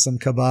eating some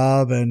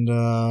kebab and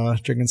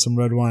drinking some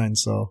red wine.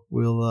 So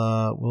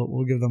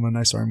we'll give them a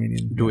nice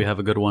Armenian. Do we have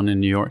a good one in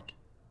New York?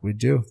 We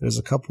do. There's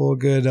a couple of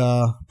good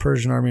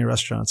Persian Armenian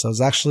restaurants. I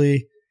was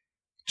actually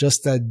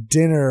just at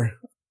dinner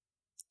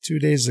 2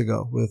 days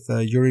ago with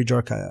Yuri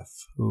Djorkaeff,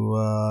 who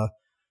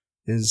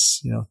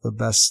is the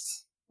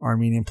best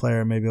Armenian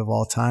player maybe of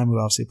all time, who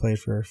obviously played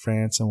for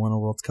France and won a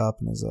World Cup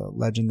and is a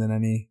legend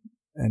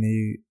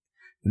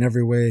in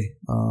every way,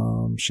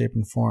 shape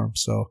and form.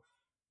 So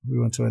we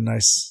went to a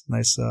nice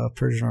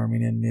Persian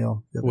Armenian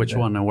meal. Which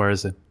one and where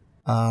is it?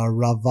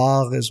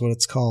 Ravar is what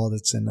it's called.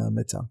 It's in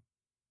Midtown.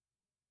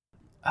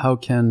 How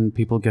can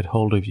people get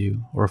hold of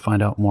you or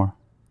find out more?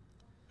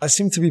 I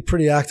seem to be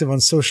pretty active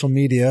on social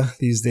media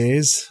these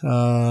days.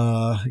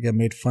 I get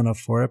made fun of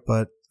for it,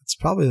 but it's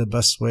probably the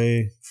best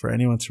way for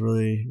anyone to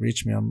really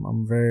reach me.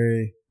 I'm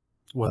very...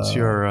 What's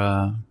your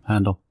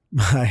handle?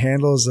 My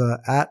handle is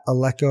at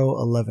Alecko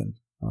 11.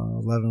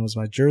 11 was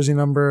my jersey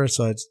number,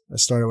 so I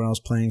started when I was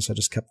playing, so I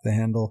just kept the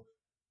handle.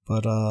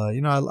 But, I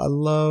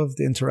love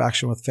the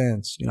interaction with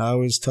fans. I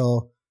always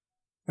tell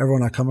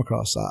everyone I come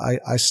across,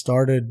 I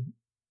started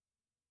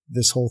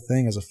this whole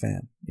thing as a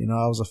fan.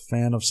 I was a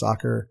fan of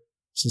soccer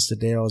since the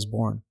day I was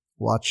born,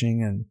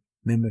 watching and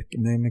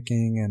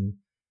mimicking. And,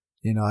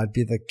 I'd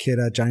be the kid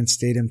at Giant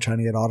Stadium trying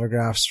to get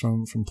autographs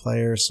from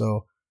players.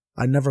 So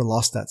I never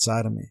lost that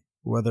side of me.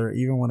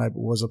 Even when I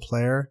was a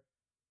player,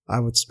 I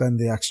would spend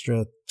the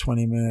extra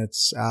 20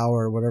 minutes,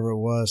 hour, whatever it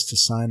was, to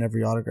sign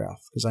every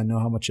autograph because I know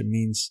how much it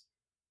means.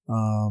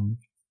 And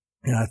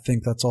I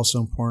think that's also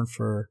important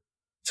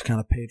to kind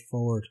of pay it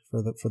forward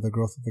for the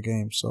growth of the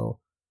game. So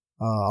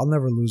I'll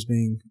never lose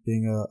being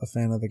a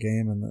fan of the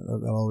game, and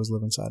that'll always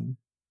live inside me.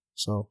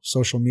 So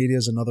social media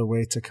is another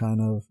way to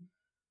kind of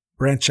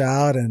branch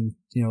out and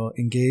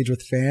engage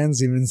with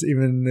fans,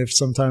 even if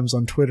sometimes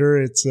on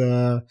Twitter it's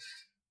a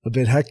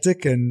bit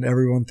hectic and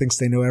everyone thinks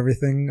they know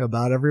everything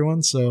about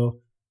everyone. So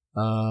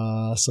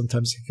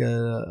sometimes it get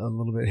a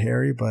little bit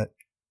hairy, but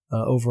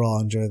overall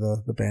I enjoy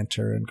the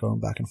banter and going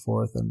back and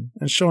forth and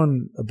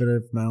showing a bit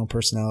of my own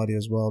personality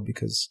as well,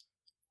 because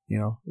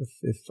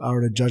if I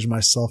were to judge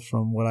myself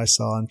from what I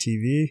saw on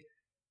TV,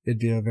 it'd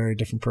be a very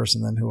different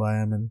person than who I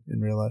am in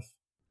real life.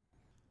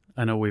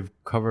 I know we've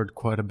covered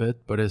quite a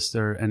bit, but is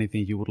there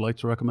anything you would like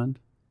to recommend?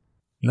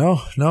 No.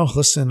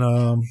 Listen,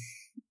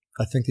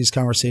 I think these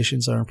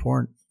conversations are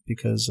important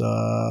because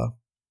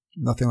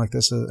nothing like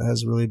this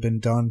has really been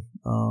done.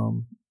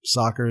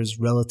 Soccer is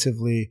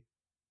relatively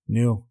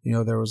new.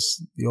 There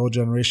was the old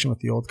generation with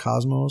the old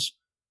Cosmos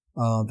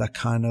that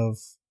kind of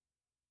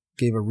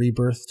gave a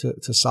rebirth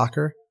to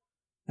soccer.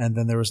 And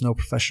then there was no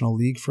professional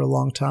league for a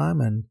long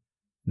time. And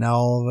now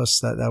all of us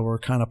that were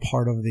kind of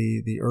part of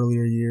the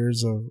earlier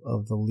years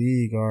of the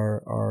league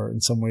are in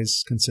some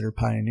ways considered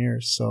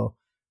pioneers. So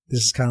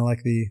this is kind of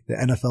like the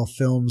NFL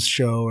Films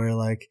show where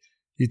like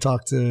you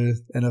talk to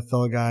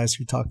NFL guys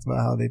who talked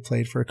about how they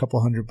played for a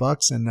couple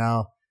 $100 and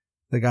now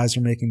the guys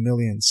are making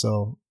millions.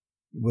 So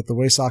with the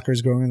way soccer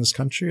is growing in this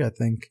country, I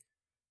think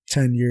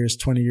 10 years,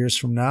 20 years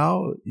from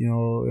now,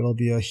 it'll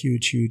be a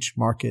huge, huge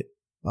market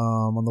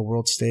on the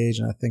world stage.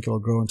 And I think it'll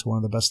grow into one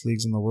of the best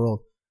leagues in the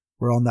world.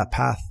 We're on that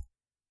path.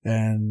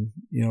 And,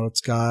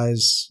 it's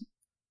guys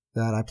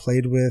that I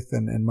played with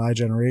and my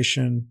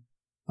generation,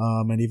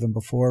 and even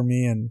before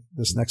me and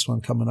this next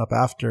one coming up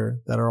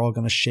after that are all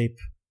going to shape,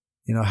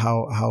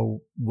 how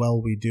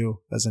well we do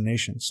as a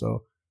nation.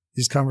 So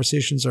these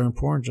conversations are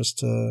important just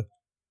to,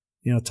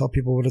 tell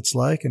people what it's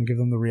like and give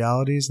them the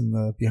realities and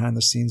the behind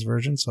the scenes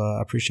version. So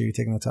I appreciate you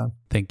taking the time.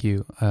 Thank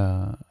you.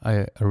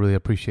 I really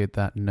appreciate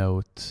that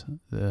note.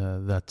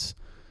 That's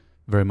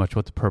very much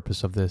what the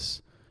purpose of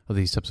these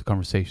types of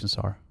conversations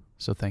are.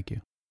 So thank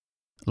you.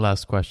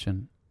 Last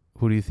question.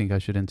 Who do you think I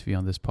should interview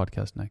on this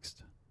podcast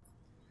next?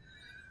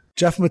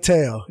 Jeff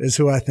Mateo is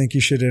who I think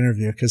you should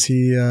interview because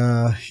he's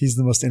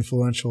the most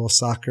influential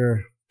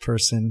soccer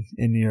person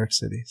in New York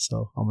City.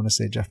 So I'm going to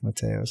say Jeff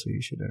Mateo is who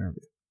you should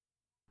interview.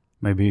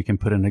 Maybe you can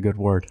put in a good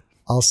word.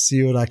 I'll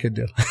see what I could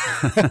do.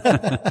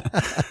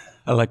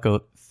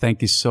 Alecko,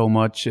 thank you so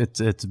much.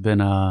 It's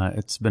been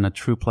a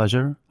true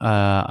pleasure.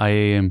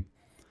 I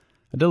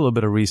did a little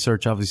bit of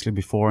research, obviously,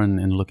 before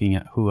and looking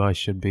at who I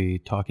should be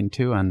talking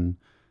to, and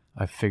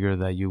I figured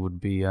that you would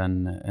be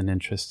an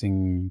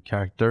interesting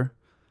character.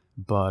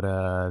 But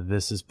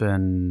this has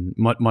been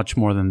much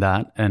more than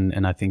that,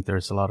 and I think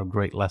there's a lot of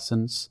great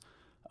lessons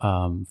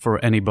for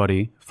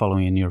anybody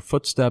following in your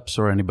footsteps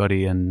or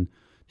anybody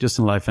just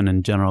in life and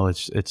in general.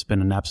 It's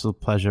been an absolute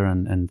pleasure,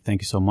 and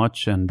thank you so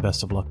much, and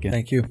best of luck again.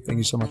 Thank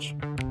you so much.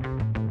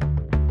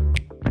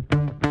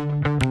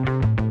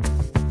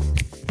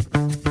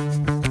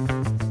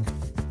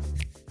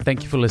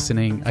 Thank you for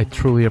listening. I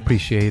truly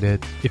appreciate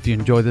it. If you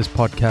enjoy this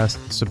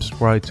podcast,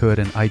 subscribe to it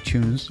in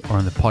iTunes or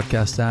on the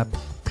podcast app.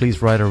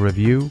 Please write a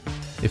review.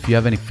 If you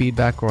have any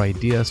feedback or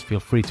ideas, feel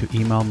free to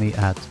email me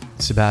at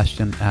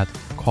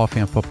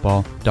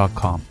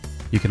sebastian@coffeeandfootball.com.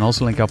 You can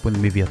also link up with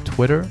me via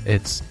Twitter.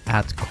 It's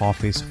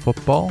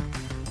 @coffeesfootball.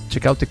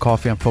 Check out the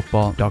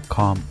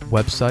coffeeandfootball.com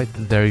website.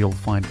 There you'll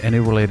find any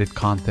related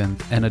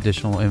content and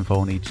additional info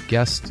on each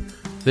guest.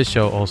 This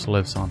show also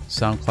lives on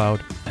SoundCloud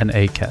and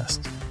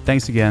Acast.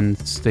 Thanks again.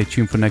 Stay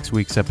tuned for next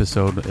week's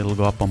episode. It'll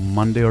go up on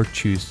Monday or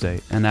Tuesday.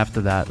 And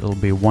after that, it'll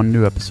be one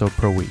new episode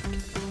per week.